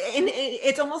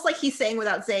it's almost like he's saying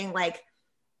without saying, like,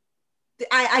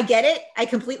 I get it. I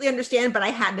completely understand, but I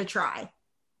had to try.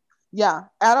 Yeah.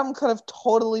 Adam could have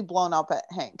totally blown up at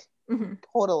Hank. Mm-hmm.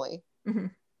 Totally. Mm-hmm.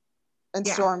 And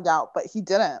stormed out, but he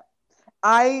didn't.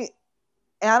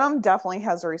 Adam definitely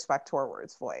has a respect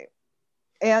towards Voight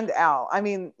and Al. I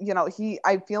mean,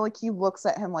 I feel like he looks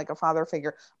at him like a father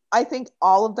figure. I think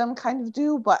all of them kind of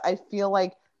do, but I feel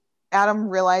like Adam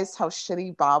realized how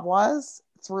shitty Bob was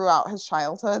throughout his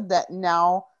childhood that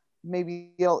now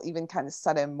maybe he'll even kind of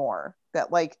set him more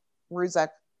that like Ruzek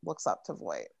looks up to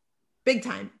Voight. Big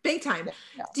time.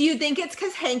 Yeah. Do you think it's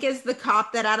because Hank is the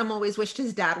cop that Adam always wished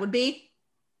his dad would be?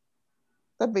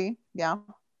 Could be, yeah.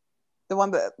 the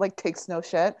one that like takes no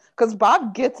shit. Because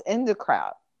Bob gets into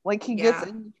crap, like he gets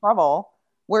into trouble.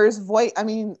 Whereas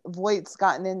Voight's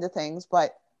gotten into things,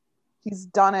 but he's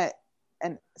done it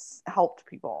and helped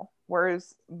people.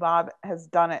 Whereas Bob has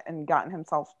done it and gotten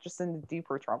himself just into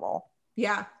deeper trouble.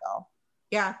 Yeah. So.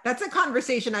 Yeah. That's a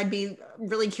conversation I'd be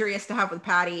really curious to have with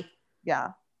Patty.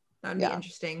 Yeah. That'd be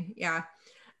interesting. Yeah.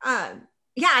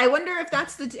 I wonder if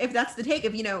that's the take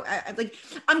of, like,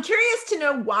 I'm curious to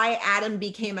know why Adam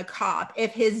became a cop.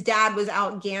 If his dad was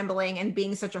out gambling and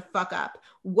being such a fuck up,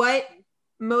 what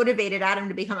motivated Adam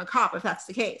to become a cop, if that's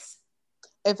the case?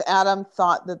 If Adam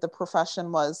thought that the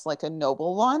profession was like a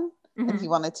noble one and he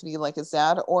wanted to be like his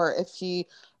dad, or if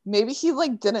maybe he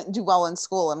like didn't do well in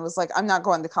school and was like, I'm not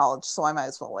going to college, so I might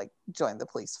as well like join the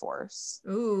police force.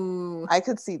 Ooh. I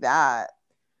could see that.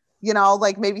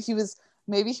 Like maybe he was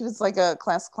like a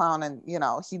class clown and,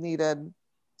 he needed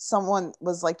someone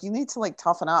was like, you need to like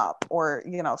toughen up or,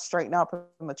 straighten up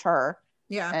and mature.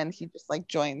 Yeah. And he just like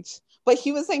joined, but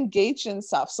he was engaged in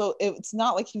stuff. So it's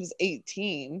not like he was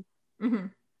 18. Mm-hmm.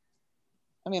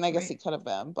 I mean, I guess he could have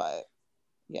been, but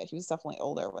yeah, he was definitely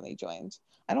older when he joined.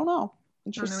 I don't know.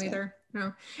 Interesting. I don't know either.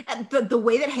 No. And the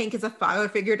way that Hank is a father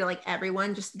figure to like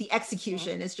everyone, just the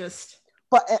execution is just.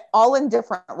 But all in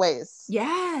different ways.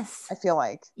 Yes. I feel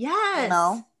like.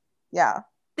 Yes. Yeah.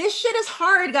 This shit is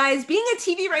hard, guys. Being a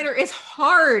TV writer is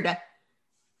hard.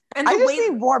 And I just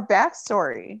need more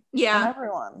backstory. Yeah. From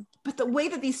everyone. But the way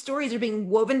that these stories are being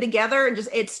woven together and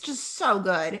it's just so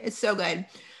good. It's so good.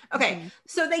 Okay,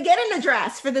 so they get an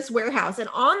address for this warehouse, and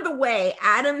on the way,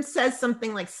 Adam says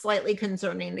something like slightly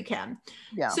concerning to Kim.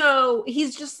 Yeah. So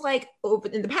he's just like,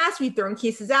 in the past, we've thrown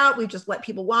cases out. We've just let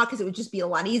people walk because it would just be a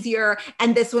lot easier.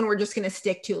 And this one, we're just going to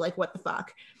stick to like, what the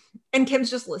fuck? And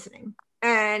Kim's just listening.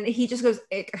 And he just goes,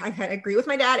 I agree with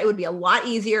my dad. It would be a lot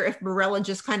easier if Barella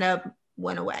just kind of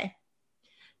went away.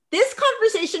 This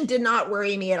conversation did not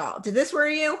worry me at all. Did this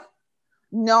worry you?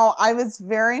 No, I was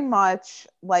very much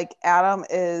like Adam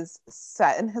is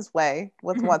set in his way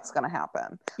with what's going to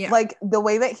happen. Yeah. Like the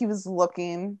way that he was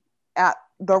looking at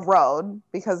the road,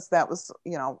 because that was,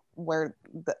 where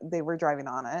they were driving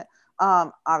on it,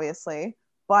 obviously.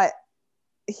 But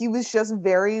he was just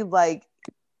very like,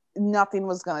 nothing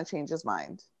was going to change his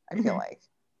mind, I feel like.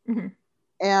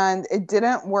 And it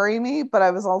didn't worry me, but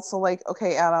I was also like,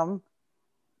 okay, Adam,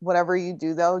 whatever you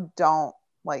do though, don't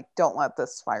let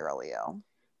this spiral you.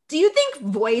 Do you think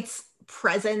Voight's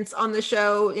presence on the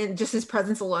show and just his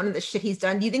presence alone and the shit he's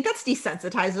done, do you think that's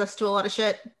desensitized us to a lot of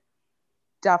shit?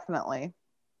 Definitely.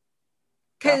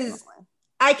 Because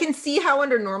I can see how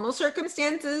under normal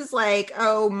circumstances, like,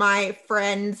 oh, my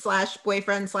friend /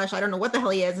 boyfriend / I don't know what the hell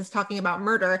he is talking about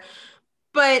murder.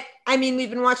 But I mean,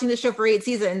 we've been watching this show for 8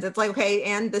 seasons. It's like, okay,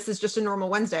 and this is just a normal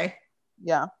Wednesday.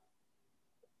 Yeah.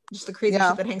 Just the crazy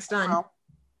shit that Hank's done. I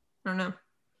don't know.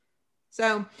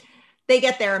 So they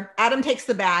get there. Adam takes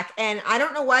the back. And I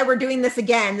don't know why we're doing this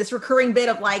again. This recurring bit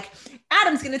of like,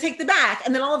 Adam's going to take the back.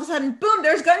 And then all of a sudden, boom,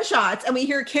 there's gunshots. And we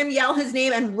hear Kim yell his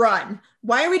name and run.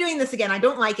 Why are we doing this again? I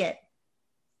don't like it.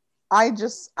 I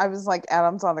was like,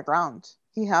 Adam's on the ground.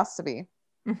 He has to be.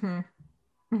 He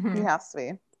has to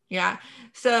be. Yeah.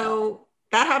 So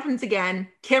that happens again.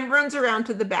 Kim runs around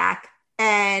to the back.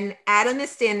 And Adam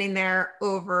is standing there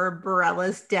over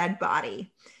Barella's dead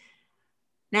body.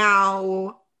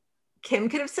 Now, Kim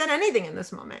could have said anything in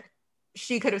this moment.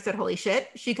 She could have said, holy shit.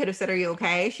 She could have said, are you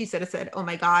okay? She could have said, oh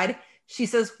my God. She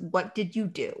says, what did you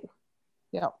do?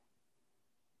 Yeah.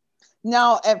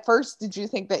 Now, at first, did you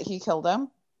think that he killed him?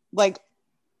 Like,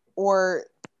 or,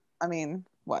 I mean,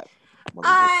 what?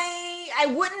 I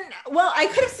wouldn't, well, I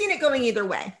could have seen it going either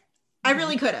way. I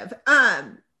really could have.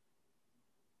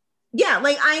 Yeah,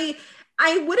 like I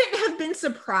wouldn't have been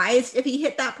surprised if he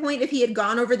hit that point, if he had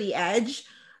gone over the edge.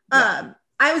 Yeah.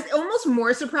 I was almost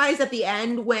more surprised at the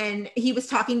end when he was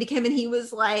talking to Kim and he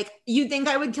was like, you think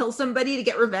I would kill somebody to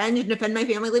get revenge and defend my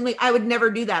family? Like, I would never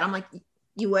do that. I'm like,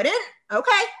 you wouldn't?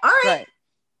 Okay. All right.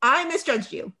 I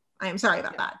misjudged you. I am sorry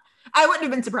about that. I wouldn't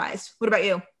have been surprised. What about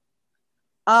you?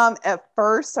 At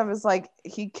first I was like,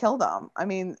 he killed him. I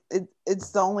mean,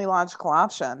 it's the only logical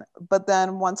option. But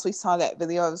then once we saw that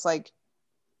video, I was like,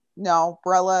 no,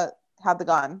 Barella had the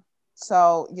gun.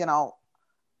 So,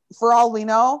 for all we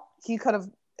know, he could have,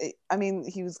 I mean,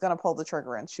 he was going to pull the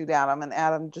trigger and shoot Adam, and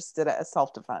Adam just did it as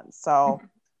self-defense. So,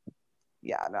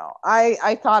 yeah, no.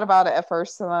 I thought about it at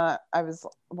first, and then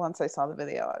once I saw the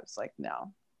video, I was like,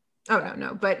 no. Oh,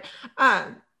 no. But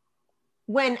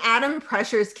when Adam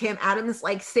pressures Kim, Adam's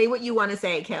like, say what you want to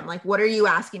say, Kim. Like, what are you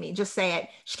asking me? Just say it.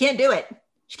 She can't do it.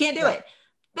 She can't do it.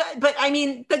 But I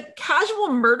mean, the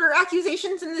casual murder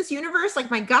accusations in this universe, like,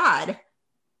 my God.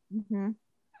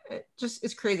 It just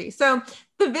is crazy. So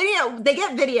the video, they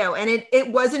get video, and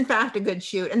it was in fact a good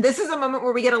shoot. And this is a moment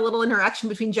where we get a little interaction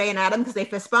between Jay and Adam because they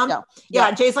fist bump.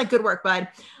 Yeah. Jay's like, good work, bud.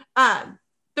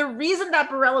 The reason that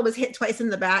Barella was hit twice in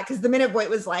the back, because the minute Voight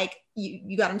was like,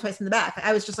 you got him twice in the back,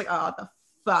 I was just like, oh, the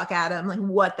fuck, Adam, like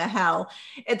what the hell?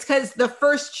 It's because the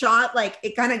first shot, like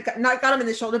it kind of not got him in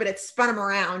the shoulder, but it spun him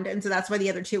around, and so that's why the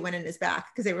other two went in his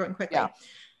back, because they were going quickly.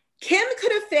 Kim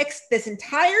could have fixed this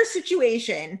entire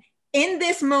situation in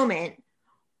this moment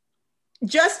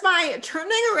just by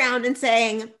turning around and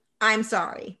saying, I'm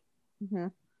sorry.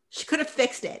 She could have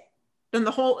fixed it. Then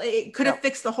it could have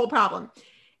fixed the whole problem.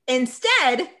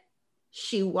 Instead,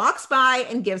 she walks by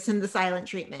and gives him the silent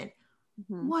treatment.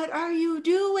 What are you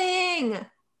doing?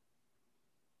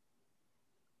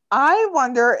 I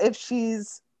wonder if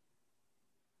she's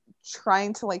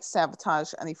trying to like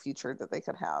sabotage any future that they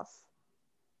could have.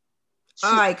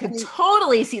 I could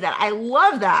totally see that. I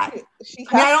love that.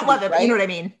 I don't love it, but you know what I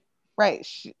mean? Right.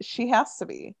 She has to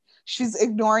be. She's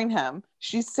ignoring him.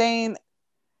 She's saying,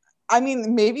 I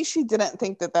mean, maybe she didn't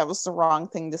think that was the wrong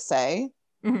thing to say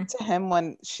to him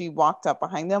when she walked up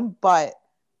behind him. But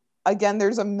again,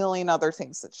 there's a million other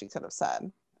things that she could have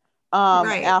said.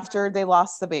 After they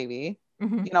lost the baby,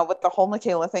 you know, with the whole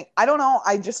Michaela thing. I don't know.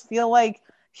 I just feel like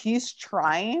he's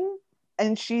trying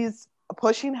and she's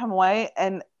pushing him away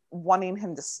and wanting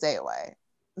him to stay away.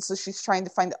 And so she's trying to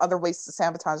find other ways to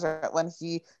sabotage it when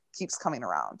he keeps coming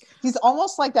around. He's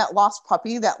almost like that lost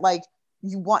puppy that like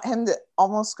you want him to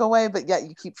almost go away, but yet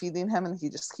you keep feeding him and he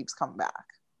just keeps coming back.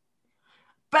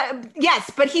 But yes,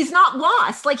 but he's not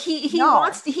lost. Like he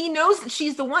knows that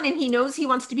she's the one and he knows he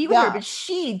wants to be with her, but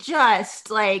she just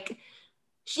like,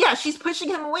 she's pushing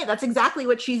him away. That's exactly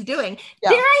what she's doing.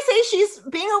 Dare I say she's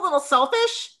being a little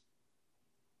selfish?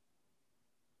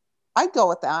 I'd go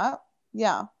with that.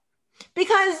 Yeah.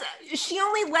 Because she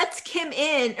only lets Kim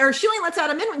in, or she only lets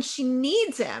Adam in when she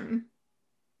needs him.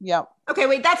 Yep. Okay,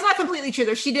 wait, that's not completely true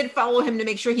though. She did follow him to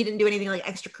make sure he didn't do anything like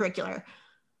extracurricular.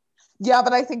 Yeah,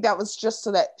 but I think that was just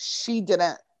so that she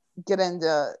didn't get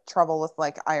into trouble with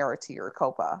like IRT or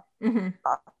COPA,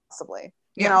 possibly.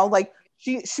 You know, like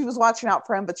she was watching out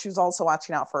for him, but she was also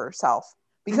watching out for herself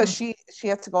because she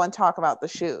had to go and talk about the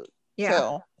shoot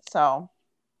too. So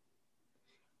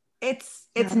it's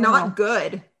not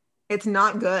good. It's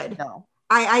not good. No.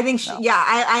 I think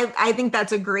I think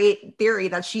that's a great theory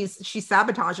that she's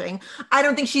sabotaging. I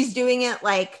don't think she's doing it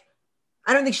like,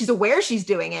 I don't think she's aware she's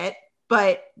doing it,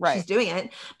 but she's doing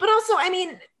it. But also, I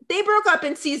mean, they broke up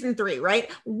in season 3, right?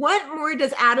 What more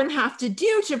does Adam have to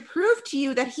do to prove to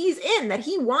you that he's in, that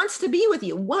he wants to be with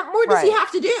you? What more does he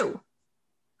have to do?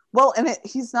 Well, and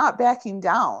he's not backing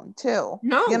down too.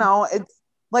 No. You know, it's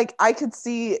like, I could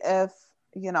see if,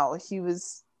 you know, he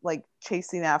was like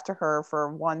chasing after her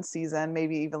for one season,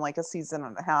 maybe even like a season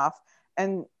and a half.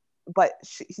 But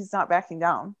he's not backing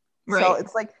down. Right. So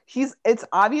it's like, it's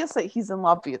obvious that he's in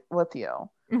love with you.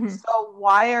 So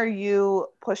why are you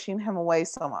pushing him away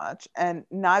so much and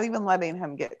not even letting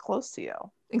him get close to you?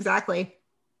 Exactly.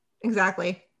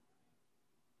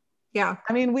 Yeah.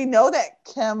 I mean, we know that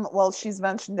Kim, well, she's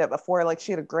mentioned it before, like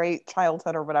she had a great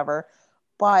childhood or whatever,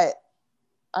 but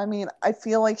I mean, I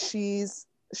feel like she's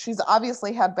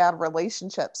obviously had bad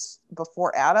relationships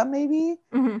before Adam, maybe,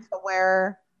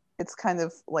 where it's kind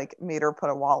of like made her put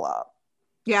a wall up.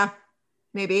 Yeah,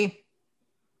 maybe.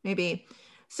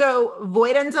 So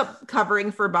Voight ends up covering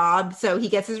for Bob, so he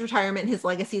gets his retirement, his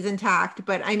legacy's intact.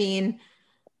 But I mean,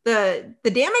 the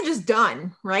damage is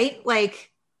done, right?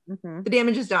 Like the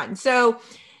damage is done. So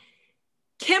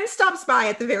Kim stops by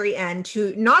at the very end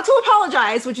not to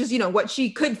apologize, which is, you know, what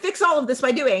she could fix all of this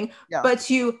by doing, but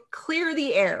to clear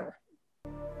the air.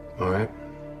 All right.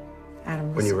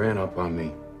 Adam, when you ran up on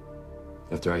me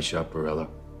after I shot Barella,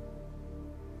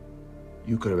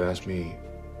 you could have asked me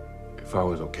if I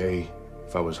was okay,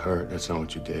 if I was hurt. That's not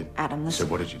what you did. Adam, listen. You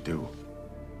said, what did you do?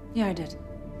 Yeah, I did.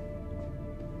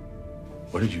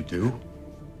 What did you do?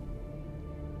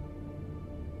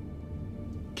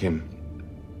 Kim,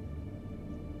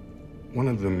 one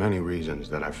of the many reasons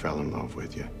that I fell in love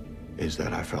with you is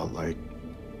that I felt like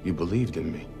you believed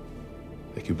in me.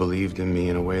 Like you believed in me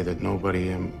in a way that nobody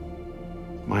in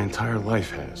my entire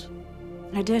life has.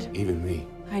 I did. Even me.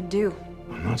 I do.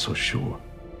 I'm not so sure.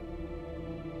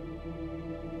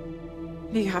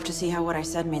 But you have to see how what I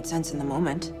said made sense in the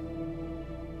moment.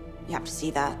 You have to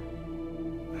see that.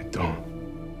 I don't.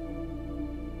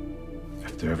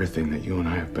 After everything that you and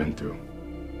I have been through,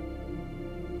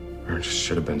 there just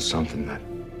should have been something that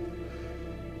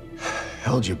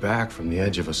held you back from the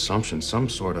edge of assumption, some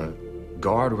sort of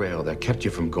guardrail that kept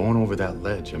you from going over that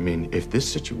ledge. I mean, if this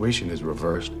situation is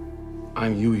reversed,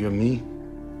 I'm you, you're me,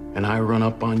 and I run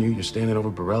up on you, you're standing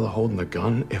over Barella holding the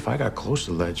gun. If I got close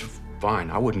to the ledge, fine,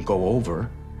 I wouldn't go over.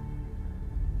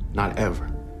 Not ever.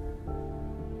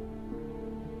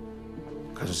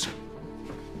 Because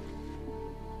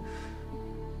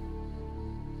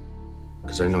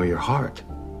I know your heart.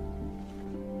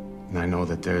 And I know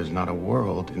that there's not a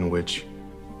world in which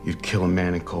you'd kill a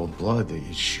man in cold blood, that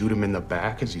you'd shoot him in the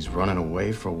back as he's running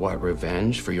away for what,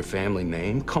 revenge? For your family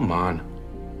name? Come on.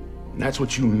 And that's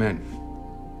what you meant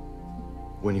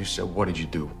when you said, what did you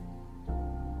do?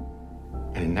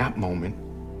 And in that moment,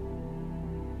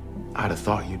 I'd have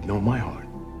thought you'd know my heart.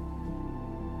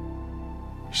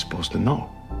 You're supposed to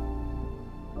know.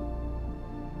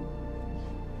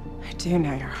 I do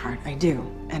know your heart, I do.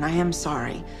 And I am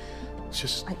sorry. It's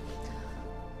just...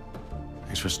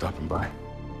 Thanks for stopping by.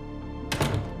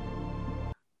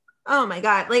 Oh my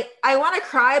God. Like, I want to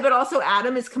cry, but also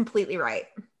Adam is completely right.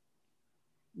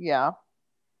 Yeah.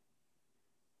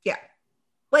 Yeah.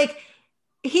 Like,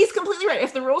 he's completely right.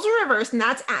 If the roles are reversed and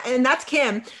that's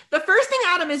Kim, the first thing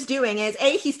Adam is doing is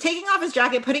he's taking off his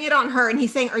jacket, putting it on her, and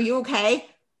he's saying, are you okay?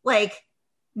 Like,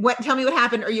 tell me what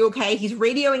happened. Are you okay? He's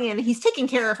radioing in, he's taking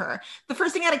care of her. The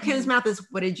first thing out of Kim's mouth is,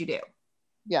 what did you do?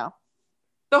 Yeah.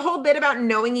 The whole bit about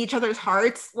knowing each other's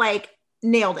hearts, like,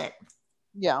 nailed it.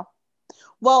 Yeah.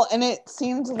 Well, and it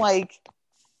seemed like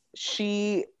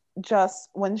she just,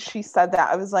 when she said that,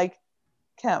 I was like,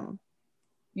 Kim,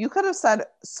 you could have said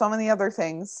so many other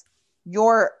things.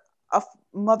 You're a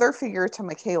mother figure to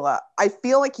Michaela. I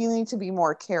feel like you need to be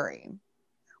more caring.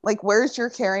 Like, where's your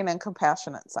caring and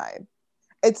compassionate side?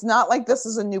 It's not like this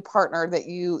is a new partner that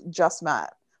you just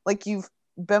met. Like, you've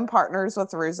been partners with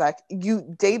Ruzek.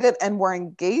 You dated and were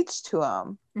engaged to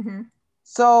him. Mm-hmm.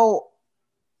 So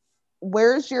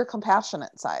where's your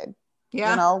compassionate side?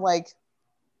 Yeah. You know, like,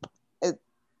 it,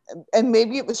 and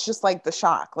maybe it was just like the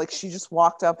shock. Like, she just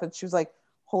walked up and she was like,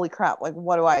 holy crap, like,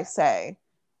 what do I say?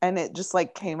 And it just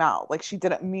like came out. Like, she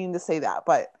didn't mean to say that,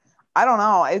 but I don't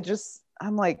know.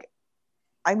 I'm like,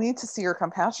 I need to see your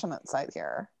compassionate side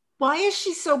here. Why is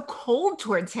she so cold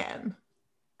towards him?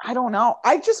 I don't know.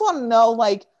 I just want to know,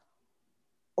 like,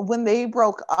 when they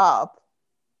broke up,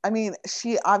 I mean,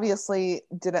 she obviously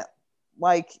didn't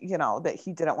like, you know, that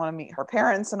he didn't want to meet her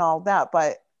parents and all that.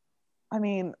 But I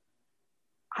mean,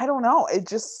 I don't know. It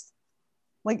just,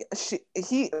 like,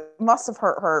 he must have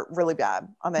hurt her really bad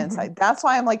on the inside. That's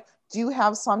why I'm like, do you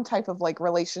have some type of like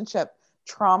relationship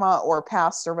trauma or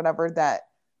past or whatever that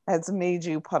has made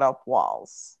you put up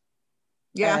walls?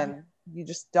 Yeah. And you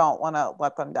just don't want to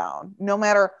let them down, no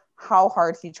matter how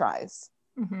hard he tries.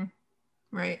 Mm-hmm.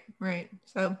 Right.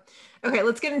 So, okay,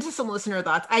 let's get into some listener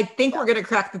thoughts. I think we're going to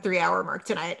crack the 3-hour mark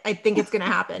tonight. I think it's going to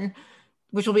happen,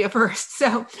 which will be a first.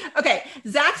 So, okay.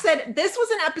 Zach said, this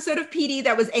was an episode of PD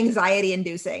that was anxiety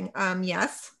inducing.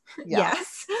 Yes. Yeah.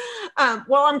 Yes.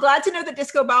 Well, I'm glad to know that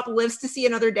Disco Bob lives to see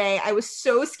another day. I was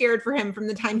so scared for him from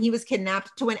the time he was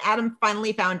kidnapped to when Adam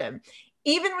finally found him.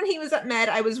 Even when he was at Med,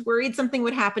 I was worried something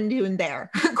would happen to him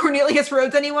there. Cornelius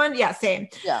Rhodes, anyone? Yeah, same.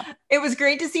 Yeah. It was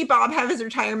great to see Bob have his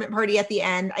retirement party at the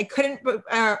end. I couldn't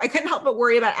help but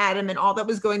worry about Adam and all that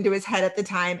was going to his head at the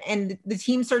time. And the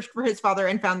team searched for his father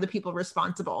and found the people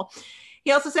responsible.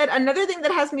 He also said, another thing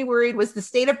that has me worried was the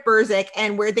state of Burzek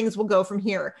and where things will go from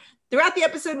here. Throughout the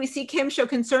episode, we see Kim show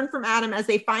concern from Adam as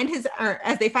they find his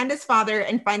father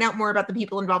and find out more about the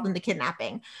people involved in the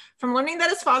kidnapping. From learning that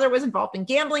his father was involved in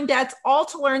gambling debts, all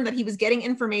to learn that he was getting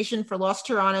information for Los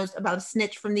Tyrannos about a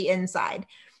snitch from the inside.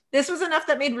 This was enough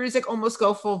that made Ruzek almost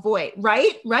go full void.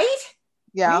 Right?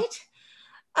 Yeah.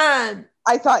 Right?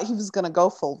 I thought he was going to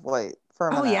go full void for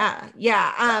a minute. Oh,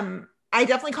 yeah. I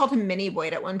definitely called him Mini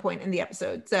Void at one point in the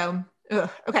episode. So,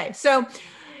 okay. So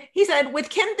he said, with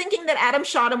Kim thinking that Adam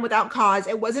shot him without cause,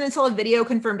 it wasn't until a video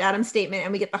confirmed Adam's statement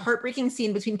and we get the heartbreaking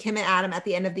scene between Kim and Adam at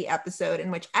the end of the episode in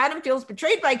which Adam feels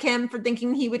betrayed by Kim for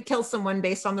thinking he would kill someone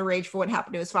based on the rage for what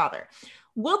happened to his father.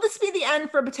 Will this be the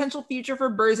end for a potential future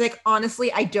for Burzek?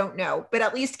 Honestly, I don't know. But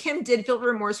at least Kim did feel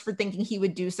remorse for thinking he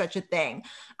would do such a thing.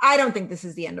 I don't think this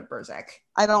is the end of Burzek.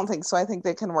 I don't think so. I think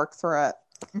they can work through it.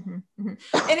 Mm-hmm,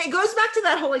 mm-hmm. And it goes back to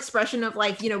that whole expression of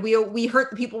like, you know, we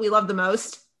hurt the people we love the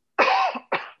most.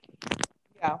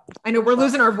 Yeah. I know we're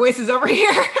losing our voices over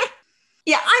here.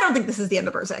 Yeah, I don't think this is the end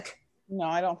of Burzek. No,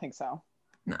 I don't think so.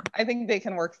 No. I think they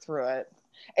can work through it.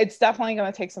 It's definitely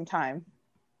going to take some time.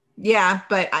 Yeah,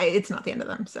 but it's not the end of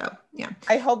them. So, yeah.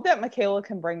 I hope that Michaela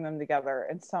can bring them together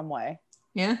in some way.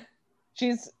 Yeah.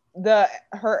 She's the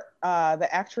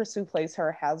actress who plays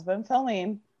her has been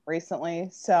filming recently,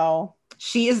 so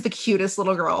she is the cutest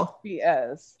little girl. She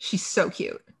is. She's so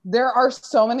cute. There are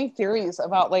so many theories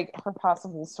about like her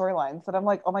possible storylines that I'm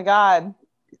like, oh my god,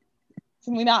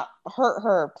 Can we not hurt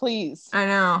her, please? I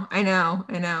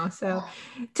know. So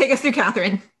take us through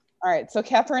Catherine. All right. So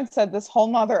Catherine said this whole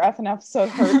mother effing episode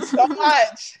hurt so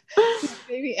much.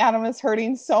 Baby Adam is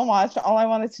hurting so much. All I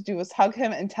wanted to do was hug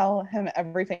him and tell him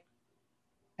everything.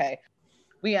 Okay.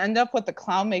 We end up with the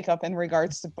clown makeup in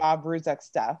regards to Bob Ruzek's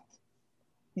death.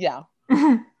 Yeah.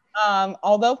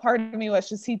 Although part of me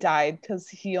wishes he died because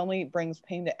he only brings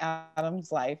pain to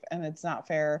Adam's life and it's not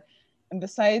fair. And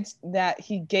besides that,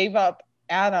 he gave up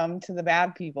Adam to the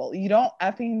bad people. You don't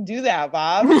effing do that,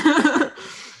 Bob.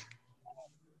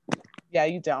 Yeah,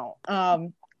 you don't.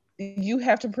 You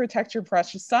have to protect your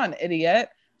precious son, idiot.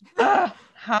 How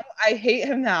I hate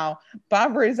him now.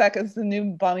 Bob Ruzek is the new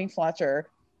Bunny Fletcher,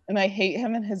 and I hate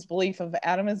him and his belief of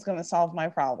Adam is going to solve my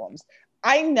problems.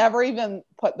 I never even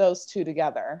put those two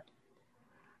together.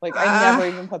 Like, I never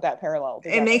even put that parallel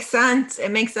together. It makes sense.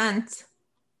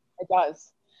 It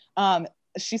does.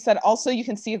 She said, also, you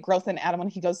can see a growth in Adam when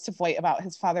he goes to Voight about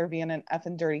his father being an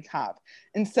effing dirty cop.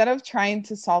 Instead of trying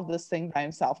to solve this thing by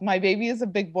himself, my baby is a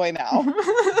big boy now.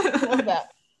 Love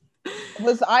that.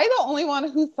 Was I the only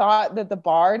one who thought that the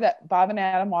bar that Bob and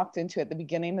Adam walked into at the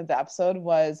beginning of the episode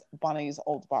was Bunny's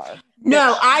old bar?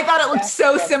 No, I thought it looked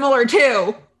so similar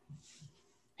too.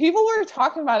 People were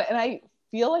talking about it, and I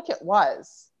feel like it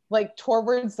was like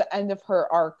towards the end of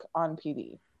her arc on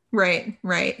PD. Right.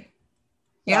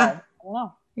 Yeah. I don't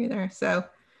know. Either. So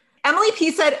Emily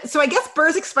P said, so I guess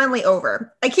Burzek's finally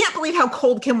over. I can't believe how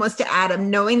cold Kim was to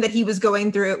Adam, knowing what he was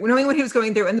going through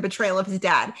and the betrayal of his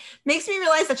dad. Makes me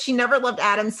realize that she never loved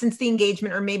Adam since the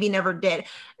engagement, or maybe never did.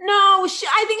 No,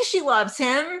 I think she loves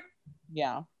him.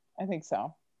 Yeah, I think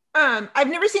so. I've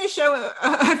never seen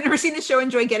a show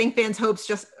enjoy getting fans' hopes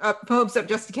up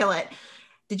just to kill it.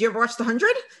 Did you ever watch The 100?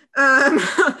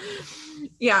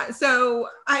 Yeah. So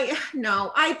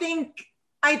I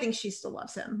think she still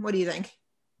loves him. What do you think?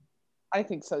 I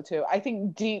think so too. I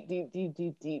think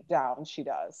deep down she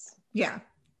does. Yeah.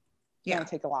 It's gonna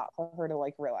take a lot for her to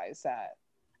like realize that.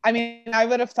 I mean, I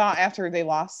would have thought after they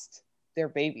lost their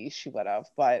baby, she would have,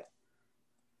 but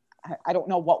I don't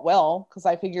know what will, because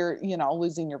I figure,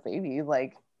 losing your baby,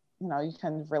 like, you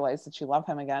kind of realize that you love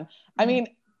him again. Mm-hmm. I mean,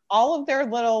 all of their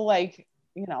little, like,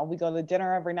 we go to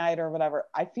dinner every night or whatever.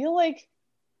 I feel like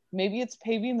maybe it's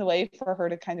paving the way for her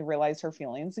to kind of realize her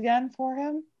feelings again for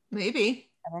him. Maybe.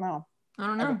 I don't know.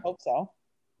 I would hope so.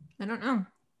 I don't know.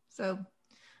 So,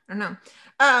 I don't know.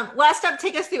 Last up,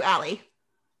 take us through Allie.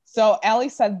 So Allie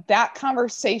said, that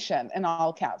conversation, in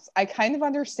all caps, I kind of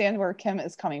understand where Kim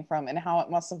is coming from and how it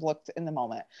must have looked in the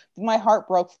moment. But my heart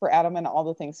broke for Adam and all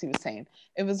the things he was saying.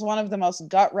 It was one of the most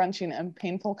gut-wrenching and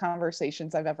painful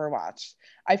conversations I've ever watched.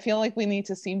 I feel like we need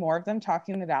to see more of them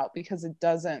talking it out because it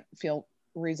doesn't feel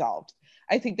resolved.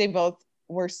 I think they both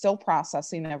were still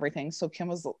processing everything. So Kim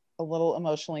was a little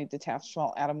emotionally detached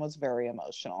while Adam was very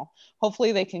emotional.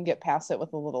 Hopefully they can get past it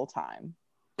with a little time.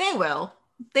 They will.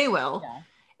 Yeah.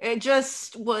 It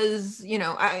just was,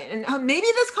 and maybe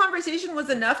this conversation was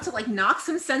enough to like knock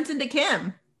some sense into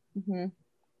Kim. Mm-hmm.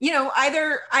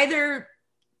 Either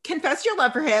confess your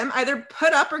love for him, either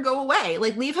put up or go away.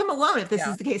 Like, leave him alone if this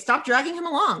is the case. Stop dragging him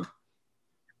along.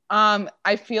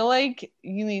 I feel like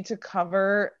you need to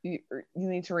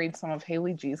read some of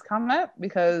Haley G's comment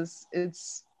because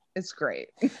it's great.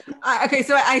 Okay,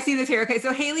 so I see this here. Okay,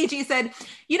 so Haley G said,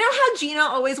 you know how Gina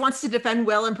always wants to defend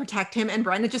Will and protect him, and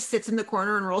Brenda just sits in the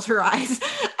corner and rolls her eyes?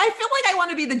 I feel like I want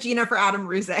to be the Gina for Adam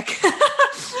Ruzek.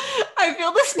 I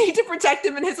feel this need to protect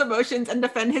him and his emotions and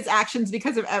defend his actions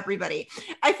because of everybody.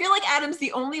 I feel like Adam's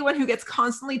the only one who gets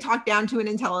constantly talked down to in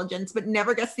intelligence, but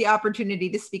never gets the opportunity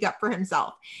to speak up for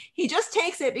himself. He just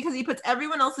takes it because he puts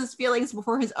everyone else's feelings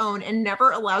before his own and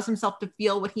never allows himself to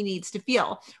feel what he needs to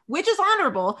feel, which is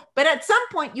honorable. But at some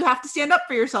point, you have to stand up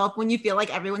for yourself when you feel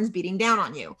like everyone's beating down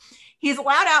on you. He's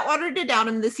allowed Atwater to down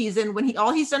him this season when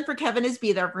all he's done for Kevin is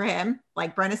be there for him.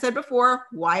 Like Brenna said before,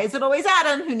 why is it always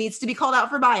Adam who needs to be called out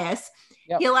for bias?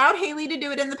 Yep. He allowed Haley to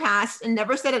do it in the past and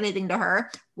never said anything to her,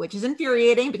 which is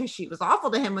infuriating because she was awful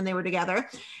to him when they were together.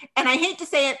 And I hate to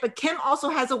say it, but Kim also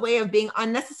has a way of being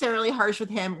unnecessarily harsh with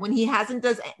him when he hasn't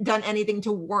done anything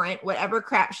to warrant whatever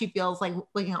crap she feels like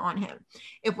laying on him.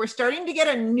 If we're starting to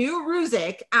get a new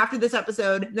Ruzek after this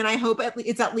episode, then I hope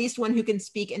it's at least one who can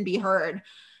speak and be heard.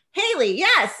 Haley,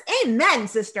 yes, amen,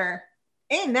 sister.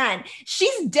 Amen.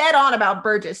 She's dead on about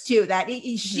Burgess too, that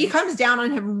she comes down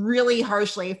on him really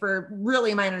harshly for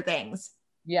really minor things.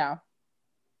 Yeah.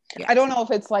 I don't know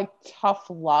if it's like tough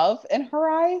love in her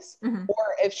eyes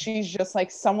or if she's just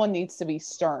like, someone needs to be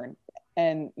stern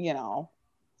and,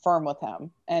 firm with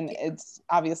him. And it's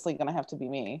obviously going to have to be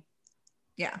me.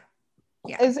 Yeah.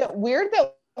 Is it weird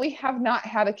that we have not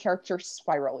had a character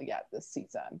spiral yet this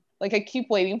season. Like, I keep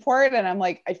waiting for it, and I'm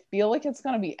like, I feel like it's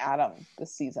going to be Adam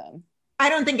this season. I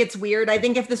don't think it's weird. I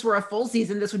think if this were a full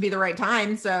season, this would be the right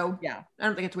time. So yeah, I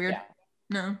don't think it's weird.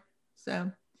 No.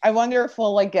 So I wonder if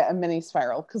we'll like get a mini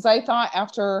spiral, because I thought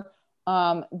after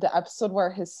the episode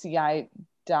where his CI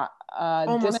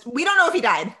almost, we don't know if he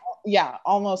died. Yeah,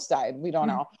 almost died. We don't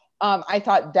know. I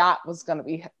thought that was going to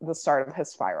be the start of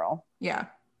his spiral. Yeah.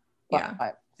 But yeah.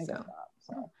 I get that.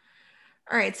 So.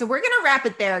 All right, so we're gonna wrap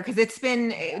it there because this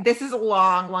is a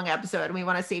long episode, and we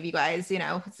want to save you guys. So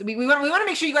we want to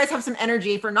make sure you guys have some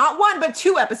energy for not one but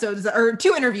two episodes or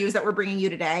two interviews that we're bringing you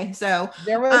today. So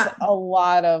there was a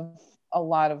lot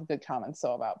of good comments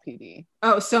about PD.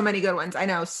 Oh, so many good ones. I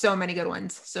know, so many good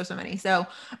ones. So many. So,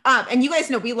 and you guys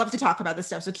know we love to talk about this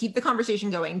stuff. So keep the conversation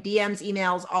going. DMs,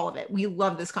 emails, all of it. We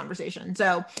love this conversation.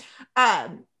 So,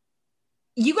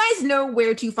 you guys know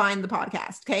where to find the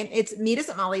podcast, okay? It's Meet Us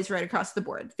at Molly's right across the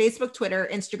board. Facebook, Twitter,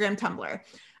 Instagram, Tumblr.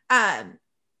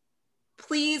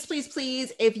 Please,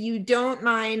 if you don't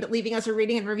mind leaving us a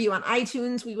rating and review on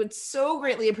iTunes, we would so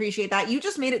greatly appreciate that. You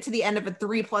just made it to the end of a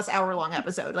 3+ hour long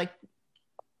episode. Like,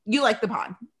 you like the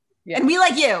pod. Yeah. And we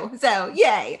like you. So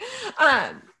yay.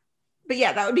 But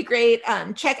yeah, that would be great.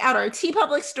 Check out our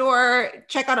TeePublic store.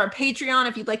 Check out our Patreon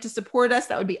if you'd like to support us.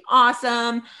 That would be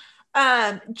awesome.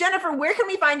 Jennifer, where can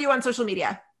we find you on social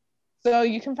media? So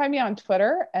you can find me on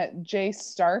Twitter at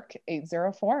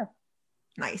jstark804.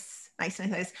 Nice.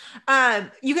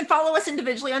 You can follow us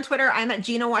individually on Twitter. I'm at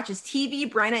Gina Watches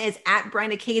TV. Bryna is at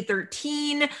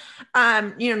BrynaK13.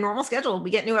 Normal schedule.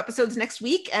 We get new episodes next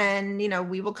week, and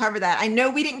we will cover that. I know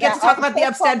we didn't get to talk about the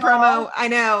Upstead promo. I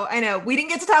know. We didn't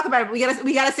get to talk about it, but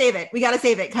we gotta save it. We gotta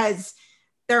save it because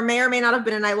there may or may not have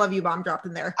been an I love you bomb dropped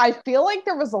in there. I feel like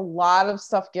there was a lot of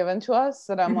stuff given to us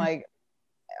that I'm like,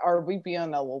 are we being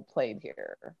a little played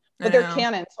here? But they're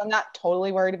canon, so I'm not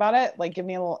totally worried about it. Like, give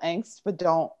me a little angst, but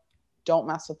don't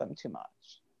mess with them too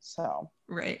much. So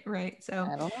right. So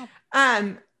I don't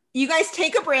know. You guys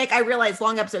take a break. I realize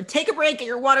long episode. Take a break, get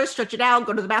your water, stretch it out,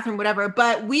 go to the bathroom, whatever.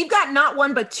 But we've got not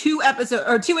one but two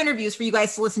interviews for you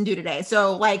guys to listen to today.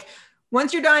 So like,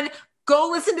 once you're done, go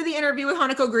listen to the interview with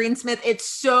Hanako Greensmith. It's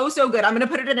so good. I'm going to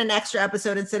put it in an extra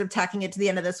episode instead of tacking it to the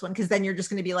end of this one, because then you're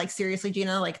just going to be like, seriously,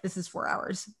 Gina, like, this is 4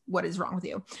 hours. What is wrong with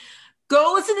you?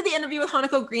 Go listen to the interview with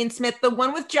Hanako Greensmith. The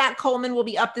one with Jack Coleman will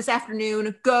be up this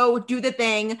afternoon. Go do the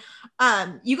thing.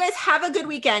 You guys have a good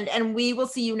weekend, and we will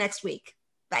see you next week.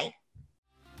 Bye.